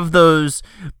have those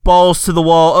balls to the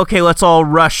wall, okay, let's all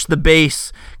rush the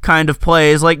base kind of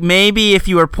plays. Like maybe if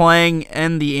you were playing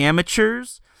in the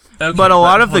amateurs, but a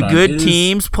lot of the good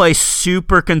teams play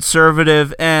super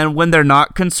conservative, and when they're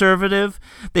not conservative,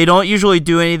 they don't usually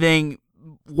do anything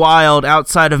wild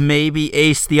outside of maybe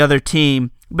ace the other team.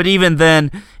 But even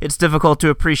then, it's difficult to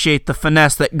appreciate the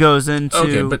finesse that goes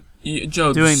into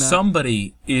Joe, doing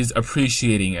somebody is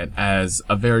appreciating it as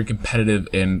a very competitive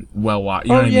and well-watched.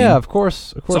 You know what I mean? Of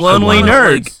course. Lonely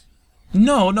nerds.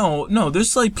 No.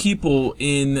 There's like people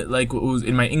in like what was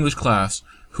in my English class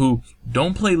who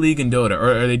don't play League and Dota,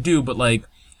 or they do, but like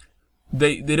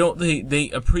they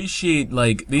appreciate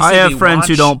like they. Say I have friends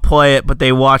who don't play it, but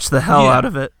they watch the hell out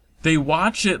of it. They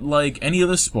watch it like any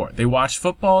other sport. They watch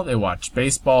football, they watch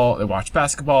baseball, they watch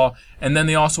basketball, and then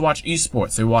they also watch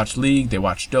esports. They watch League, they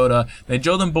watch Dota. They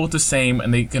enjoy them both the same,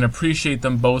 and they can appreciate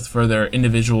them both for their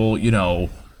individual,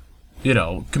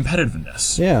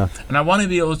 competitiveness. Yeah. And I want to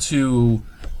be able to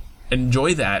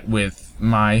enjoy that with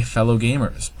my fellow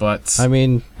gamers, but I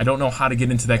mean, I don't know how to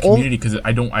get into that community because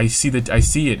I see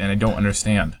it and I don't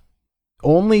understand.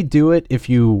 Only do it if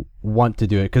you want to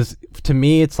do it, because to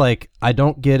me it's like I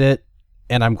don't get it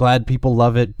and I'm glad people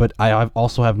love it, but I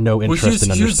also have no interest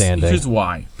in understanding. Here's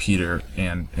why, Peter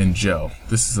and Joe.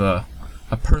 This is a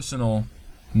personal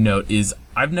note, is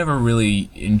I've never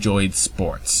really enjoyed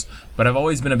sports, but I've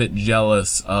always been a bit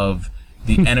jealous of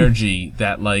the energy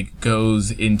that like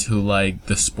goes into like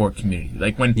the sport community.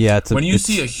 Like when you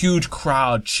see a huge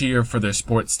crowd cheer for their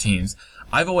sports teams,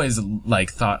 I've always like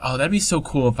thought, oh, that'd be so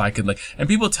cool if I could like, and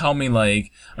people tell me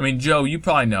like, I mean, Joe, you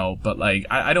probably know, but like,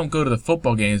 I don't go to the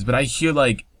football games, but I hear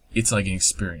like, it's like an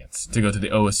experience to go to the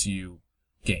OSU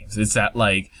games. It's that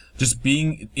like, just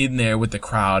being in there with the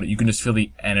crowd, you can just feel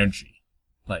the energy.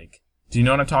 Like, do you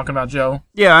know what I'm talking about, Joe?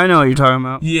 Yeah, I know what you're talking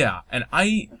about. Yeah, and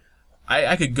I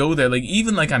could go there, like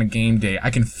even like on a game day,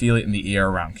 I can feel it in the air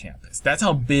around campus. That's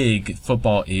how big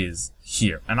football is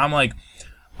here. And I'm like,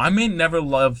 I may never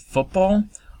love football,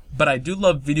 but I do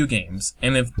love video games,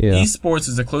 and if esports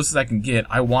is the closest I can get,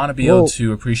 I want to be able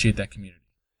to appreciate that community.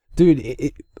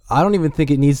 Dude, I don't even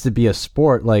think it needs to be a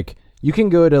sport. Like, you can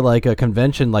go to like a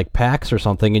convention like PAX or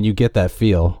something, and you get that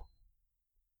feel.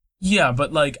 Yeah,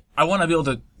 but like, I want to be able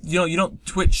to, you don't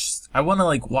Twitch. I want to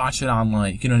like watch it on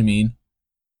like, you know what I mean?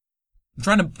 I'm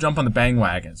trying to jump on the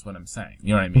bandwagon is what I'm saying.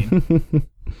 You know what I mean?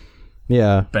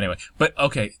 Yeah. But anyway,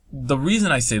 okay, the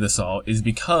reason I say this all is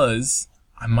because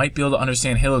I might be able to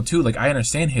understand Halo 2. Like, I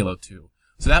understand Halo 2.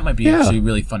 So that might be actually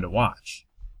really fun to watch.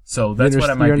 So that's what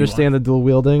I might be. You understand the dual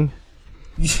wielding?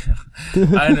 Yeah.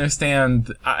 I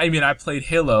understand. I mean, I played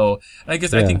Halo. And I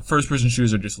guess I think first-person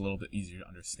shooters are just a little bit easier to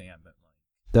understand. Than, like,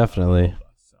 definitely.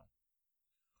 So.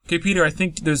 Okay, Peter, I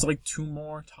think there's like 2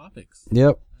 more topics.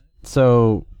 Yep.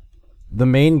 So the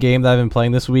main game that I've been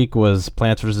playing this week was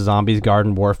Plants vs. Zombies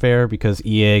Garden Warfare, because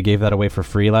EA gave that away for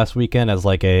free last weekend as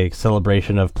like a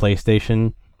celebration of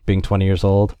PlayStation being 20 years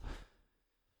old.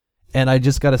 And I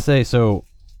just got to say, so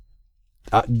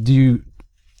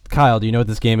Kyle, do you know what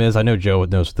this game is? I know Joe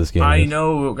knows what this game is. I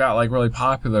know it got like really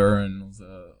popular and was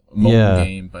a mobile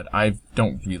game, but I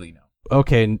don't really know.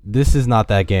 Okay, this is not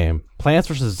that game. Plants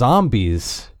vs.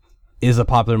 Zombies is a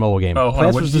popular mobile game.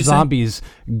 Plants vs. Zombies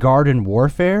Garden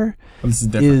Warfare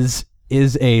is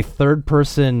a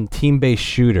third-person team-based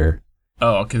shooter.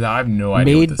 Oh, okay, I have no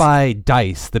idea. Made by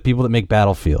DICE, the people that make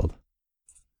Battlefield.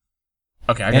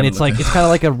 Okay, and it's like it's kind of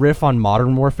like a riff on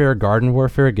Modern Warfare, Garden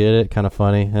Warfare. Get it? Kind of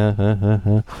funny.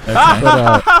 Okay.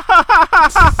 But,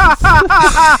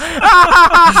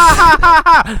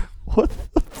 what?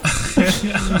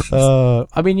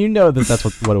 I mean, you know that's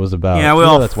what it was about. Yeah, we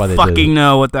all that's why fucking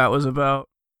know what that was about.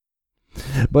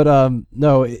 But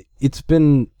no,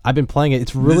 I've been playing it.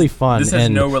 It's really fun. This has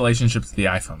no relationship to the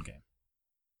iPhone game.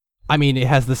 I mean, it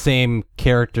has the same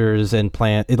characters and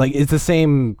it's the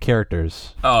same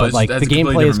characters. Oh, but like the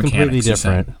gameplay is completely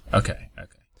different. Okay.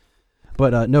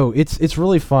 But no, it's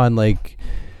really fun. Like,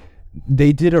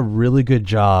 they did a really good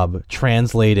job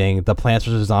translating the Plants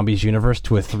vs. Zombies universe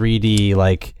to a 3D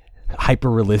like hyper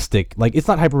realistic. Like, it's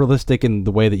not hyper realistic in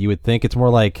the way that you would think. It's more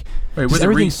like was it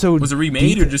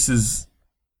remade or just as?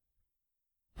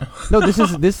 No, this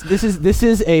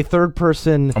is a third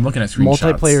person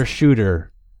multiplayer shooter.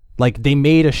 Like, they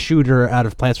made a shooter out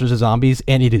of Plants vs. Zombies,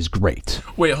 and it is great.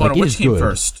 Wait, hold on. Which came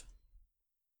first?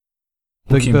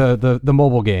 The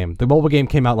mobile game. The mobile game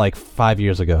came out like 5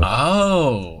 years ago.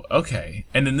 Oh, okay.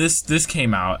 And then this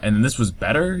came out, and then this was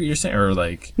better, you're saying? Or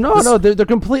like... No, they're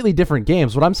completely different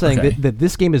games. What I'm saying, that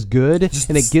this game is good,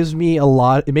 and it gives me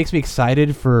it makes me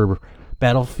excited for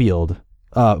Battlefield.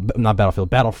 Not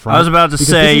Battlefield, Battlefront. I was about to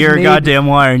say, you're a goddamn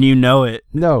liar and you know it.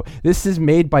 No, this is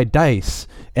made by DICE,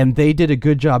 and they did a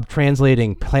good job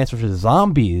translating Plants vs.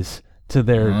 Zombies to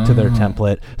their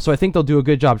template. So I think they'll do a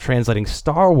good job translating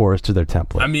Star Wars to their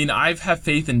template. I mean, I have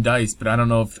faith in DICE, but I don't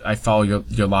know if I follow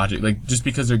your logic. Like, just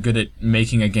because they're good at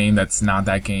making a game that's not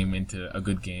that game into a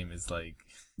good game is like...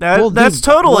 That's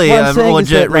totally a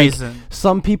legit reason. Like,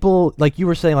 some people, like you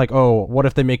were saying, like, oh, what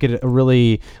if they make it a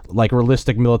really like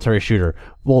realistic military shooter?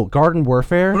 Well, Garden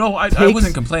Warfare. No, I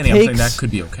wasn't complaining. I'm saying that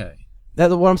could be okay.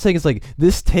 What I'm saying is, like,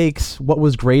 this takes what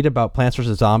was great about Plants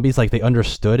vs. Zombies, like, they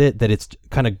understood it, that it's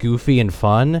kind of goofy and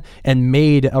fun, and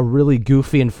made a really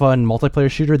goofy and fun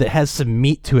multiplayer shooter that has some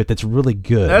meat to it that's really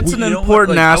good. That's an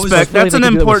important aspect. That's an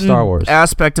important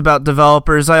aspect about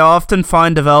developers. I often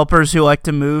find developers who like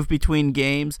to move between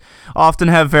games often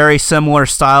have very similar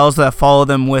styles that follow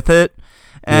them with it,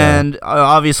 and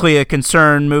obviously a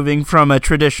concern moving from a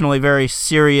traditionally very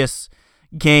serious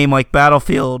game like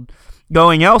Battlefield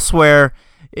going elsewhere,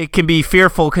 it can be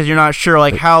fearful because you're not sure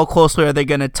like how closely are they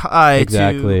going to tie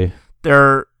to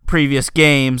their previous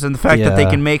games, and the fact that they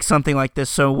can make something like this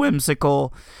so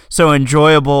whimsical, so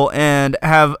enjoyable, and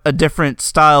have a different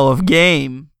style of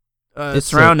game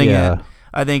surrounding it,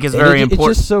 I think is very important.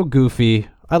 It's just so goofy.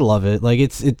 I love it.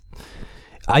 Like,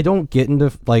 I don't get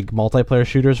into like multiplayer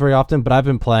shooters very often, but I've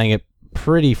been playing it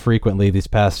pretty frequently these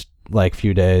past like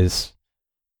few days.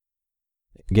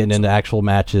 Getting into actual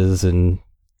matches, and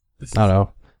I don't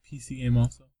know. PC game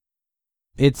also.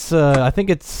 It's I think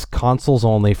it's consoles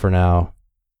only for now.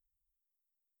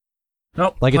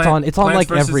 Nope. Like, it's on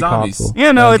like every console.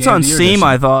 Yeah, no, it's on Steam,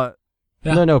 I thought.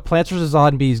 Yeah. No, Plants vs.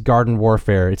 Zombies Garden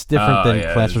Warfare. It's different than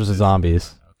Plants vs.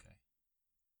 Zombies. Okay.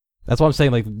 That's what I'm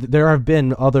saying. Like, there have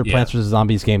been other Plants vs.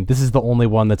 Zombies games. This is the only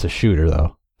one that's a shooter,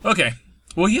 though. Okay.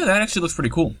 Well, yeah, that actually looks pretty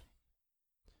cool.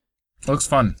 It looks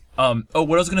fun. What I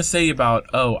was going to say about...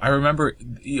 I remember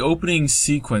the opening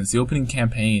sequence, the opening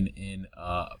campaign in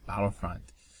Battlefront.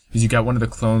 is you got one of the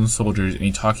clone soldiers, and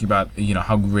he's talking about, you know,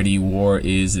 how gritty war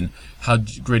is and how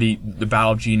gritty the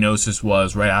Battle of Geonosis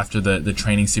was right after the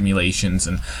training simulations,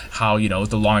 and how, you know,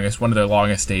 it was one of their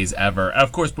longest days ever. And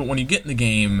of course, but when you get in the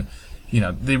game, you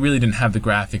know, they really didn't have the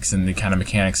graphics and the kind of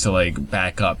mechanics to like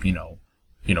back up, you know,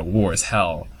 war is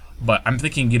hell. But I'm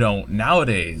thinking, you know,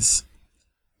 nowadays,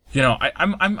 you know,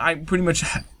 I pretty much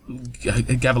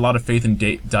have a lot of faith in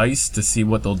DICE to see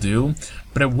what they'll do,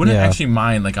 but I wouldn't actually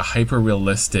mind like a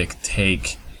hyper-realistic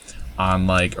take on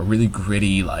like a really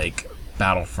gritty like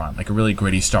Battlefront, like a really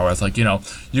gritty Star Wars. Like, you know,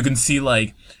 you can see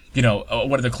like, you know,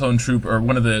 one of the clone troop or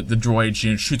one of the droids,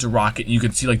 you know, shoots a rocket, and you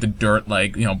can see like the dirt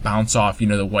like, you know, bounce off, you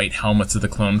know, the white helmets of the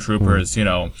clone troopers, you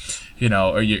know,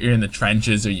 or you're in the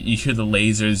trenches, or you hear the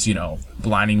lasers, you know,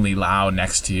 blindingly loud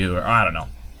next to you, or I don't know.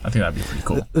 I think that'd be pretty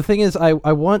cool. The thing is, I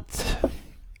want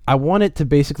it to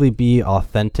basically be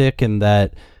authentic, in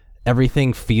that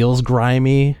everything feels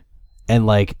grimy, and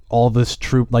like all this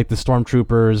like the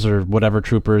stormtroopers or whatever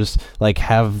troopers like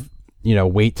have, you know,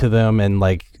 weight to them and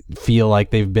like feel like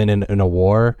they've been in a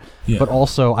war. Yeah. But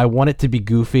also I want it to be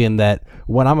goofy, in that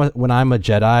when I'm a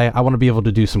Jedi, I want to be able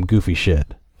to do some goofy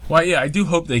shit. Well, yeah, I do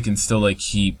hope they can still like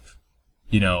keep,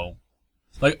 you know,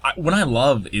 like, what I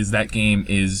love is that game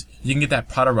is you can get that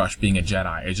Prada Rush being a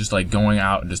Jedi. It's just like going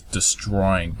out and just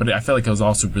destroying. But I feel like it was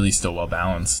also really still well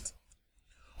balanced.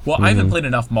 Well, I haven't played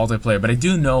enough multiplayer, but I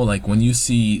do know like when you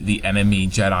see the enemy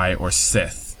Jedi or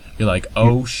Sith, you're like,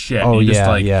 oh shit. Oh, you're just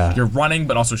like, you're running,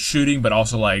 but also shooting, but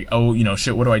also like, oh, you know,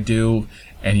 shit, what do I do?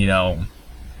 And you know,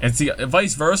 and see,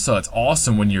 vice versa. It's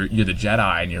awesome when you're the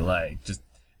Jedi and you're like, just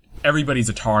everybody's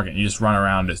a target. And you just run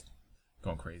around just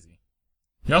going crazy.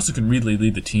 You also can really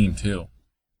lead the team, too.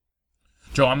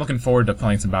 Joe, I'm looking forward to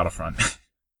playing some Battlefront.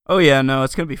 Oh, yeah, no,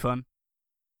 it's going to be fun.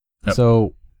 Yep.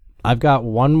 So, I've got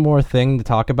one more thing to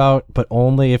talk about, but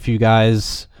only if you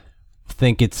guys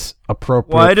think it's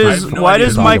appropriate. Why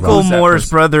does Michael Moore's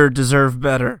brother deserve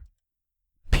better?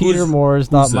 Peter Moore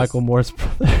is not Michael Moore's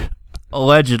brother.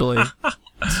 Allegedly.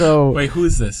 So wait, who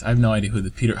is this? I have no idea who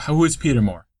is Peter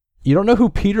Moore? You don't know who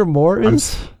Peter Moore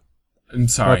is? I'm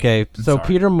sorry. Okay, so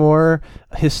Peter Moore,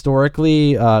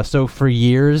 historically, so for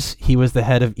years, he was the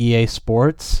head of EA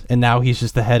Sports, and now he's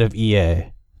just the head of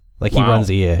EA. Like, he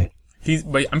runs EA.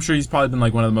 But I'm sure he's probably been,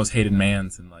 like, one of the most hated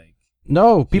mans in, like...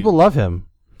 No, people love him.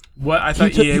 What? I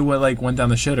thought EA went down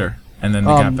the shitter, and then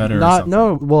they got better or something.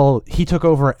 No, well, he took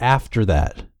over after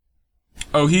that.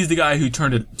 Oh, he's the guy who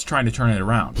trying to turn it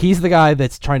around. He's the guy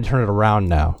that's trying to turn it around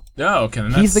now. Oh, okay.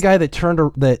 He's the guy that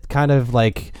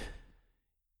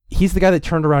he's the guy that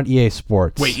turned around EA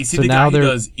Sports. Wait, is he the guy who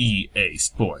does EA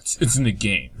Sports? It's in the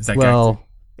game. Is that guy?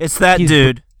 It's that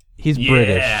dude. He's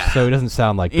British, so he doesn't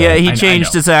sound like that. Yeah, he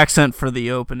changed his accent for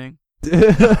the opening.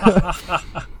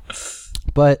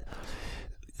 But,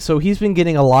 so he's been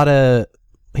getting a lot of...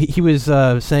 He was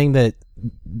saying that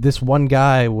this one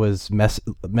guy was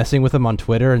messing with him on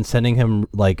Twitter and sending him,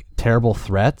 like, terrible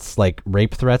threats, like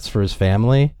rape threats for his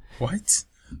family. What?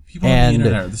 People on the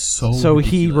internet are so ridiculous.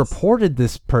 He reported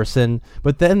this person,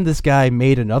 but then this guy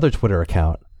made another Twitter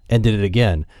account and did it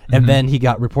again, and then he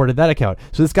got reported that account.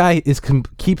 So this guy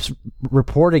keeps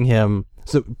reporting him.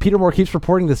 So Peter Moore keeps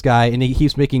reporting this guy, and he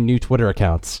keeps making new Twitter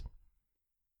accounts.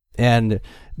 And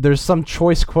there's some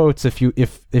choice quotes if you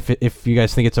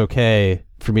guys think it's okay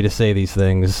for me to say these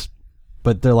things,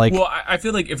 but they're like... Well, I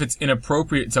feel like if it's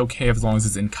inappropriate, it's okay as long as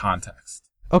it's in context.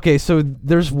 Okay, so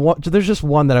there's just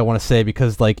one that I want to say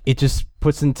because like it just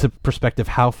puts into perspective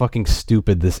how fucking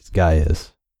stupid this guy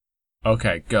is.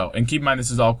 Okay, go. And keep in mind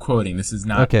this is all quoting. This is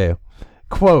not... Okay.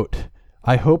 Quote,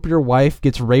 "I hope your wife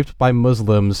gets raped by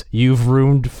Muslims. You've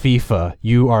ruined FIFA.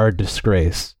 You are a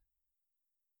disgrace."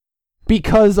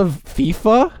 Because of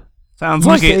FIFA? Sounds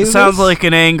like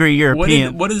an angry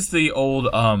European. What is the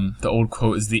old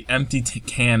quote? Is the empty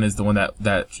can is the one that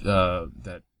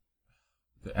the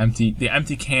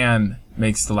empty can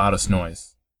makes the loudest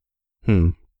noise.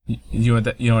 You know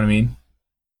what I mean?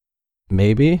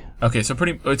 Maybe. Okay, so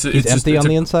it's empty on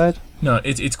the inside. No,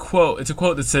 it's a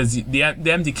quote that says the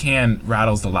empty can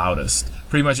rattles the loudest.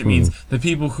 Pretty much, it means the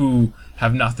people who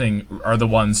have nothing are the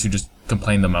ones who just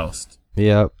complain the most.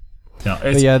 Yep. No,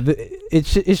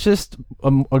 it's just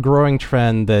a growing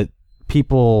trend that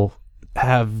people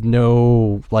have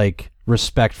no like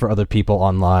respect for other people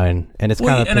online, and it's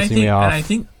kind of pissing me off. And I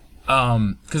think,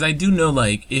 because I do know,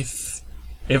 like, if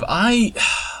I,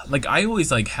 like, I always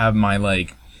like have my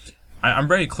like, I'm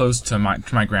very close to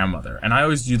my grandmother, and I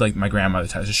always do like my grandmother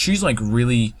type. So she's like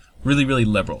really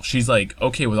liberal. She's like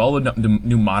okay with all the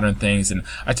new modern things, and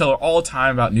I tell her all the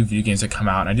time about new video games that come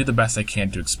out, and I do the best I can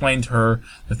to explain to her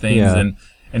the things,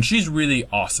 And she's really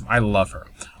awesome. I love her.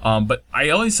 But I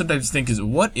always sometimes think is,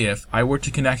 what if I were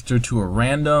to connect her to a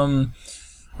random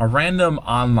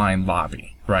online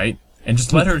lobby, right? And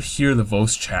just let her hear the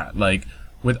voice chat, like,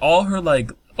 with all her,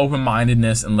 like,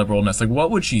 open-mindedness and liberalness, like, what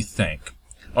would she think?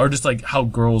 Or just, like, how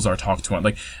girls are talked to.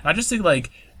 Like, I just think, like,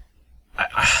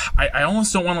 I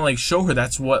almost don't want to, like, show her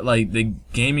that's what, like, the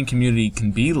gaming community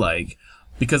can be like.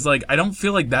 Because, like, I don't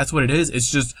feel like that's what it is.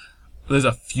 It's just, there's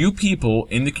a few people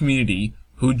in the community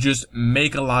who just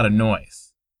make a lot of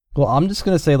noise. Well, I'm just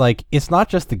going to say, like, it's not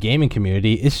just the gaming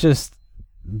community, it's just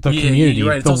the community,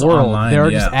 right. the world. Online, there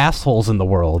are just assholes in the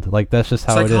world. Like, that's just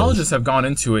how it is. Psychologists have gone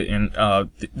into it, and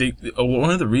one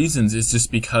of the reasons is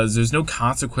just because there's no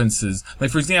consequences.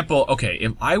 Like, for example, okay,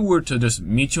 if I were to just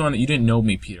meet you you didn't know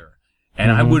me, Peter,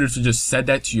 and I would have just said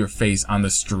that to your face on the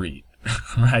street,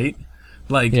 right?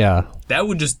 Like, that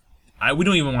would just, we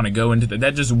don't even want to go into that.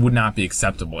 That just would not be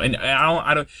acceptable. And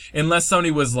I don't, unless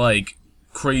somebody was like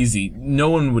crazy,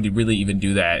 no one would really even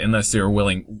do that unless they were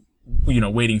willing,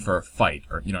 waiting for a fight,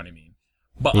 or, you know what I mean?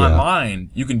 But online,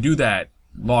 you can do that,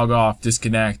 log off,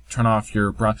 disconnect, turn off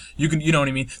your, you know what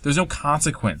I mean? There's no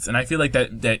consequence. And I feel like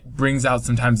that brings out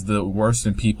sometimes the worst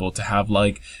in people, to have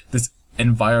like this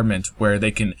environment where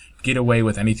they can get away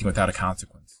with anything without a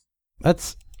consequence.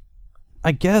 That's,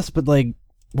 I guess, but like,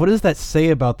 what does that say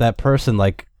about that person?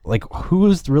 Like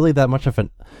who's really that much of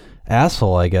an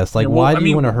asshole, I guess? Like, why do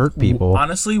you want to hurt people?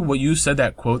 Honestly, what you said,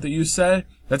 that quote that you said,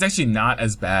 that's actually not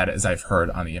as bad as I've heard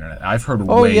on the internet. I've heard of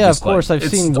course, I've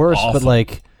seen worse, awful.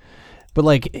 but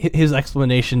like his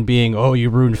explanation being, "Oh, you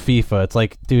ruined FIFA." It's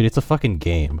like, dude, it's a fucking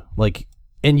game. Like,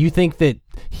 and you think that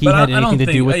he had anything to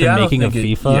do with the making of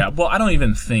FIFA? Yeah, well, I don't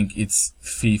even think it's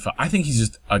FIFA. I think he's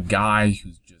just a guy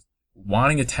who's just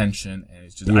wanting attention, and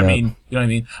it's just, I mean, you know what I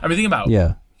mean? I mean, think about,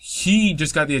 he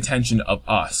just got the attention of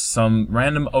us, some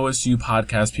random OSU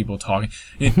podcast people talking.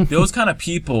 Those kind of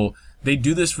people, they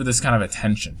do this for this kind of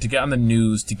attention, to get on the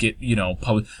news, to get,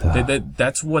 public.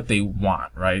 That's what they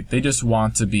want, right? They just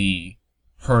want to be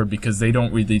heard because they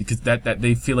don't really, because that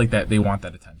they feel like that they want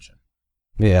that attention.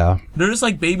 Yeah. They're just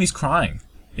like babies crying,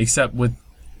 except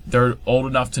they're old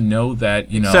enough to know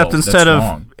that, except instead of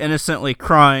wrong. Innocently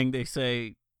crying, they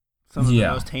say some of the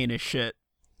most heinous shit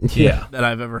that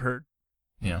I've ever heard.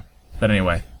 Yeah. But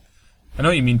anyway, I know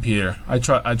what you mean, Peter. I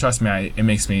trust me, it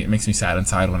makes me sad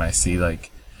inside when I see,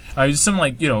 like, some,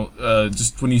 like,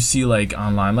 just when you see, like,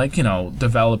 online, like,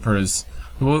 developers,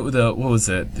 what was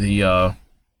it? The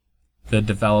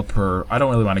developer, I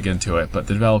don't really want to get into it, but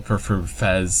the developer for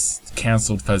Fez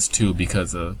canceled Fez 2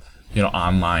 because of,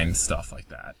 online stuff like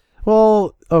that.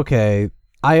 Well, okay,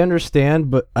 I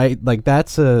understand, but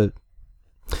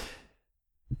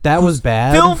that was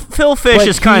bad. Phil Fish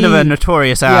is kind of a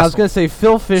notorious asshole. Yeah, I was going to say,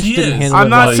 Phil Fish didn't handle it. I'm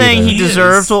not saying he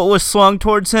deserved what was slung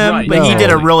towards him, but he did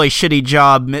a really shitty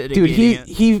job mitigating it.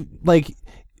 He like,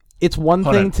 it's one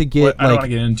thing to get,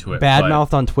 bad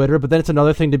mouthed on Twitter, but then it's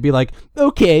another thing to be like,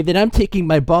 okay, then I'm taking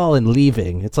my ball and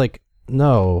leaving. It's like,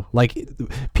 no. Like,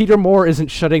 Peter Moore isn't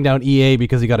shutting down EA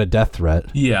because he got a death threat.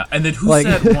 Yeah, and then who's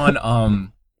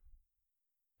that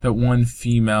one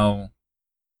female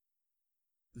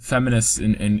feminist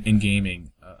in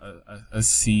gaming,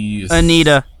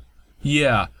 Anita.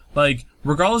 Yeah, like,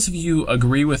 regardless if you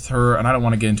agree with her, and I don't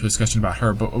want to get into a discussion about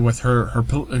her, but with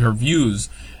her views,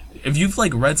 if you've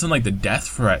like read some like the death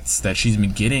threats that she's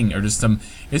been getting, or just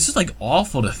it's just like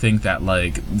awful to think that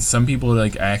like some people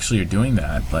like actually are doing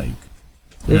that. Like,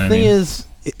 the thing is,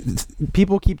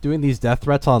 people keep doing these death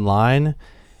threats online,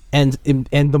 and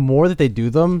the more that they do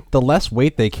them, the less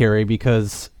weight they carry,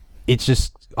 because it's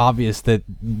just obvious that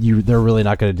they're really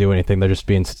not going to do anything. They're just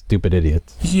being stupid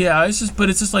idiots. Yeah, it's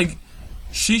just like,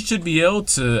 she should be able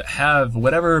to have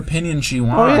whatever opinion she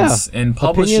wants and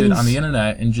publish it on the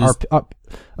internet, and just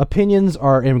opinions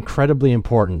are incredibly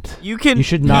important. You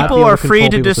should not. People are free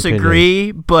to disagree,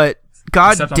 opinions. But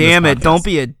god damn it, don't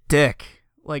be a dick.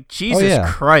 Like, Jesus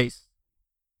Christ.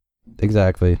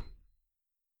 Exactly.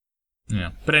 Yeah,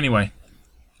 but anyway,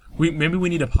 maybe we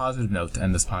need a positive note to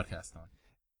end this podcast on.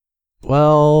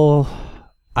 Well,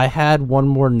 I had one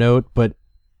more note, but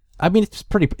I mean,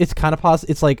 it's kind of positive.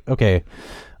 It's like, okay,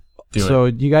 so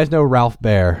you guys know Ralph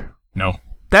Baer? No.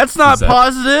 That's not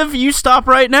positive. You stop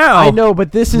right now. I know,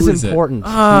 but this is important.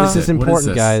 This is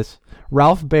important, guys.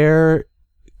 Ralph Baer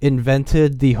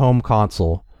invented the home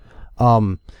console.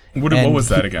 What was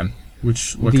that again? What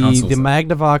console? The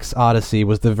Magnavox Odyssey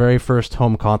was the very first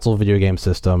home console video game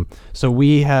system. So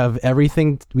we have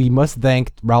everything. We must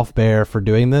thank Ralph Baer for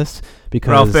doing this, because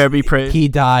Ralph Baer be praised. He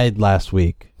died last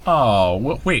week.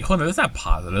 Oh, wait, hold on. That's not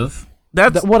positive.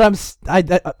 That's what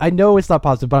I know it's not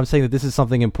positive, but I'm saying that this is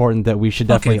something important that we should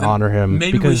definitely honor him.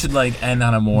 Maybe we should end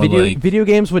on a more video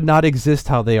games would not exist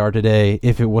how they are today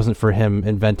if it wasn't for him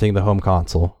inventing the home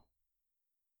console.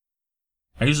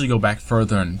 I usually go back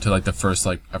further into the first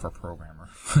ever programmer.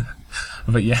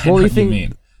 But yeah, well, I know what you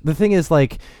mean. The thing is,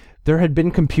 there had been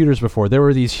computers before. There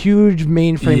were these huge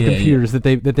mainframe computers that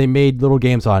they made little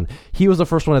games on. He was the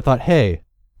first one that thought, hey,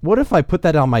 what if I put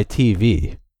that on my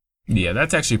TV? Yeah,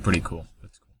 that's actually pretty cool.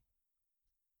 That's cool.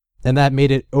 And that made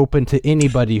it open to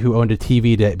anybody who owned a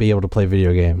TV to be able to play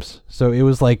video games. So it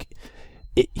was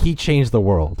he changed the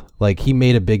world. He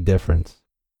made a big difference.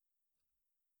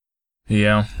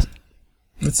 Yeah.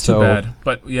 It's too bad.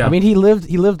 But yeah. I mean, he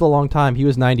lived a long time. He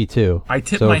was 92. I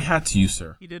tip my hat to you,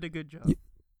 sir. He did a good job.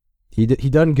 He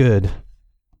done good.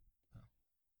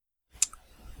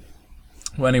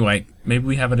 Well, anyway, maybe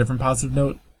we have a different positive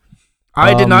note.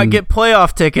 I did not get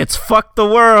playoff tickets. Fuck the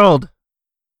world.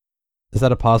 Is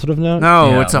that a positive note?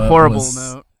 No, it's a horrible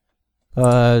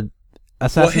note.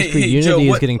 Assassin's Creed Unity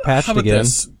is getting patched again.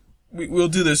 This? We'll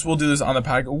do this. We'll do this on the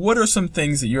podcast. What are some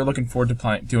things that you're looking forward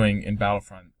to doing in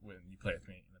Battlefront when you play with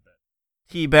me in a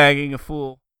bit? Teabagging a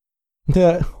fool.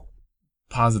 Yeah.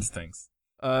 Positive things.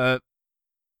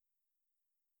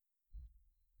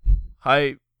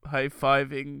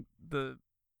 High-fiving the...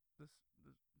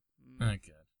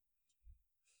 Okay.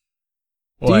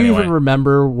 Well, do you even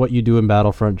remember what you do in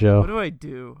Battlefront, Joe? What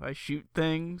do? I shoot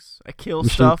things. I kill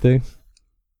stuff. Shoot things?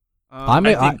 I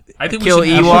think kill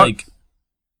we should Ewok.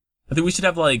 I think we should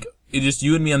have just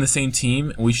you and me on the same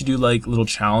team, and we should do little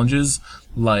challenges.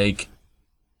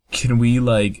 Can we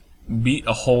beat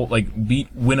a whole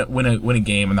win a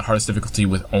game in the hardest difficulty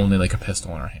with only a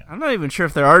pistol in our hand? I'm not even sure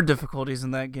if there are difficulties in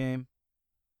that game.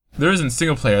 There is in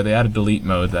single player. They added delete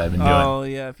mode that I've been doing. Oh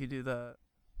yeah, if you do that.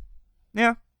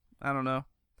 Yeah, I don't know.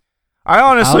 I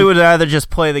honestly would rather just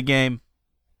play the game.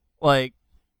 I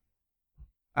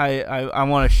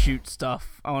want to shoot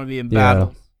stuff. I want to be in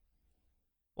battles.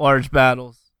 Large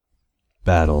battles.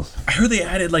 I heard they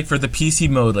added for the PC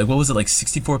mode, what was it,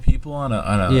 64 people on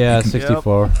a Yeah,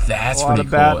 64. Yep. That's pretty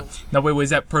cool. Battles. Now wait, is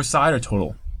that per side or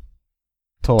total?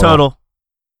 Total.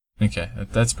 Okay,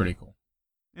 that's pretty cool.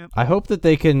 Yep. I hope that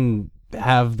they can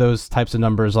have those types of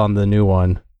numbers on the new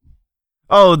one.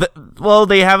 Oh, well,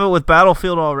 they have it with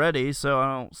Battlefield already, so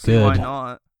I don't see why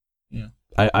not. Yeah.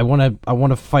 I want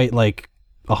to fight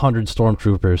 100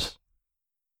 stormtroopers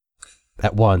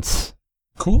at once.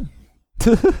 Cool.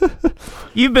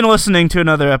 You've been listening to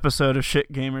another episode of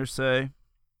Shit Gamers Say.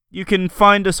 You can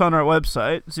find us on our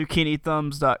website,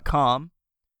 zucchinithumbs.com.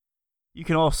 You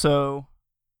can also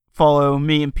follow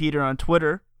me and Peter on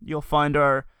Twitter. You'll find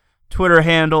our Twitter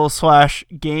handle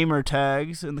 /gamer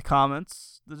tags in the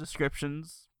comments, the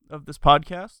descriptions of this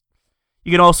podcast.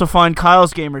 You can also find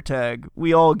Kyle's gamer tag.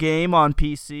 We all game on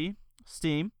PC,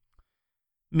 Steam.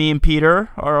 Me and Peter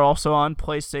are also on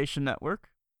PlayStation Network.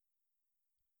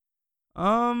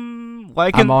 I'm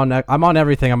on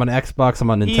everything. I'm on Xbox.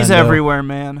 I'm on Nintendo. He's everywhere,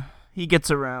 man. He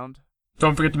gets around.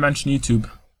 Don't forget to mention YouTube.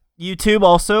 YouTube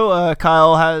also.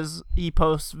 He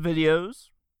posts videos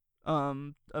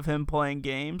of him playing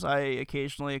games. I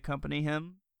occasionally accompany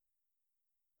him.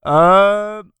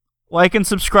 Like and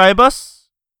subscribe us,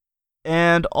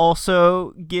 and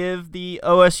also give the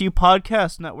OSU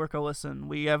Podcast Network a listen.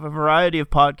 We have a variety of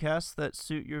podcasts that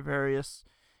suit your various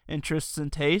interests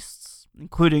and tastes,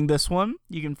 including this one.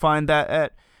 You can find that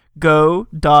at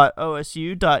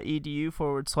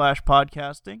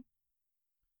go.osu.edu/podcasting.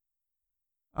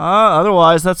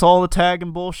 Otherwise, that's all the tag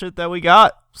and bullshit that we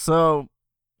got. So,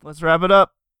 let's wrap it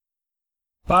up.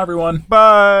 Bye, everyone.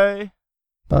 Bye.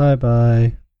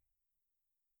 Bye-bye.